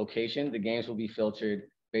sport or the location, the games will be filtered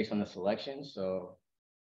based on the selection. So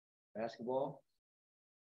basketball,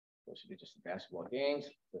 those should be just the basketball games,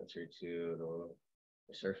 filtered to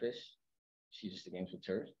the surface. See just the games with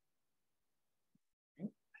turf. Okay.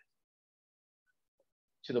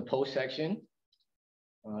 To the post section,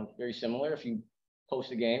 very similar. If you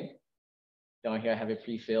post a game, down here I have it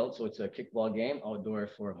pre-filled. So it's a kickball game, outdoor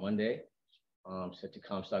for Monday, set to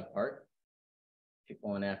Comstock Park.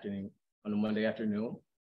 Kickball on a Monday afternoon.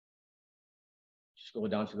 Scroll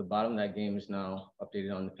down to the bottom, that game is now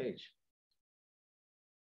updated on the page.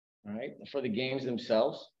 All right, for the games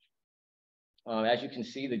themselves, as you can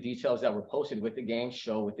see, the details that were posted with the game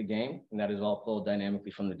show with the game, and that is all pulled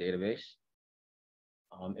dynamically from the database.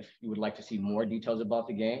 If you would like to see more details about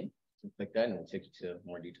the game, click that and it'll take you to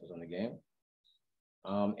more details on the game.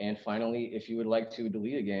 And finally, if you would like to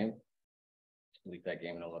delete a game, delete that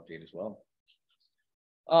game and it'll update as well.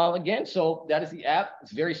 Again, so that is the app.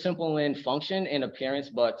 It's very simple in function and appearance,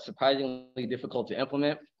 but surprisingly difficult to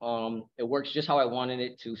implement. It works just how I wanted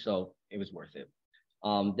it to, so it was worth it.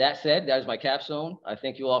 That said, that is my capstone. I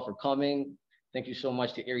thank you all for coming. Thank you so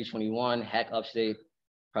much to Erie 21, Hack Upstate,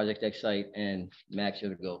 Project Excite, and Max,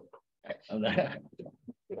 you're the GOAT.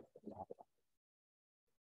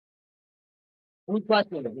 Any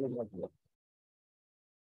questions?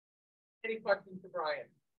 Any questions for Brian?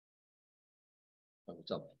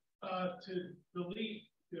 What's up? To delete,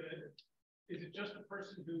 is it just the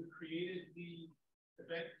person who created the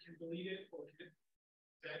event can delete it, or can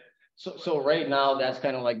that? So right now, that's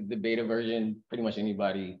kind of like the beta version. Pretty much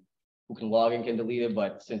anybody who can log in can delete it,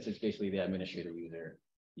 but since it's basically the administrator user,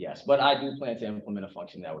 yes. But I do plan to implement a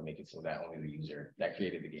function that would make it so that only the user that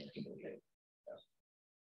created the game can delete it.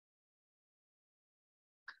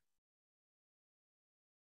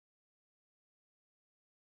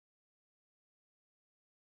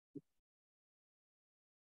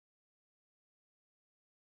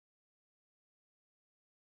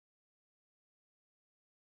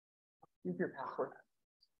 Use your password.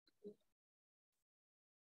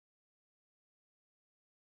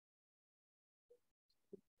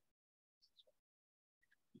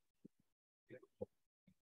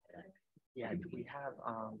 Yeah, do we have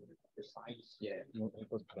the sites? Yeah.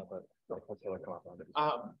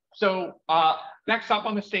 Next up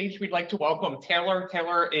on the stage, we'd like to welcome Taylor.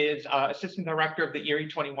 Taylor is Assistant Director of the Erie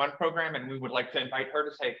 21 program, and we would like to invite her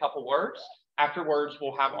to say a couple words. Afterwards,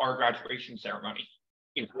 we'll have our graduation ceremony.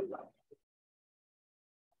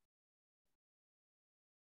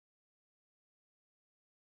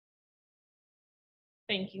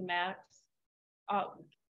 Thank you, Max.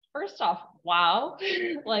 First off, wow.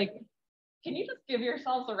 Like, can you just give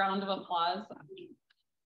yourselves a round of applause?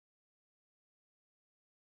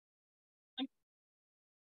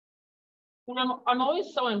 I'm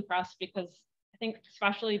always so impressed because I think,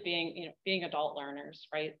 especially being adult learners,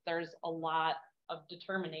 right? There's a lot of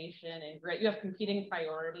determination and grit. You have competing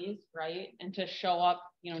priorities, right? And to show up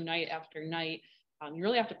night after night. You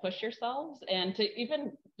really have to push yourselves, and to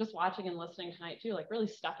even just watching and listening tonight too, like really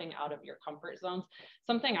stepping out of your comfort zones.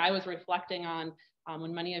 Something I was reflecting on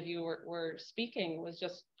when many of you were speaking was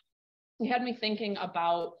just, you had me thinking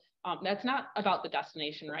about, that's not about the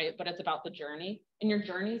destination, right? But it's about the journey, and your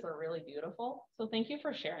journeys are really beautiful. So thank you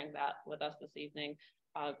for sharing that with us this evening.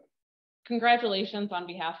 Congratulations on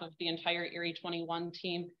behalf of the entire Erie 21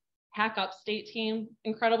 team, Hack Upstate team,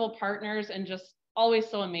 incredible partners, and just always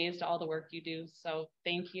so amazed at all the work you do. So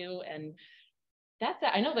thank you. And that's it.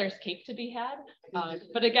 I know there's cake to be had,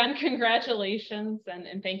 but again, congratulations,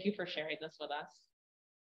 and thank you for sharing this with us.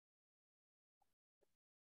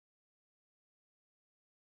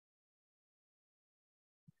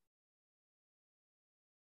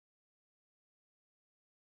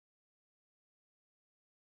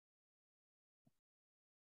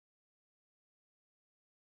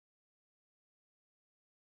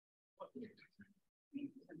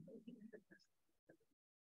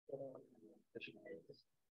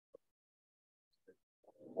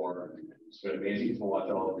 It's been amazing to watch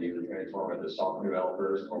all of you transform into software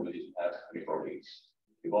developers over these past 24 weeks.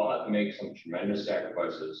 You've all had to make some tremendous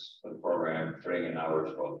sacrifices for the program, putting in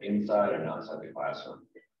hours both inside and outside the classroom.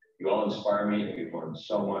 You all inspire me, and we've learned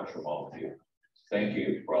so much from all of you. Thank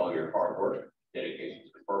you for all of your hard work, dedication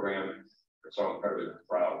to the program. We're so incredibly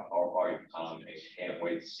proud of how far you've come, and can't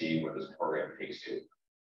wait to see where this program takes you.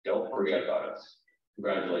 Don't forget about us.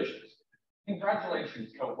 Congratulations. Congratulations,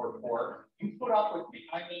 Cohort 4. You put up with me.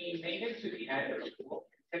 I mean, made it to the end of a cool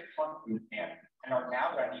 6-month boot camp and are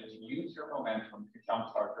now ready to use your momentum to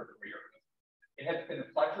jumpstart your career. It has been a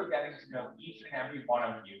pleasure getting to know each and every one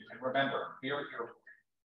of you. And remember, we are here for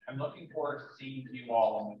you. I'm looking forward to seeing you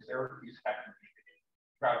all on the Syracuse Tech community.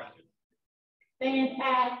 Congratulations.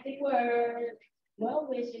 Fantastic work. Well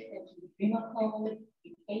wishes that you dream of code,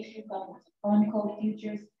 you pace yourself into fun code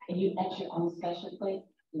futures, and you at your own special place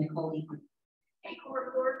in the code ecosystem. Hey,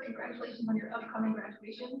 Cohort 4, congratulations on your upcoming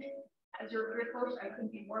graduation. As your career coach, I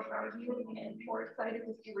couldn't be more proud of you and more excited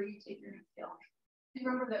to see where you take your next skill.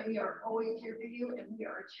 Remember that we are always here for you, and we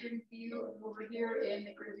are cheering for you over here in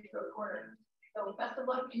the Grizzly Road Corner. So best of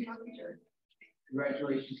luck in your future.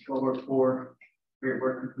 Congratulations, Cohort 4. Great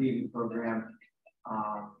work completing the program.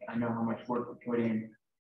 I know how much work we put in,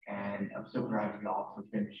 and I'm so proud of you all for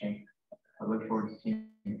finishing. I look forward to seeing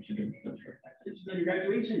what you do in the future.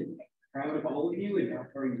 Congratulations. Proud of all of you and how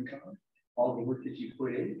far you've come, all the work that you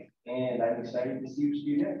put in, and I'm excited to see what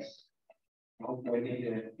you do next. I hope I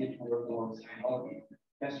get to work alongside all of you.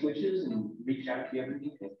 Best wishes, and reach out if you ever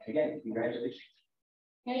need it. Again, congratulations.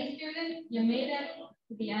 Hey students, you made it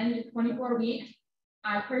to the end of 24 weeks.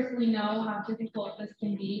 I personally know how difficult this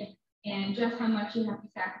can be and just how much you have to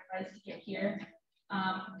sacrifice to get here.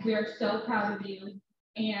 We are so proud of you,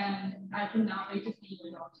 and I cannot wait to see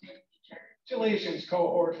you all in the future. Congratulations,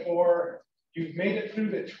 Cohort 4. You've made it through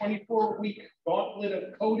the 24-week gauntlet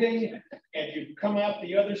of coding, and you've come out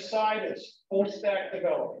the other side as full-stack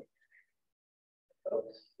developer.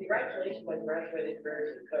 Folks, congratulations on graduating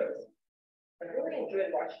careers and codes. I really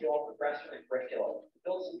enjoyed watching you all progress through the curriculum,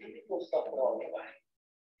 build some pretty cool stuff along the way.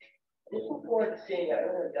 I'm looking forward to seeing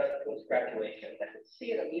everyone does post-graduation. I can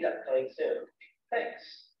see it at a meetup coming soon.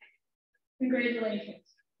 Thanks. Congratulations.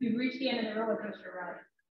 You've reached the end of the roller coaster ride.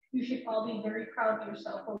 You should all be very proud of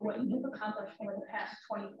yourself for what you have accomplished over the past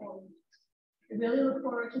 24 weeks. I really look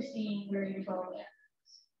forward to seeing where you go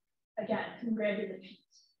next. Again, congratulations.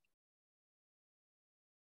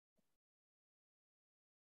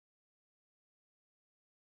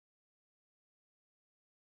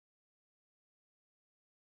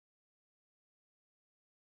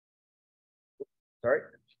 Sorry.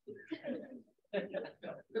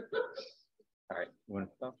 All right, you want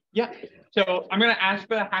to stop? Yeah, so I'm going to ask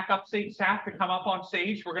the Hack Upstate staff to come up on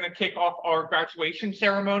stage. We're going to kick off our graduation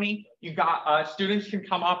ceremony. You got students can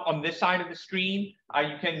come up on this side of the screen.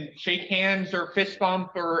 You can shake hands or fist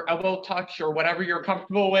bump or elbow touch or whatever you're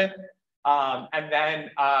comfortable with. And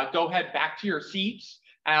then go ahead back to your seats.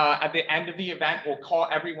 At the end of the event, we'll call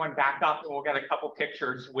everyone back up and we'll get a couple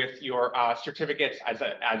pictures with your certificates as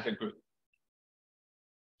a group.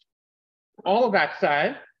 All of that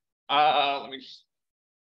said, let me just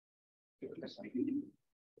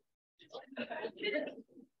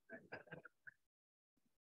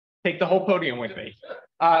take the whole podium with me.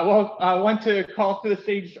 Well, I want to call to the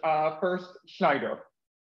stage first Schneider.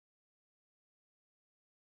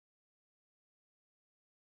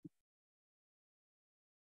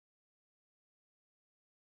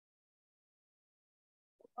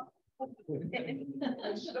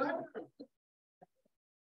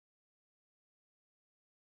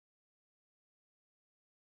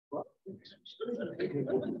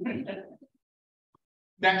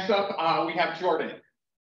 Next up, we have Jordan.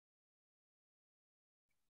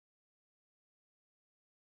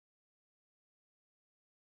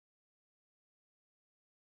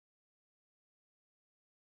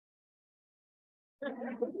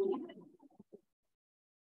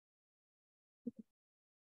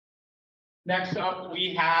 Next up,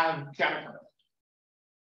 we have Jennifer.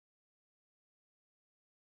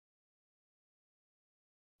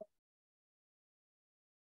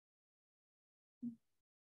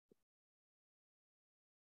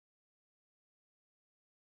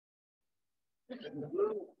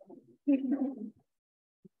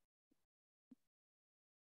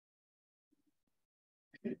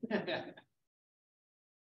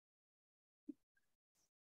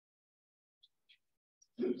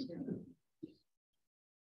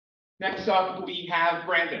 Next up, we have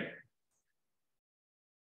Brandon.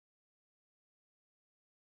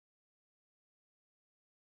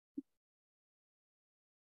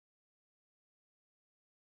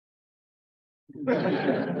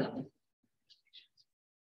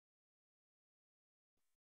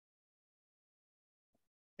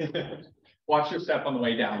 Watch your step on the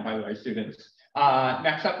way down, by the way, students.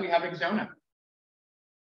 Next up, we have Exona.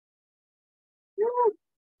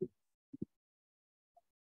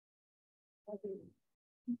 Thank you.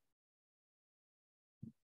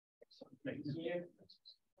 Thank you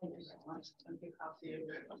so much.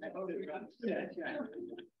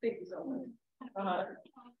 Thank you so much.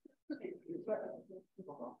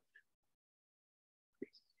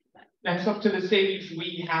 Next up to the stage,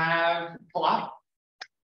 we have Kalai.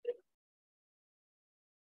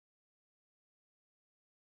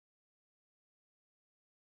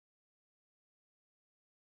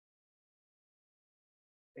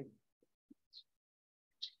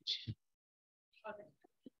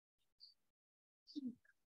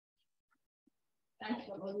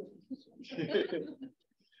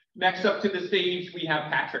 Next up to the stage, we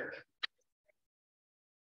have Patrick.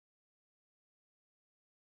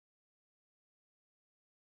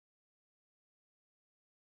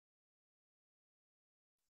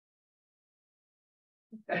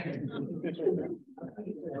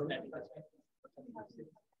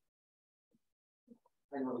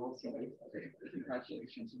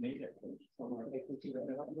 Congratulations, you made it.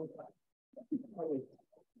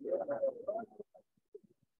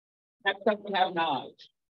 Next up, we have Naj.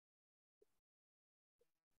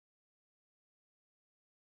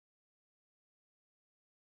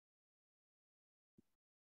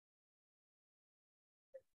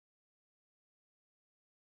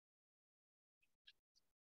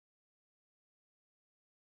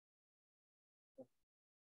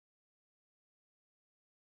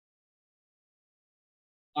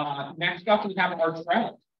 Next up, we have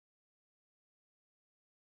Artrell.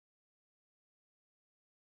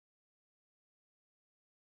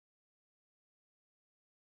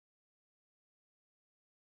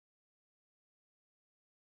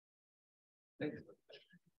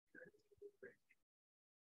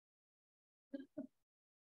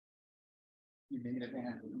 You made it,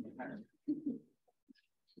 man.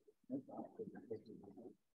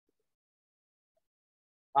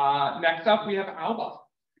 Next up, we have Alba.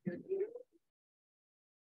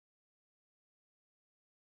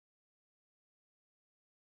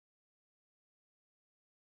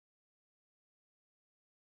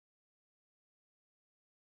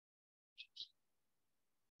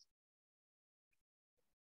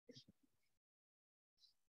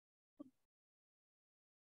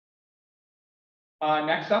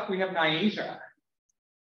 Next up, we have Nyasia.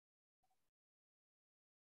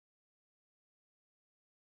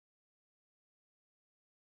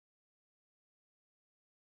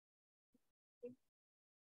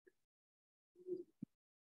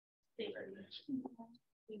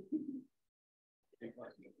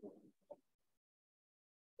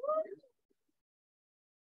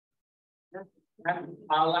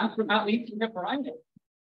 Last but not least, we have Brian.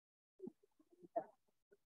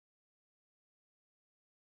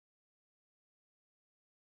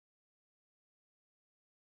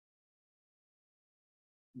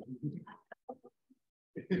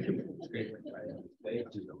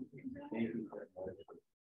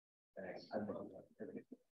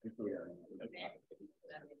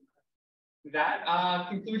 That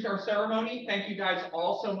concludes our ceremony. Thank you guys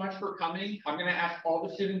all so much for coming. I'm going to ask all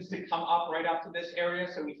the students to come up right up to this area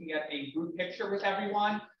so we can get a group picture with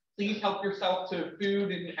everyone. Please help yourself to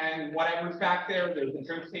food and whatever's back there. There's a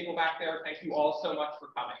drinks table back there. Thank you all so much for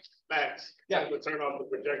coming. Max, yeah, we'll turn off the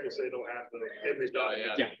projector so they don't have the image.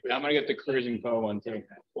 Yeah, I'm gonna get the Cruising Co one too.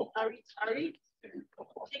 Are we?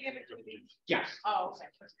 Yes. Oh,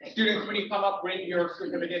 okay. Students, when you come up, bring your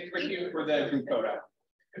certificates with you for the group photo.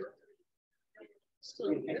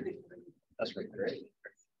 That's great.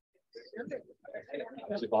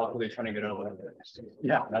 Is it awkwardly trying to get over?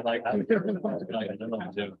 Yeah, I like that. I don't know what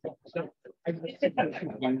to do.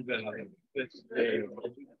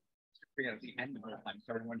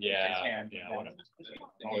 Yeah, whatever.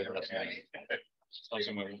 Always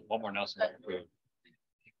one more Nelson.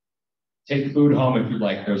 Take food home if you'd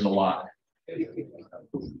like. There's a lot.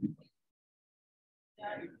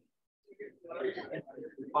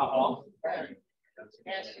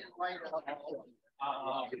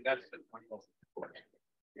 That's the point.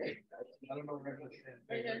 I don't know where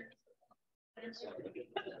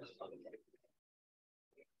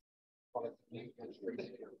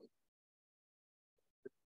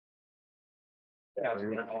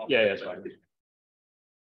Yeah, that's fine.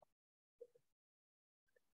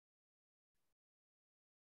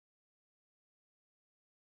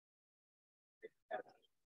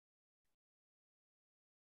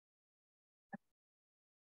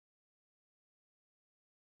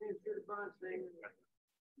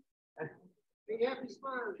 Big happy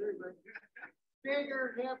smiles, everybody.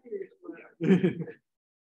 Bigger, happier smiles.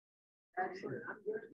 Excellent. I'm good.